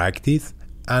the practice,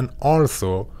 and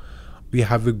also we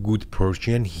have a good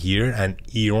Persian here and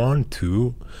Iran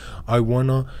too. I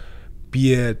wanna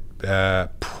be a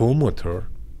promoter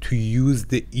to use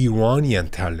the Iranian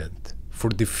talent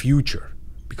for the future,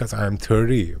 because I am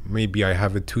 30. Maybe I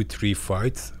have a 2-3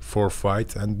 fights, 4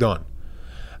 fights, and done.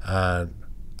 And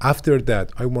after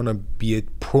that, I wanna be a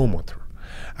promoter.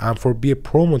 And for be a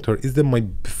promoter is my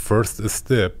first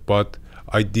step, but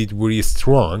I did very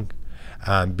strong.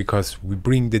 And because we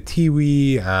bring the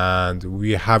TV and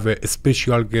we have a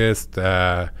special guest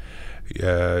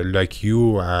like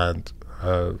you and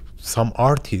some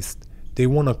artists, they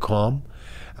wanna come.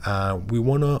 We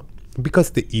wanna,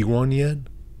 because the Iranian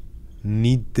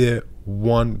need the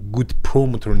one good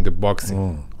promoter in the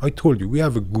boxing. I told you we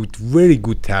have a good, very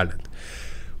good talent.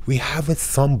 We have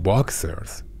some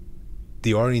boxers.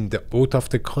 They are in the out of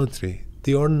the country.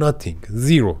 They are nothing,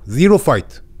 zero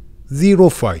fight.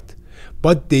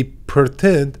 But they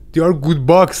pretend they are good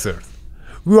boxers.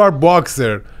 We are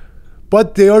boxer,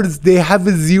 but they have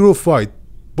a 0 fight.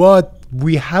 But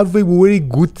we have a very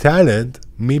good talent,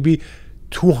 maybe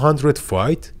 200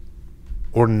 fight,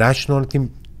 or national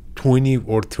team 20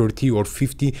 or 30 or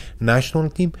 50 national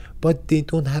team, but they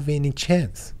don't have any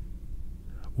chance.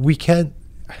 We can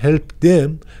help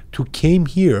them to came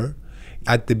here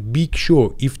at the big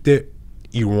show. If the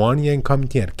Iranian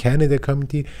committee and Canada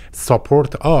committee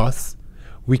support us,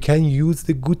 we can use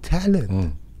the good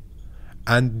talent.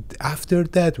 And after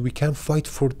that, we can fight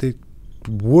for the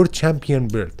world champion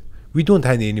belt. We don't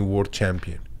have any world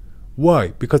champion. Why?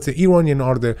 Because the Iranian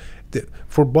are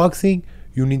for boxing,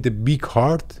 you need a big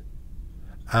heart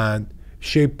and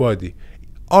shape body.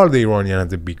 All the Iranian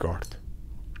have a big heart.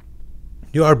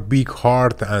 They are big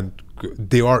heart and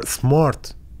they are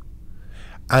smart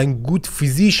and good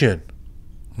physician.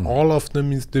 All of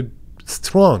them is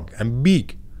strong and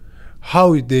big.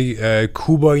 How the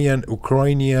Cuban,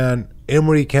 Ukrainian,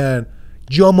 American,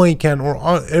 Jamaican, or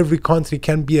every country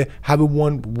can have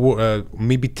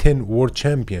maybe 10 world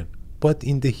champion, but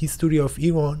in the history of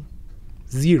Iran,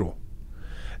 0.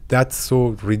 That's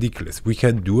so ridiculous. We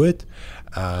can do it,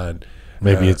 and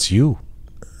maybe it's you.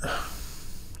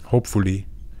 Hopefully.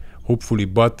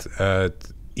 But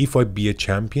if I be a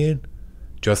champion,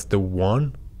 just the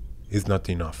one is not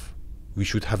enough. We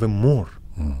should have a more.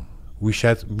 We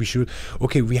should.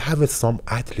 Okay, we have some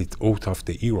athletes out of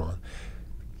the Iran.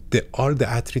 All the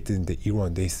athletes in the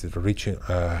Iran, they said reach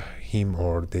him,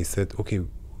 or they said, okay,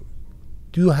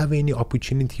 do you have any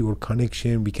opportunity or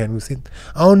connection? We say,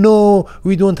 oh no,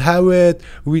 we don't have it.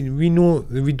 We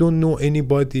don't know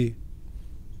anybody.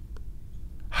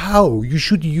 How? You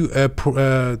should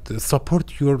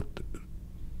support your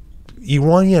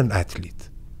Iranian athlete.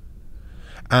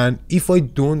 And if I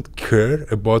don't care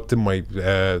about my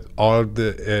all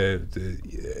the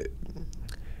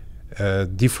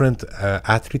different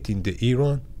athletes in the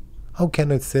Iran, how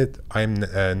can I say I'm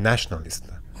a nationalist?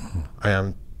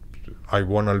 I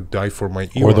want to die for my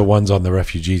Iran. Or the ones on the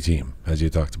refugee team, as you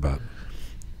talked about.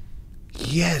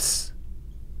 Yes.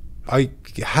 I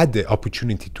had the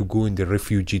opportunity to go in the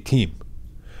refugee team.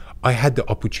 I had the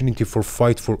opportunity for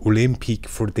fight for Olympic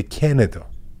for the Canada.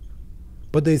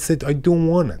 But they said, I don't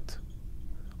want it.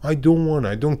 I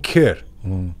don't care.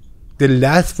 The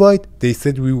last fight, they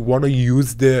said, we want to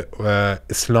use the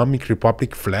Islamic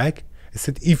Republic flag. I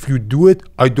said, if you do it,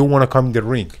 I don't want to come in the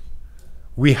ring.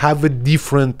 We have a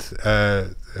different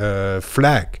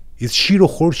flag. It's Shiro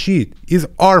Khorshid. It's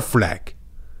our flag.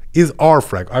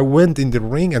 I went in the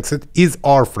ring and said, is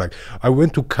our flag. I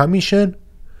went to commission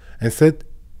and said,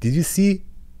 did you see?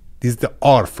 This is the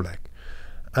our flag.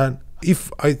 And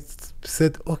if I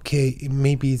said, okay,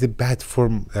 maybe it's a bad for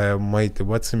my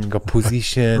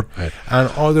position, right, and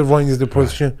other one is the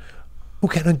position, who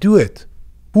cannot do it?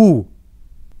 Who?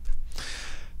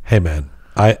 Hey man,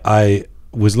 I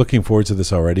was looking forward to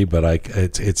this already, but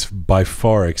it's by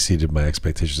far exceeded my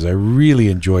expectations. I really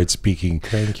enjoyed speaking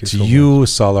to you,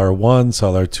 Salar 1,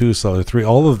 Salar 2, Salar 3,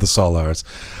 all of the Salars.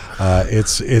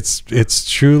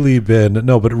 It's truly been,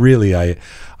 no, but really I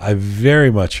very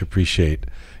much appreciate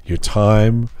your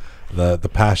time, the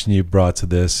passion you brought to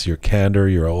this, your candor,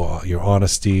 your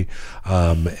honesty,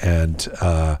 and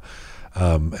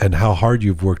how hard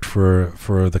you've worked for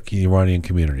the Iranian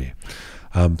community.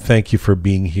 Thank you for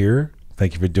being here.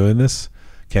 Thank you for doing this.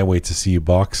 Can't wait to see you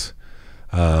box.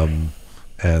 And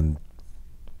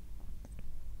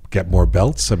get more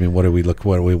belts? I mean,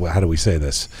 how do we say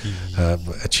this?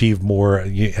 Achieve more.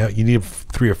 You need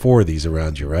 3 or 4 of these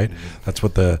around you, right? That's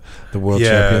what the world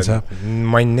champions have.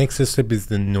 My next step is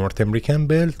the North American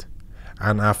belt,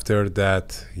 and after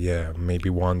that, maybe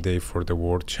one day for the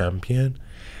world champion.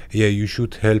 You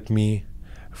should help me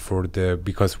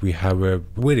because we have a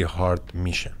very hard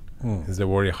mission. It's a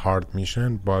very hard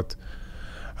mission, but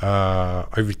I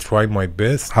will try my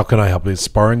best. How can I help you?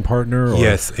 Sparring partner? Or?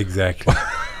 Yes, exactly.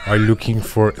 I'm looking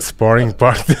for sparring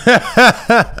partner.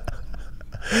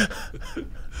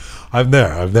 I'm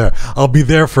there. I'll be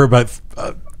there for about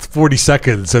 40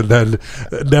 seconds and then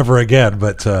never again,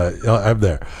 but I'm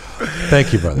there.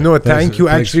 Thank you, brother. No, thank you.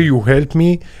 Actually, you helped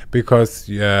me because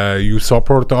you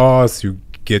support us. You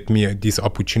get me this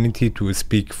opportunity to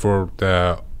speak for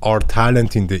our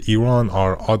talent in the Iran,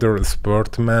 our other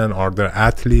sportsmen, other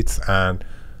athletes, and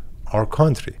our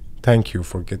country. Thank you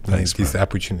for getting this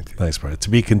opportunity. Thanks, brother. To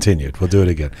be continued. We'll do it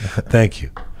again. Thank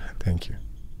you. Thank you.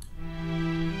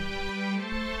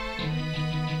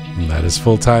 And that is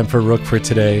full time for Roqe for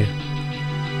today.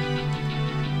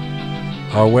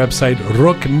 Our website,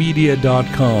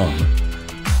 roqemedia.com.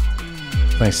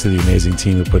 Thanks to the amazing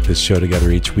team who put this show together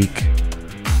each week.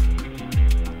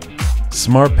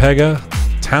 Smart Pegah,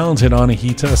 talented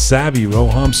Anahita, savvy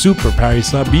Roham, super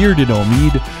Parisa, bearded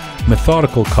Omid,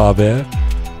 methodical Kaveh.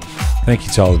 Thank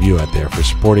you to all of you out there for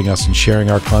supporting us and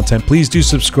sharing our content. Please do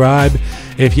subscribe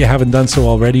if you haven't done so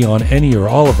already on any or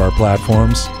all of our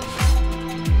platforms.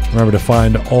 Remember to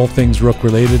find all things Roqe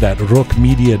related at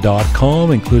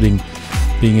roqemedia.com, including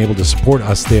being able to support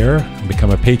us there and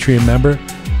become a Patreon member.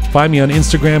 Find me on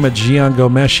Instagram at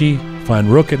jianghomeshi. Find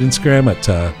Roqe at Instagram at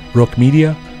Roqe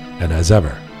Media. And as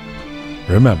ever,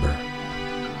 remember,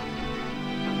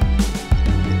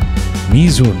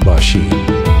 Mizun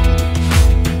Bashi.